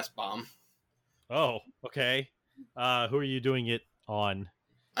of the gas bomb. Oh, okay. Who are you doing it on?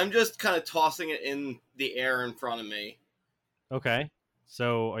 I'm just kind of tossing it in the air in front of me. Okay.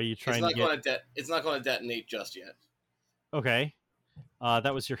 So are you trying to get... It's not going to detonate just yet. Okay.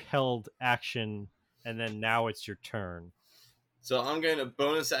 That was your held action, and then now it's your turn. So I'm going to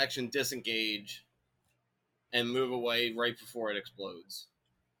bonus action disengage and move away right before it explodes.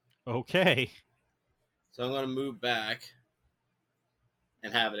 Okay. So I'm going to move back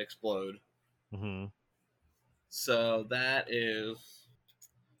and have it explode. Mm-hmm. So that is...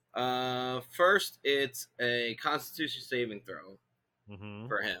 first, it's a Constitution saving throw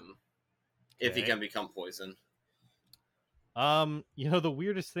for him. If he can become poisoned. The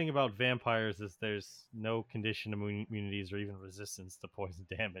weirdest thing about vampires is there's no condition immunities or even resistance to poison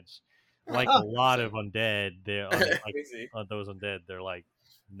damage. Like a lot of undead, Crazy. those undead, they're like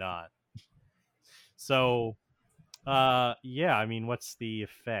not. So, yeah. I mean, what's the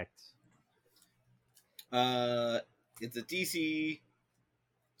effect? It's a DC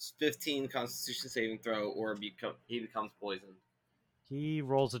 15 Constitution saving throw, or he becomes poisoned. He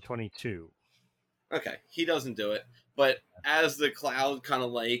rolls a 22. Okay, he doesn't do it. But as the cloud kind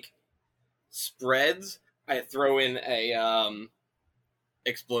of like spreads, I throw in a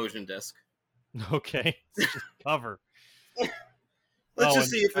explosion disc. Okay, just cover. Let's just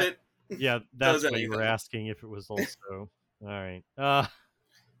see if it. Yeah, that's does what you were anything. asking. If it was also all right.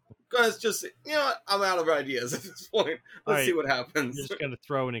 Because just what, I'm out of ideas at this point. Let's see what happens. You're just gonna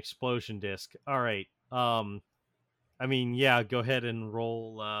throw an explosion disc. All right. I mean, yeah. Go ahead and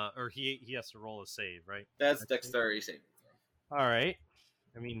roll. Or he has to roll a save, right? That's dexterity saving throw. All right.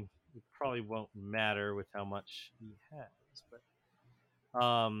 I mean, it probably won't matter with how much he has, but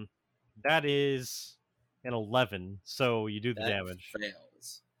that is an 11. So you do the damage.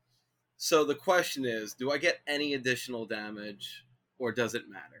 Fails. So the question is, do I get any additional damage, or does it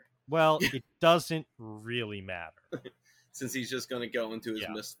matter? Well, it doesn't really matter. Since he's just going to go into his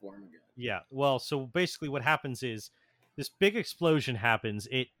mist form again. Yeah. Well, so basically what happens is this big explosion happens.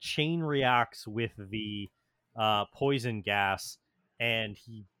 It chain reacts with the poison gas, and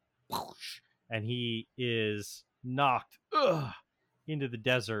he is knocked into the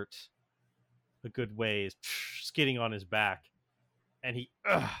desert a good ways, skidding on his back, and he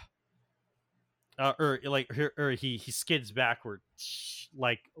he skids backward,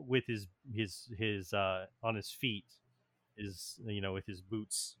 like with his on his feet, with his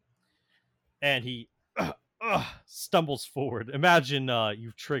boots, and he stumbles forward. Imagine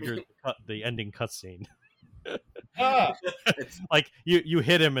you've triggered the ending cutscene. Like you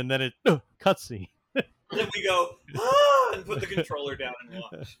hit him and then it cutscene. Then we go and put the controller down and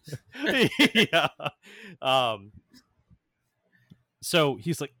watch. Yeah. So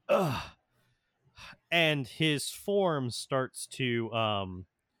he's like, ugh, and his form starts to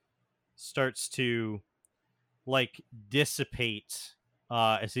like dissipate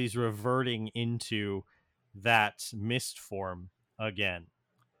as he's reverting into that mist form again.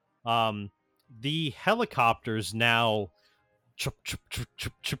 The helicopters now chup, chup, chup,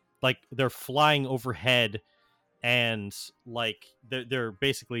 chup, chup, like they're flying overhead, and like they're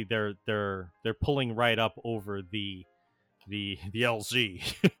basically they're pulling right up over the LZ.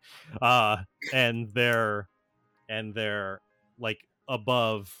 And they're like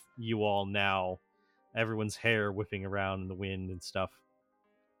above you all now. Everyone's hair whipping around in the wind and stuff.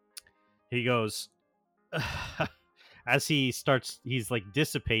 He goes as he's like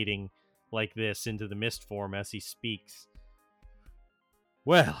dissipating like this into the mist form as he speaks.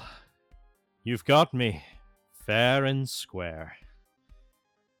 Well, you've got me fair and square.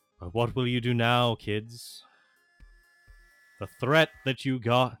 But what will you do now, kids? The threat that you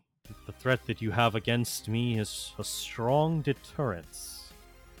have against me is a strong deterrence.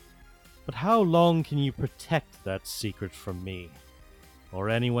 But how long can you protect that secret from me, or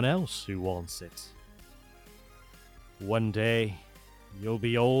anyone else who wants it? One day, you'll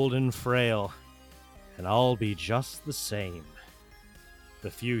be old and frail, and I'll be just the same. The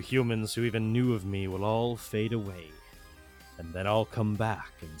few humans who even knew of me will all fade away, and then I'll come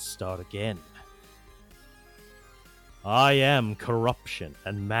back and start again. I am corruption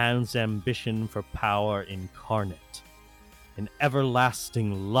and man's ambition for power incarnate, an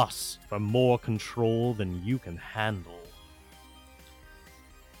everlasting lust for more control than you can handle.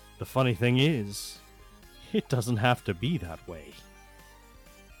 The funny thing is, it doesn't have to be that way.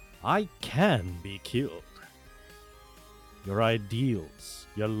 I can be killed. Your ideals,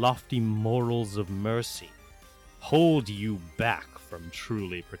 your lofty morals of mercy, hold you back from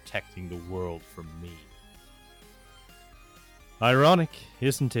truly protecting the world from me. Ironic,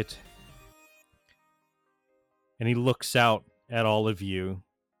 isn't it? And he looks out at all of you,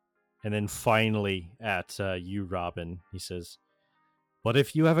 and then finally at you, Robin. He says, but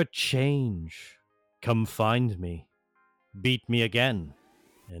if you ever change, come find me, beat me again,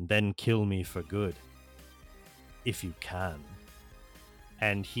 and then kill me for good. If you can.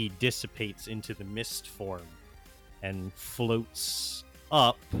 And he dissipates into the mist form and floats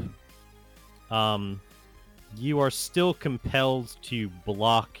up. You are still compelled to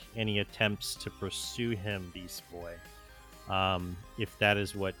block any attempts to pursue him, Beast Boy, if that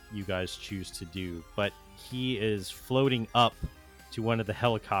is what you guys choose to do. But he is floating up to one of the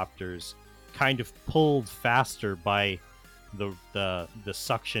helicopters, kind of pulled faster by the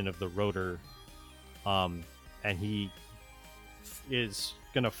suction of the rotor, and he is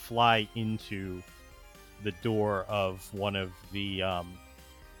going to fly into the door of one of the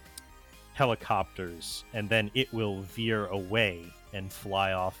helicopters, and then it will veer away and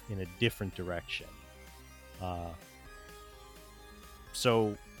fly off in a different direction.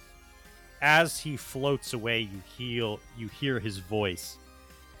 So as he floats away, you hear his voice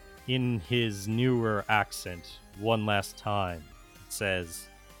in his newer accent one last time. It says,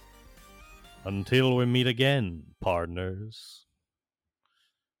 "Until we meet again, partners."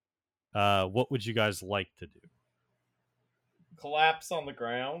 What would you guys like to do? Collapse on the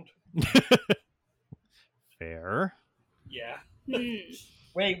ground. Fair. Yeah.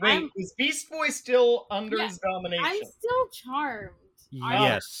 Wait, I'm- is Beast Boy still under Yeah, his domination? I'm still charmed.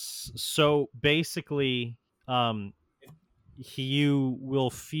 Yes. So basically, you will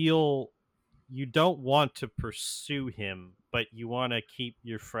feel you don't want to pursue him, but you want to keep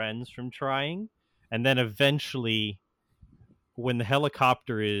your friends from trying. And then eventually, when the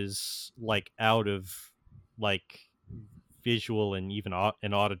helicopter is like out of like visual and even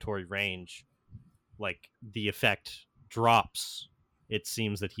an auditory range, like the effect drops. It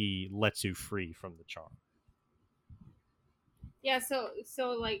seems that he lets you free from the charm. Yeah, so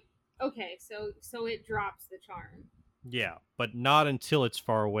like okay, so it drops the charm. Yeah, but not until it's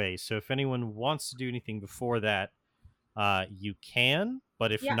far away. So if anyone wants to do anything before that, you can.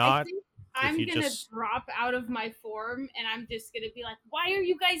 But if Yeah, not, I think if I'm you gonna just drop out of my form and I'm just gonna be like, why are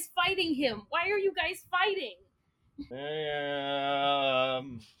you guys fighting him? Why are you guys fighting?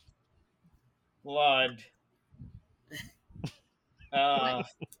 Blood.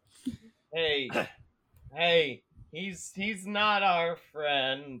 Hey, he's not our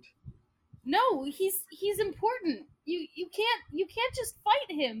friend. No, he's important. You can't just fight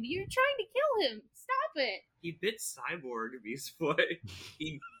him. You're trying to kill him. Stop it. He bit Cyborg, Beast Boy.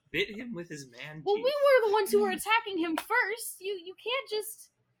 He bit him with his man Well, teeth. we were the ones who were attacking him first. You can't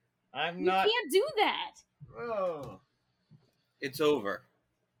just I'm you not. can't do that. Oh. It's over.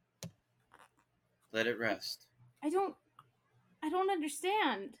 Let it rest. I don't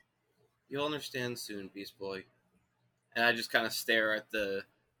understand. You'll understand soon, Beast Boy. And I just kind of stare at the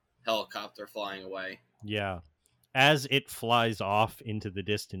helicopter flying away. yeah. As it flies off into the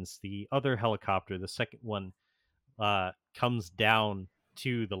distance, the other helicopter, the second one, comes down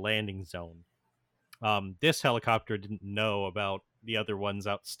to the landing zone. This helicopter didn't know about the other one's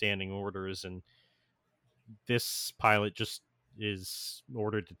outstanding orders, and this pilot just is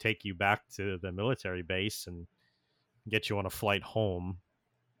ordered to take you back to the military base and get you on a flight home.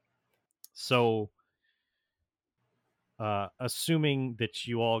 So, assuming that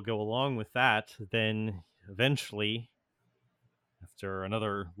you all go along with that, then eventually, after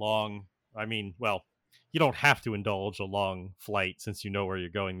another long, you don't have to indulge a long flight since you know where you're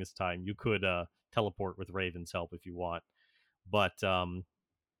going this time. You could teleport with Raven's help if you want. But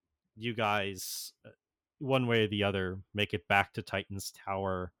you guys, one way or the other, make it back to Titan's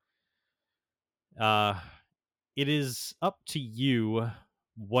Tower. It is up to you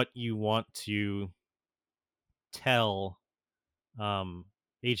what you want to tell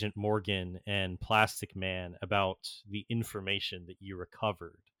Agent Morgan and Plastic Man about the information that you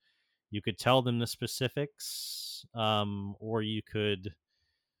recovered. You could tell them the specifics, or you could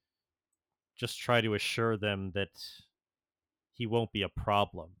just try to assure them that he won't be a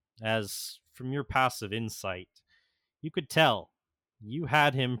problem. As from your passive insight, you could tell you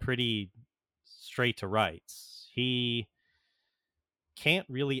had him pretty straight to rights. He can't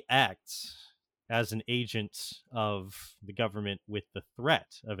really act as an agent of the government with the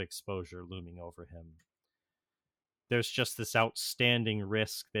threat of exposure looming over him. There's just this outstanding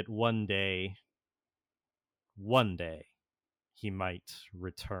risk that one day, he might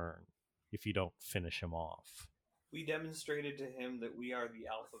return if you don't finish him off. We demonstrated to him that we are the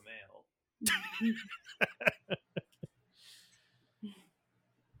alpha male.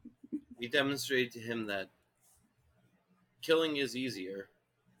 We demonstrated to him that killing is easier.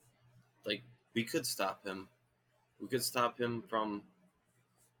 Like, we could stop him. We could stop him from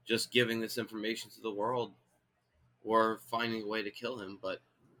just giving this information to the world or finding a way to kill him, but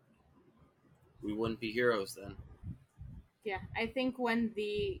we wouldn't be heroes then. Yeah, I think when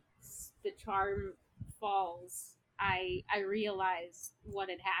the charm falls, I realize what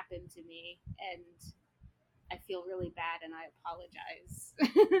had happened to me, and I feel really bad, and I apologize.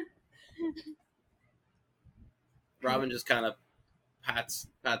 Robin just kind of pats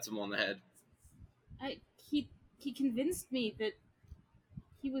him on the head. He convinced me that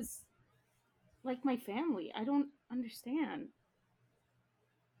he was like my family. I don't understand.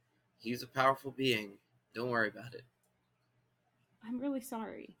 He's a powerful being. Don't worry about it. I'm really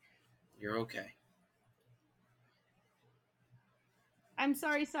sorry. You're okay. I'm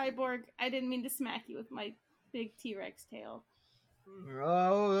sorry, Cyborg. I didn't mean to smack you with my big T-Rex tail.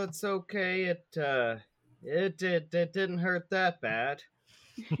 Oh, that's okay. It didn't hurt that bad.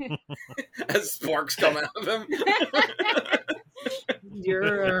 As sparks come out of him.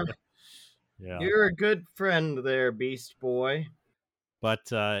 You're Yeah. you're a good friend there, Beast Boy.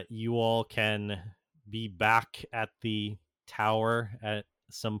 But you all can be back at the tower at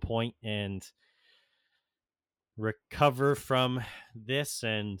some point and recover from this,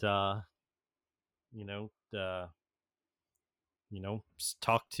 and tell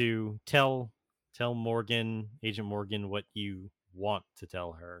Morgan, Agent Morgan, what you want to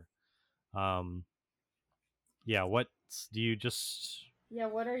tell her. Yeah, what do you just? Yeah,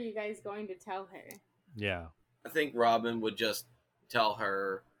 what are you guys going to tell her? Yeah. I think Robin would just tell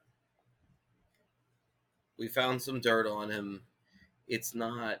her, we found some dirt on him. It's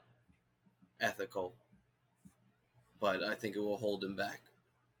not ethical, but I think it will hold him back.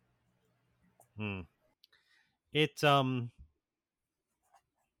 It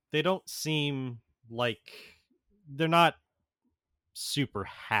they don't seem like they're not super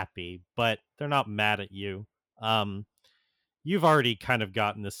happy, but they're not mad at you. You've already kind of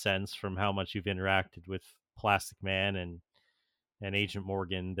gotten the sense from how much you've interacted with Plastic Man and Agent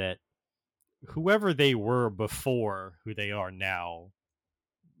Morgan that whoever they were before who they are now,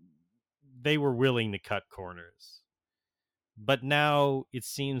 they were willing to cut corners. But now it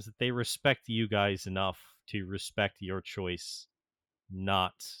seems that they respect you guys enough to respect your choice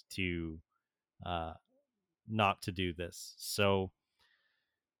not to uh not to do this. So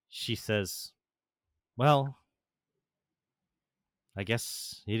she says, "Well, I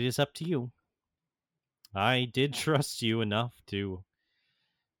guess it is up to you. I did trust you enough to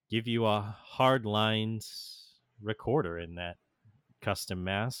give you a hard lines recorder in that custom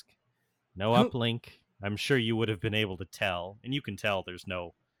mask. No uplink. I'm sure you would have been able to tell, and you can tell there's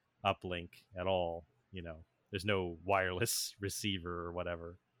no uplink at all. There's no wireless receiver or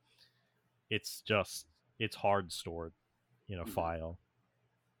whatever. It's hard stored in a file."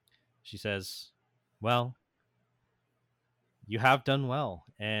 She says, "Well, you have done well,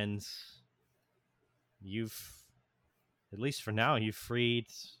 and you've, at least for now, you've freed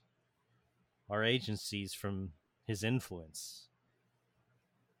our agencies from his influence.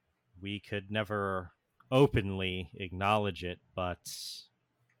 We could never openly acknowledge it, but..."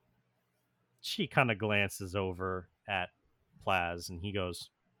 She kind of glances over at Plaz, and he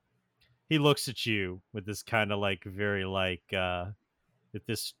looks at you with this kind of like very like with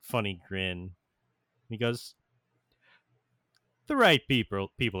this funny grin. He goes, "The right people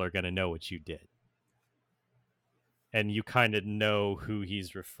are going to know what you did." And you kind of know who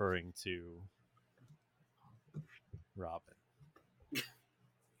he's referring to. Robin.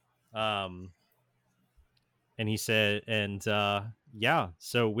 And he said, and yeah,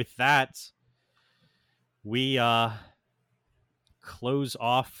 so with that, we close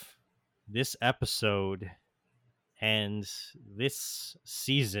off this episode and this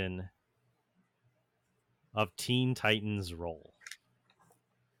season of Teen Titans Roll.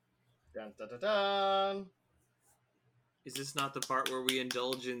 Dun, dun, dun, dun. Is this not the part where we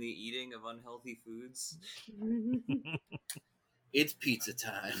indulge in the eating of unhealthy foods? It's pizza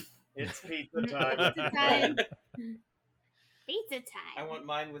time. It's pizza time. Pizza time. Pizza time. I want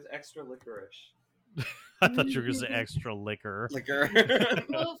mine with extra licorice. I thought you were going to say extra liquor. Liquor.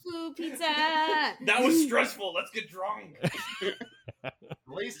 Tofu pizza. That was stressful. Let's get drunk. At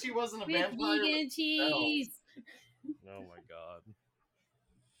least he wasn't a With vampire. vegan cheese. Oh my god.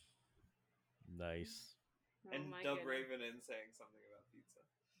 Nice. Oh And my Doug goodness. Raven in saying something about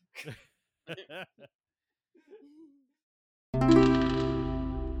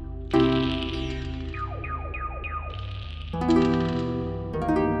pizza.